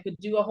there that could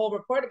do a whole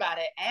report about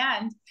it,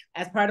 and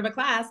as part of a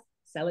class,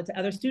 sell it to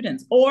other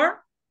students.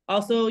 Or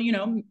also,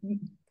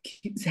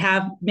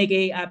 make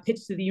a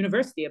pitch to the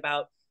university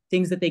about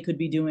things that they could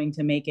be doing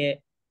to make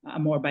it a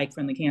more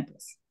bike-friendly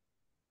campus.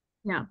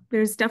 Yeah,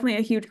 there's definitely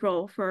a huge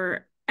role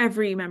for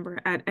every member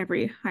at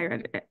every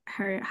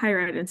higher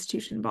ed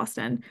institution in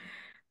Boston.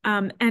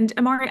 And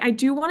Imari, I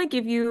do want to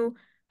give you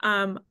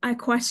a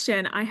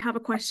question. I have a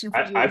question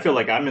for you. I feel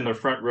like I'm in the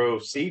front row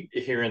seat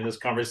here in this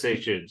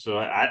conversation, so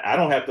I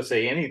don't have to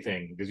say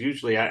anything, because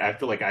usually I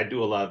feel like I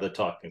do a lot of the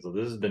talking. So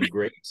this has been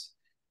great.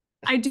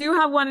 I do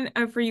have one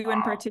for you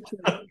in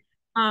particular.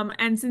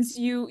 And since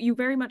you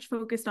very much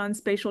focused on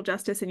spatial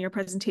justice in your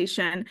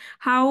presentation,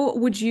 how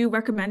would you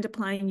recommend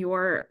applying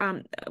your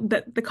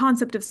the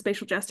concept of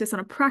spatial justice on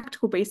a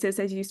practical basis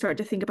as you start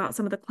to think about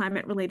some of the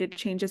climate-related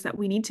changes that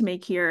we need to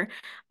make here,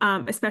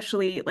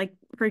 especially like,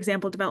 for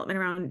example, development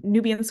around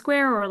Nubian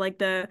Square, or like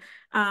the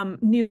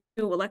new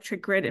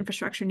electric grid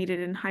infrastructure needed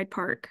in Hyde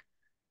Park?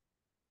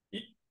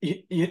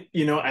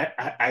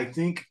 I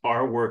think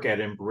our work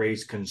at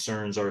Embrace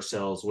concerns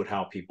ourselves with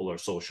how people are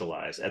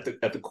socialized at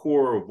the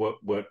core of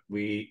what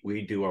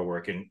we do our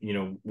work.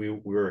 And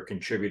we're a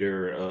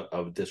contributor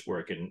of this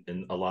work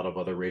and a lot of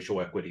other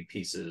racial equity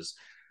pieces.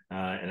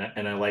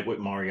 And I like what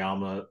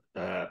Mariama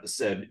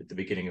said at the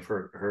beginning of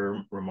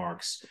her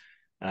remarks.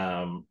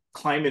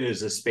 Climate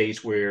is a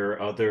space where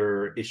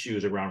other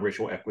issues around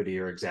racial equity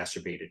are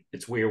exacerbated.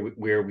 It's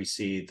where we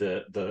see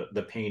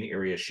the pain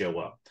areas show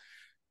up.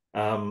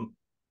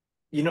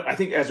 I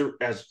think as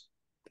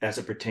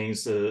it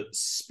pertains to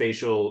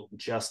spatial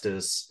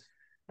justice,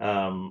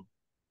 I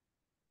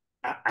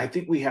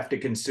think we have to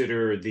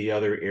consider the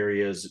other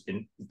areas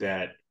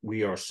that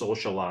we are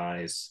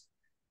socialized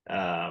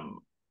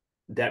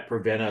that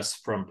prevent us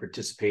from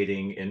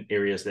participating in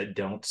areas that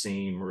don't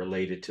seem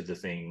related to the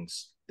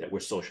things that we're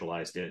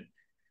socialized in.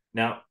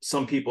 Now,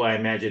 some people, I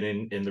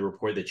imagine, in the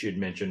report that you had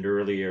mentioned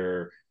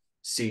earlier,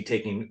 see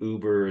taking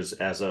Ubers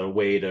as a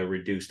way to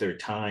reduce their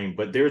time,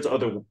 but there's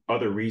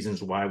other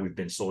reasons why we've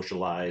been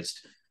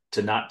socialized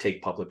to not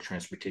take public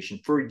transportation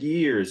for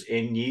years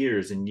and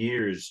years and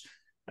years.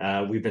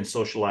 We've been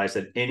socialized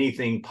that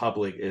anything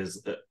public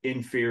is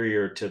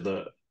inferior to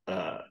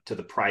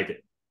the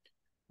private,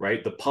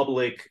 right? The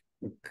public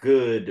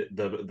good,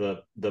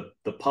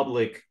 the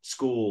public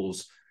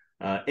schools,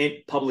 and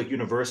public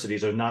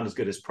universities are not as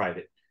good as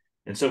private.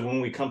 And so when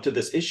we come to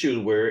this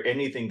issue where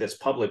anything that's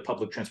public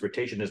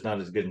transportation is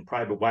not as good as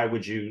private, why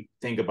would you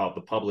think about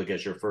the public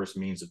as your first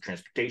means of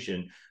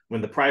transportation when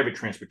the private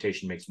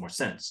transportation makes more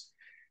sense?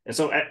 And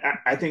so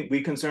I think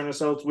we concern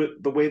ourselves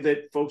with the way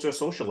that folks are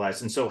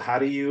socialized. And so how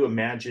do you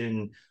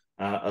imagine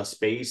a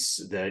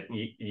space that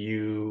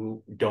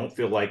you don't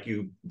feel like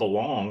you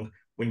belong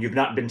when you've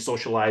not been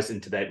socialized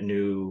into that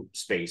new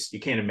space? You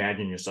can't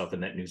imagine yourself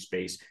in that new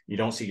space. You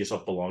don't see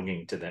yourself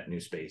belonging to that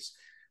new space.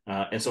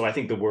 And so I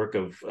think the work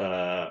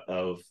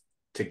of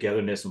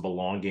togetherness and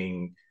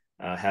belonging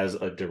has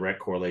a direct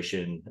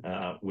correlation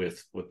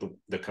with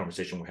the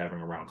conversation we're having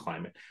around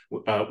climate.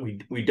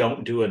 We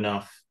don't do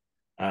enough.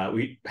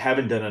 We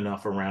haven't done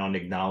enough around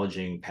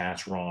acknowledging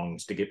past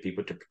wrongs to get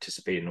people to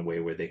participate in a way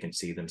where they can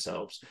see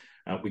themselves.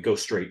 We go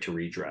straight to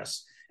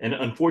redress. And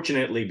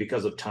unfortunately,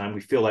 because of time, we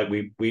feel like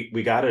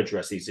we got to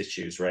address these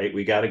issues, right?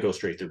 We got to go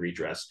straight to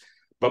redress.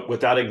 But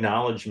without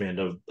acknowledgement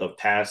of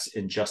past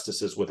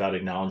injustices, without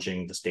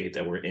acknowledging the state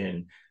that we're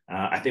in,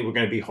 I think we're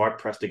going to be hard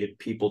pressed to get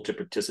people to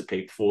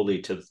participate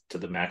fully to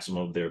the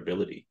maximum of their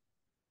ability.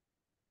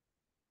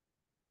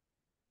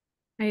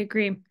 I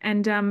agree.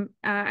 And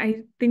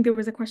I think there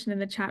was a question in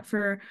the chat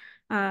for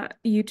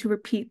you to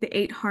repeat the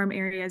 8 harm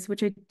areas,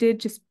 which I did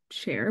just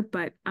share,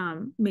 but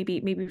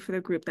maybe for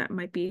the group that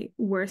might be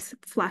worth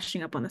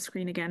flashing up on the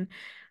screen again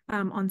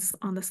on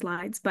the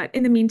slides. But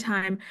in the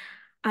meantime,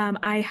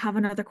 I have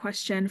another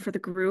question for the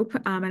group,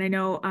 and I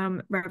know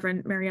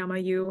Reverend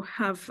Mariama, you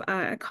have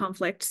a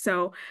conflict,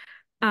 so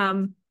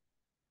I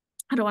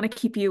don't want to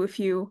keep you if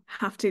you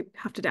have to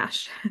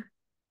dash.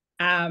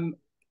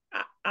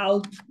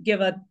 I'll give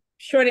a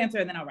short answer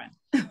and then I'll run.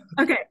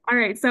 Okay, all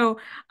right. So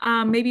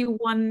maybe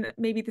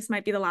this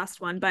might be the last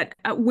one, but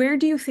where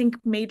do you think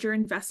major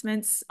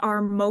investments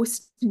are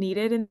most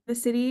needed in the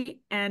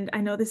city? And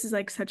I know this is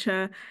like such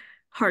a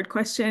hard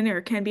question, or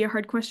can be a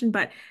hard question,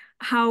 but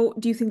how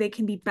do you think they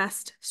can be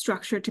best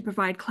structured to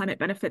provide climate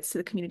benefits to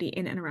the community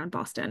in and around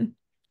Boston?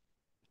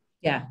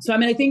 Yeah, so I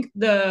mean, I think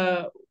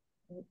the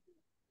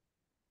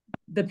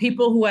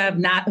people who have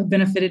not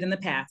benefited in the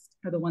past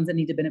are the ones that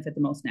need to benefit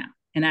the most now.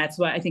 And that's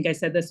why I think I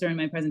said this during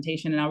my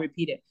presentation, and I'll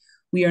repeat it.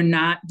 We are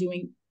not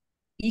doing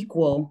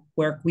equal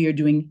work, we are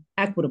doing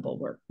equitable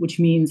work, which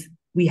means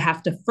we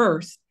have to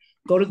first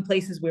go to the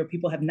places where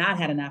people have not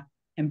had enough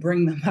and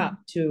bring them up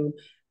to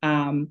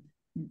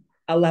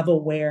a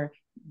level where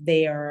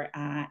they are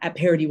at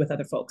parity with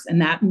other folks.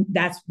 And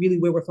that's really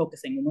where we're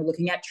focusing. When we're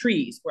looking at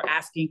trees, we're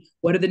asking,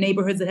 what are the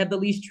neighborhoods that have the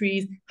least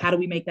trees? How do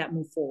we make that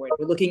move forward?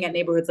 We're looking at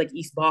neighborhoods like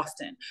East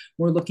Boston.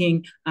 We're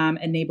looking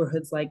at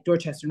neighborhoods like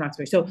Dorchester and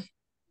Roxbury. So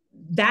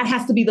that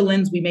has to be the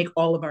lens we make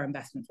all of our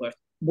investments with.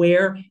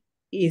 Where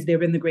is there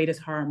been the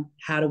greatest harm?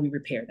 How do we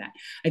repair that?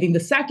 I think the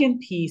second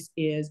piece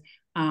is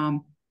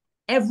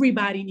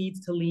everybody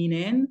needs to lean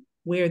in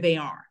where they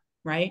are.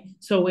 Right?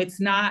 So it's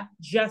not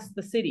just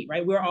the city,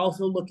 right? We're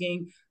also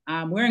looking,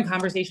 we're in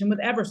conversation with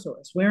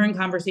Eversource. We're in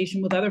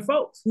conversation with other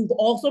folks who've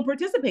also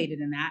participated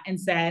in that and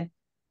said,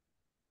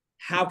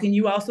 how can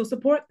you also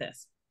support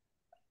this?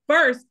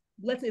 First,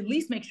 let's at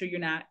least make sure you're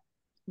not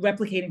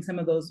replicating some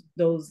of those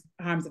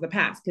harms of the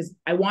past, because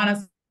I want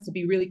us to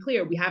be really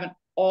clear. We haven't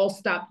all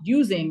stopped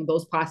using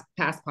those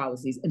past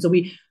policies. And so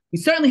we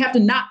certainly have to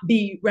not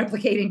be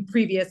replicating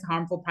previous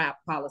harmful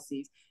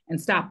policies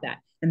and stop that.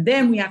 And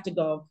then we have to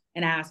go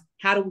and ask,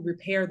 how do we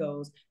repair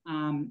those?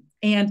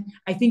 And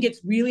I think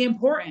it's really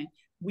important.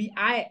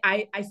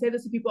 I say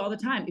this to people all the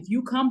time. If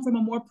you come from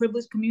a more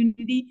privileged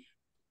community,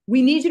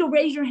 we need you to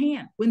raise your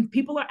hand. When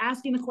people are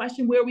asking the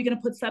question, where are we going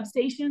to put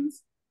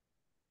substations?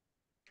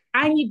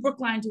 I need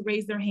Brookline to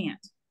raise their hand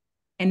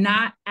and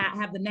not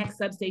have the next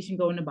substation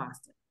go into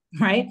Boston,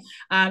 right?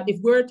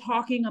 If we're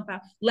talking about,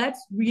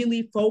 let's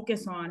really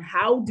focus on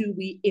how do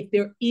we, if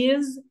there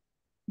is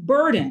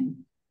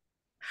burden,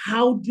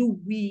 how do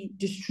we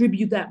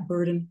distribute that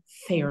burden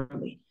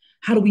fairly?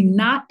 How do we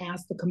not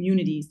ask the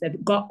communities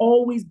that got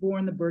always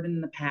borne the burden in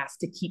the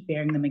past to keep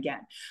bearing them again?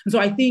 And so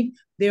I think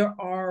there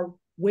are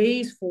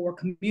ways for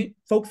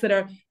folks that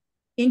are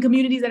in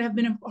communities that have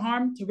been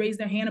harmed to raise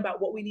their hand about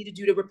what we need to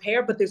do to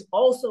repair, but there's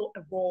also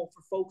a role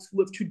for folks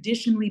who have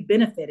traditionally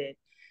benefited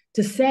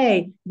to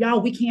say, y'all,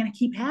 we can't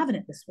keep having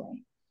it this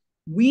way.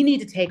 We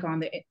need to take on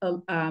the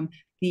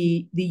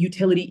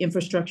utility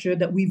infrastructure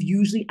that we've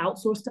usually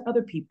outsourced to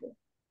other people.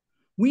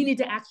 We need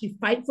to actually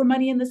fight for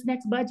money in this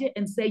next budget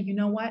and say, you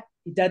know what?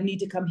 It doesn't need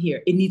to come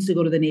here. It needs to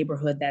go to the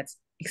neighborhood that's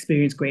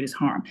experienced greatest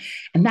harm.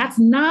 And that's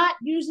not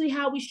usually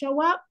how we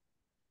show up.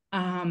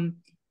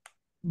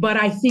 But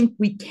I think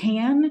we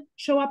can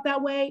show up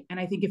that way. And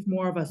I think if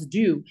more of us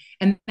do,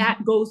 and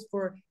that goes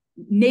for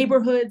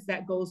neighborhoods,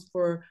 that goes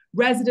for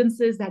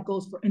residences, that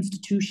goes for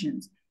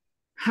institutions.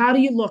 How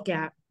do you look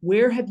at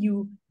where have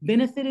you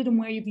benefited and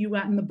where have you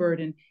gotten the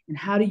burden? And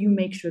how do you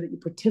make sure that you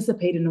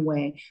participate in a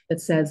way that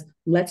says,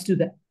 let's do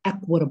the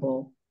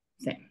equitable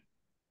thing?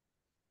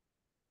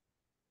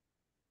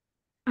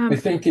 I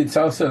think it's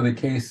also the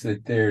case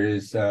that there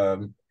is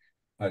a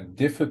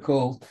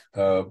difficult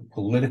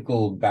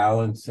political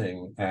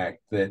balancing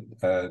act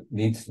that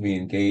needs to be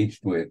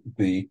engaged with.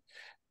 The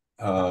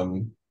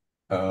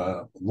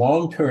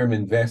long-term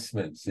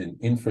investments in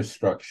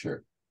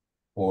infrastructure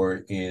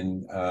or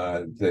in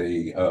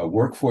the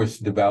workforce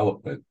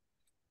development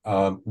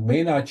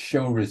may not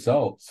show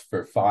results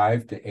for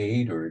 5 to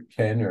 8 or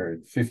 10 or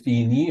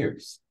 15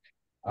 years.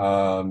 Those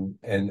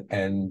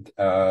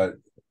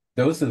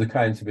are the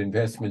kinds of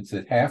investments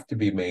that have to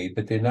be made,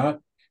 but they're not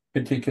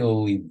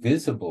particularly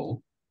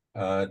visible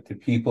to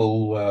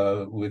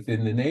people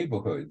within the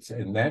neighborhoods.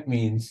 And that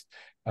means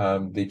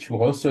that you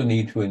also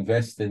need to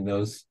invest in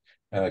those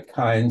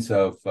kinds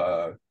of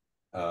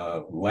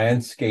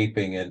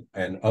landscaping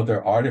and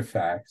other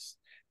artifacts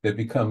that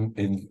become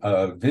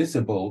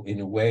visible in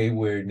a way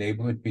where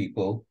neighborhood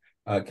people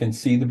can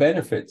see the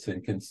benefits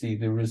and can see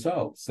the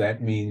results.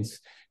 That means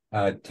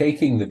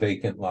taking the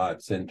vacant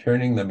lots and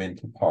turning them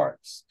into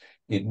parks.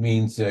 It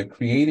means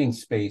creating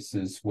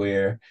spaces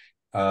where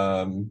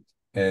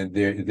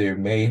there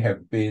may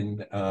have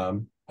been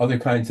other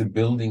kinds of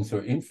buildings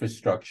or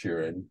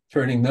infrastructure and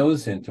turning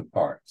those into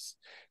parks.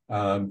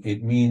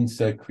 It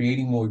means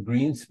creating more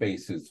green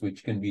spaces,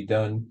 which can be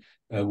done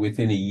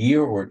within a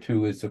year or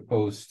two, as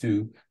opposed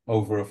to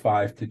over a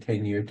 5 to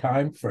 10 year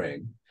time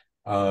frame.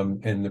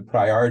 And the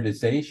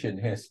prioritization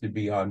has to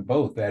be on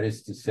both. That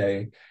is to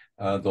say,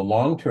 the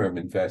long-term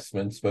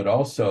investments, but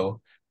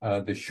also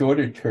the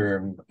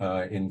shorter-term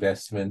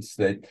investments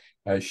that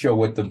show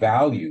what the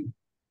value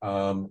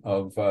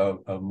of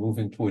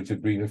moving towards a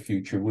greener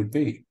future would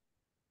be.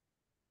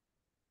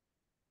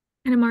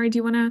 And Imari, do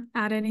you want to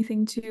add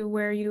anything to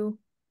where you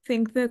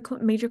think the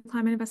major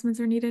climate investments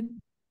are needed?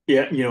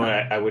 Yeah,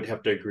 I would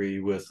have to agree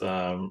with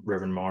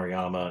Reverend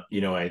Mariama.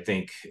 I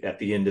think at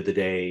the end of the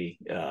day,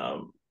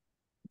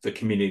 the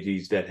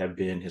communities that have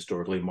been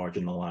historically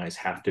marginalized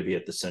have to be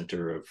at the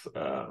center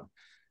of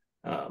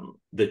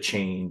the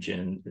change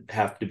and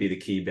have to be the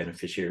key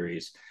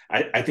beneficiaries.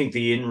 I think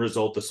the end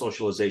result, the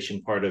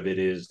socialization part of it,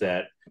 is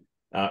that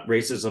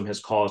racism has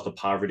caused a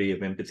poverty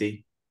of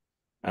empathy.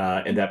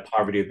 And that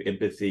poverty of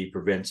empathy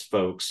prevents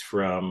folks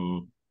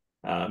from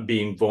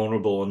being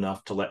vulnerable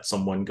enough to let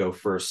someone go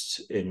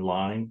first in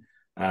line,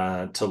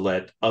 to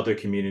let other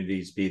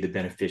communities be the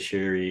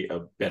beneficiary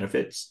of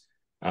benefits,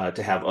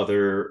 to have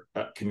other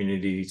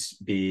communities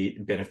be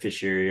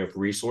beneficiary of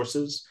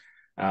resources,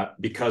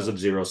 because of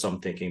zero-sum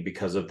thinking,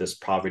 because of this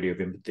poverty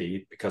of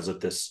empathy, because of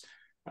this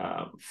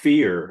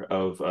fear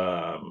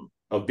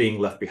of being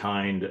left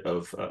behind,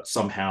 of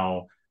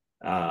somehow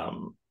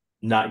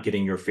not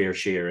getting your fair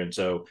share. And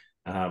so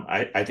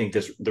I think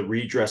the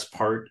redress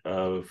part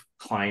of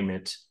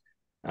climate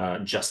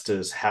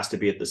justice has to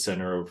be at the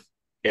center of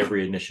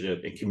every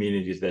initiative, and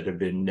communities that have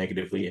been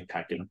negatively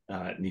impacted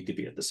need to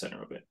be at the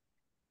center of it.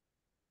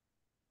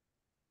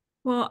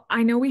 Well,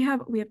 I know we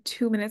have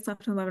 2 minutes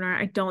left in the webinar.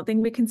 I don't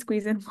think we can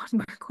squeeze in one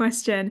more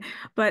question,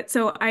 but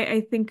so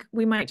I think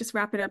we might just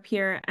wrap it up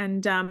here.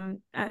 And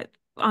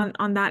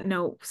on that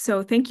note,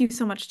 so thank you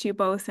so much to you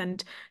both,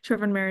 and to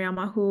Reverend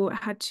Mariama, who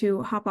had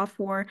to hop off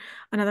for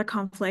another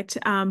conflict.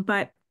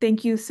 But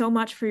thank you so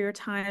much for your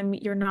time,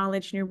 your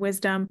knowledge, and your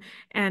wisdom,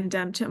 and to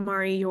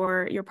Imari,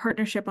 your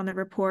partnership on the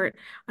report.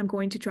 I'm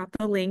going to drop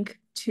the link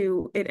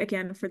to it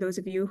again for those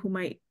of you who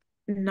might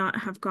not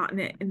have gotten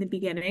it in the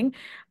beginning,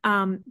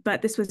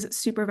 but this was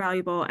super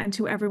valuable. And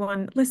to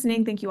everyone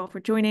listening, thank you all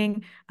for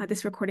joining.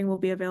 This recording will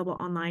be available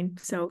online,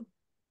 so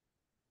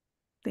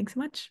thanks so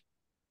much.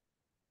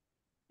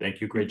 Thank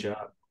you. Great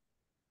job.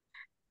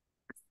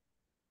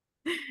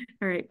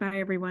 All right, bye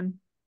everyone.